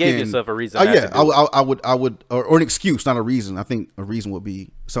was working. You gave yourself a reason. I would, or an excuse, not a reason. I think a reason would be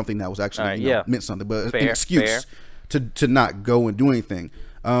something that was actually meant something, but an excuse to not go and do anything.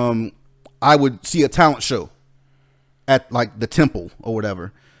 I would see a talent show at like the Temple or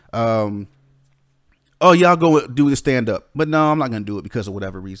whatever. I'll go do the stand up, but no, I'm not gonna do it because of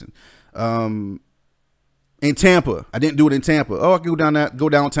whatever reason. In Tampa, I didn't do it in Tampa. I could go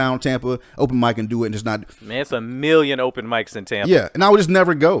downtown Tampa, open mic and do it and just not. Man, it's a million open mics in Tampa. Yeah, and I would just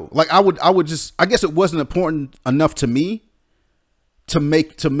never go. Like I would just. I guess it wasn't important enough to me to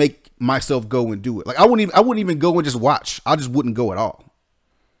make myself go and do it. Like I wouldn't even go and just watch. I just wouldn't go at all.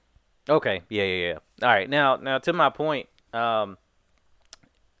 Okay. Yeah. All right. Now to my point,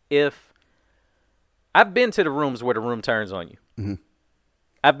 if I've been to the rooms where the room turns on you. Mm-hmm.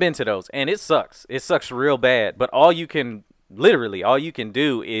 I've been to those, and it sucks. It sucks real bad. But all you can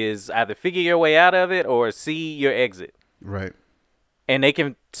do is either figure your way out of it or see your exit. Right. And they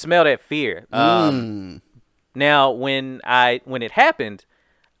can smell that fear. Now, when it happened,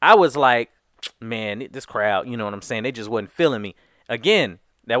 I was like, man, this crowd, you know what I'm saying? They just wasn't feeling me. Again,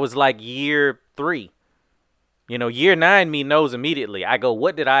 that was like year 3. Year 9, me knows immediately. I go,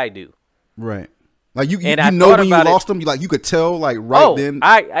 what did I do? Right. Like you know when you lost them, you could tell like then.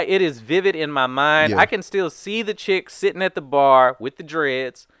 It is vivid in my mind. Yeah. I can still see the chick sitting at the bar with the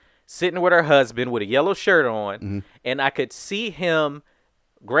dreads, sitting with her husband with a yellow shirt on, and I could see him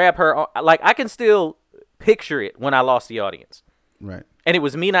grab her. Like I can still picture it when I lost the audience. Right. And it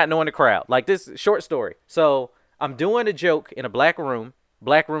was me not knowing the crowd. Like this short story. So I'm doing a joke in a black room.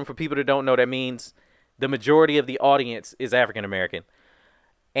 Black room, for people that don't know, that means the majority of the audience is African American,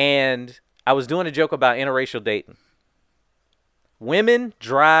 and I was doing a joke about interracial dating. Women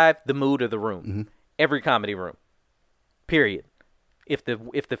drive the mood of the room. Every comedy room. Period. If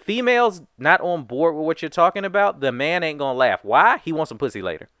the female's not on board with what you're talking about, the man ain't gonna laugh. Why? He wants some pussy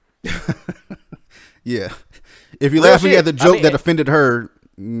later. Yeah. If you're laughing at the joke that offended her,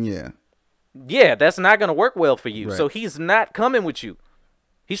 yeah. Yeah, that's not gonna work well for you. Right. So he's not coming with you.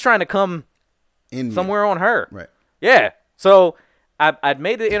 He's trying to come somewhere on her. Right. Yeah. So I'd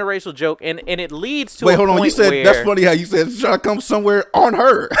made the interracial joke, and it leads to Wait, hold on. You said, that's funny how you said trying to come somewhere on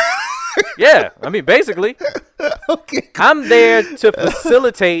her. Yeah, I mean, basically. Okay. I'm there to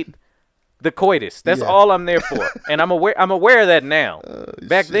facilitate the coitus. That's all I'm there for. And I'm aware of that now.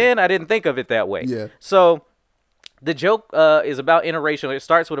 Back then, I didn't think of it that way. Yeah. So the joke is about interracial. It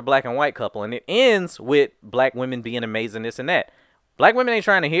starts with a black and white couple, and it ends with black women being amazing, this and that. Black women ain't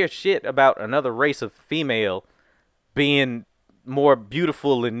trying to hear shit about another race of female being more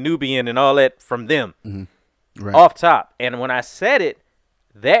beautiful and Nubian and all that from them. Right. Off top. And when I said it,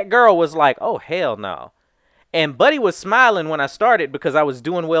 that girl was like, oh, hell no. And Buddy was smiling when I started because I was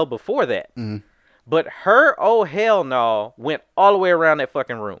doing well before that. But her oh, hell no went all the way around that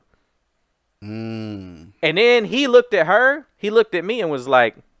fucking room. And then he looked at her, he looked at me and was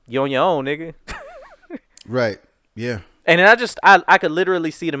like, you on your own, nigga. Right. Yeah. And then I could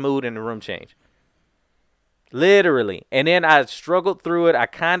literally see the mood in the room change. Literally. And then I struggled through it. I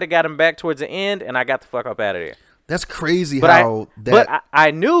kind of got him back towards the end, and I got the fuck up out of there. That's crazy But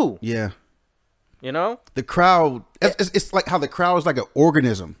I knew. Yeah. The crowd, it's like how the crowd is like an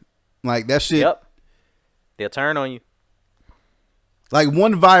organism. Like that shit. Yep. They'll turn on you. Like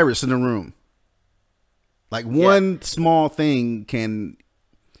one virus in the room. Like one small thing can,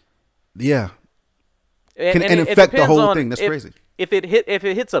 can infect the whole thing. That's crazy. If it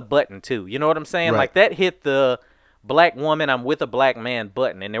hits a button too, you know what I'm saying? Right. Like that hit the black woman, I'm with a black man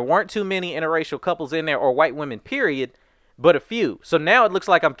button, and there weren't too many interracial couples in there or white women, period, but a few. So now it looks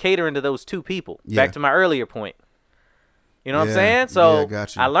like I'm catering to those two people. Yeah. Back to my earlier point. You know what I'm saying? So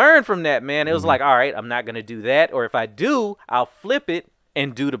gotcha. I learned from that, man. It was like, all right, I'm not gonna do that, or if I do, I'll flip it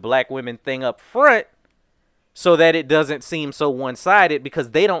and do the black women thing up front so that it doesn't seem so one-sided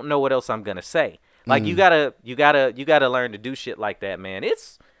because they don't know what else I'm going to say. Like you gotta learn to do shit like that, man.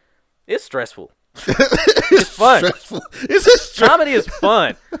 It's stressful. It's fun. Stressful. It's Comedy is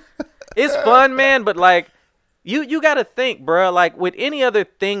fun. It's fun, man, but like you got to think, bro, like with any other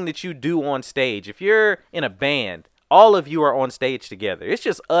thing that you do on stage, if you're in a band, all of you are on stage together. It's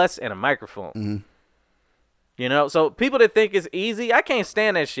just us and a microphone. Mm-hmm. You know, so people that think it's easy, I can't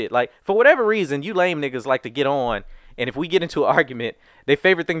stand that shit. Like, for whatever reason, you lame niggas like to get on, and if we get into an argument, their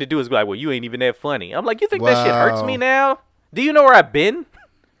favorite thing to do is be like, well, you ain't even that funny. I'm like, you think that shit hurts me now? Do you know where I've been?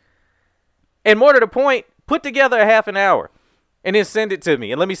 And more to the point, put together a half an hour, and then send it to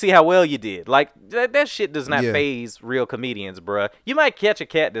me, and let me see how well you did. Like, that shit does not faze real comedians, bruh. You might catch a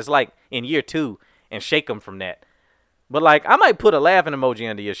cat that's, like, in year 2 and shake them from that. But, like, I might put a laughing emoji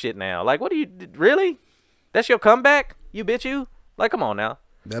under your shit now. Like, what do you, really? That's your comeback? You bitch you? Like, come on now.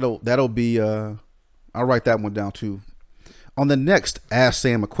 That'll be, I'll write that one down, too. On the next Ask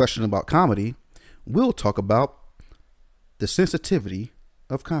Sam a Question About Comedy, we'll talk about the sensitivity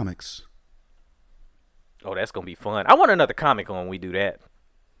of comics. Oh, that's going to be fun. I want another comic on when we do that.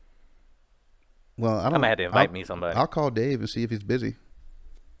 Well, I'm going to have to invite me somebody. I'll call Dave and see if he's busy.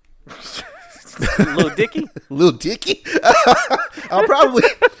 Little Dicky? Little Dicky? I'll probably,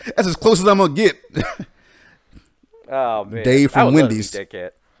 that's as close as I'm going to get. Oh, man. Dave from Wendy's. That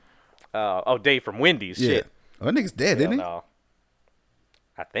cat. Dave from Wendy's. Yeah. Shit. Oh, that nigga's dead, isn't he? No.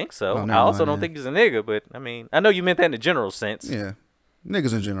 I think so. Oh, no, I also no, don't think he's a nigga, but I mean, I know you meant that in the general sense. Yeah.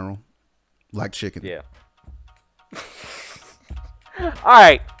 Niggas in general like chicken. Yeah. All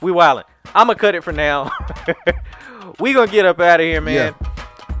right, we wildin'. I'm gonna cut it for now. We gonna get up out of here, man.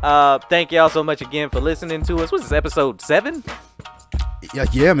 Yeah. Thank y'all so much again for listening to us. What's this, episode 7?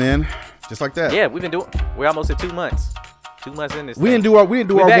 Yeah, man. Just like that. Yeah, we're almost at 2 months. 2 months in this. We didn't do our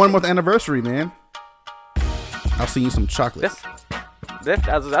 1 month anniversary, man. I'll send you some chocolate.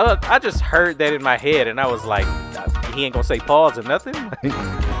 I just heard that in my head, and I was like, he ain't gonna say pause or nothing.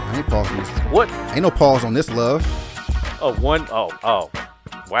 I ain't pausing this. What? Ain't no pause on this, love. Oh,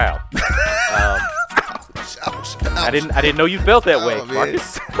 wow. I didn't know you felt that way, man.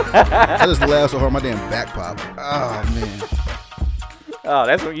 Marcus. I just laughed so hard my damn back popped. Oh man. Oh,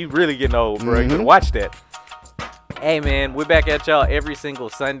 that's when you really getting old, bro. You gotta watch that. Hey man, we're back at y'all every single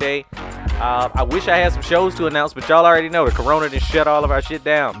Sunday. I wish I had some shows to announce, but y'all already know the corona done shut all of our shit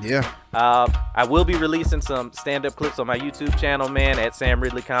down. Yeah. I will be releasing some stand-up clips on my YouTube channel, man, at Sam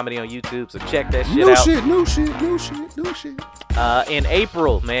Ridley Comedy on YouTube, so check that shit out. No shit. In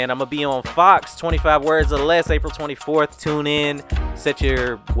April, man, I'm going to be on Fox, 25 Words or Less, April 24th. Tune in, set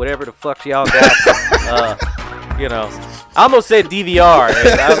your whatever the fuck y'all got. You know, I almost said DVR,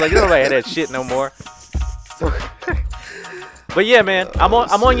 and I was like, nobody had that shit no more. So, but yeah, man, I'm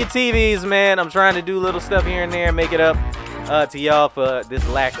on your TVs, man. I'm trying to do little stuff here and there, make it up to y'all for this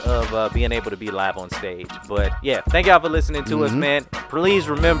lack of being able to be live on stage. But yeah, thank y'all for listening to us, man. Please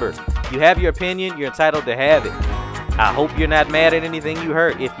remember, you have your opinion, you're entitled to have it. I hope you're not mad at anything you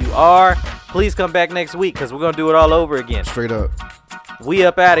heard. If you are, please come back next week because we're gonna do it all over again. Straight up. We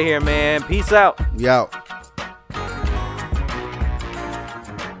up out of here, man. Peace out. We out.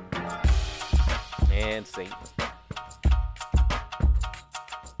 And Satan.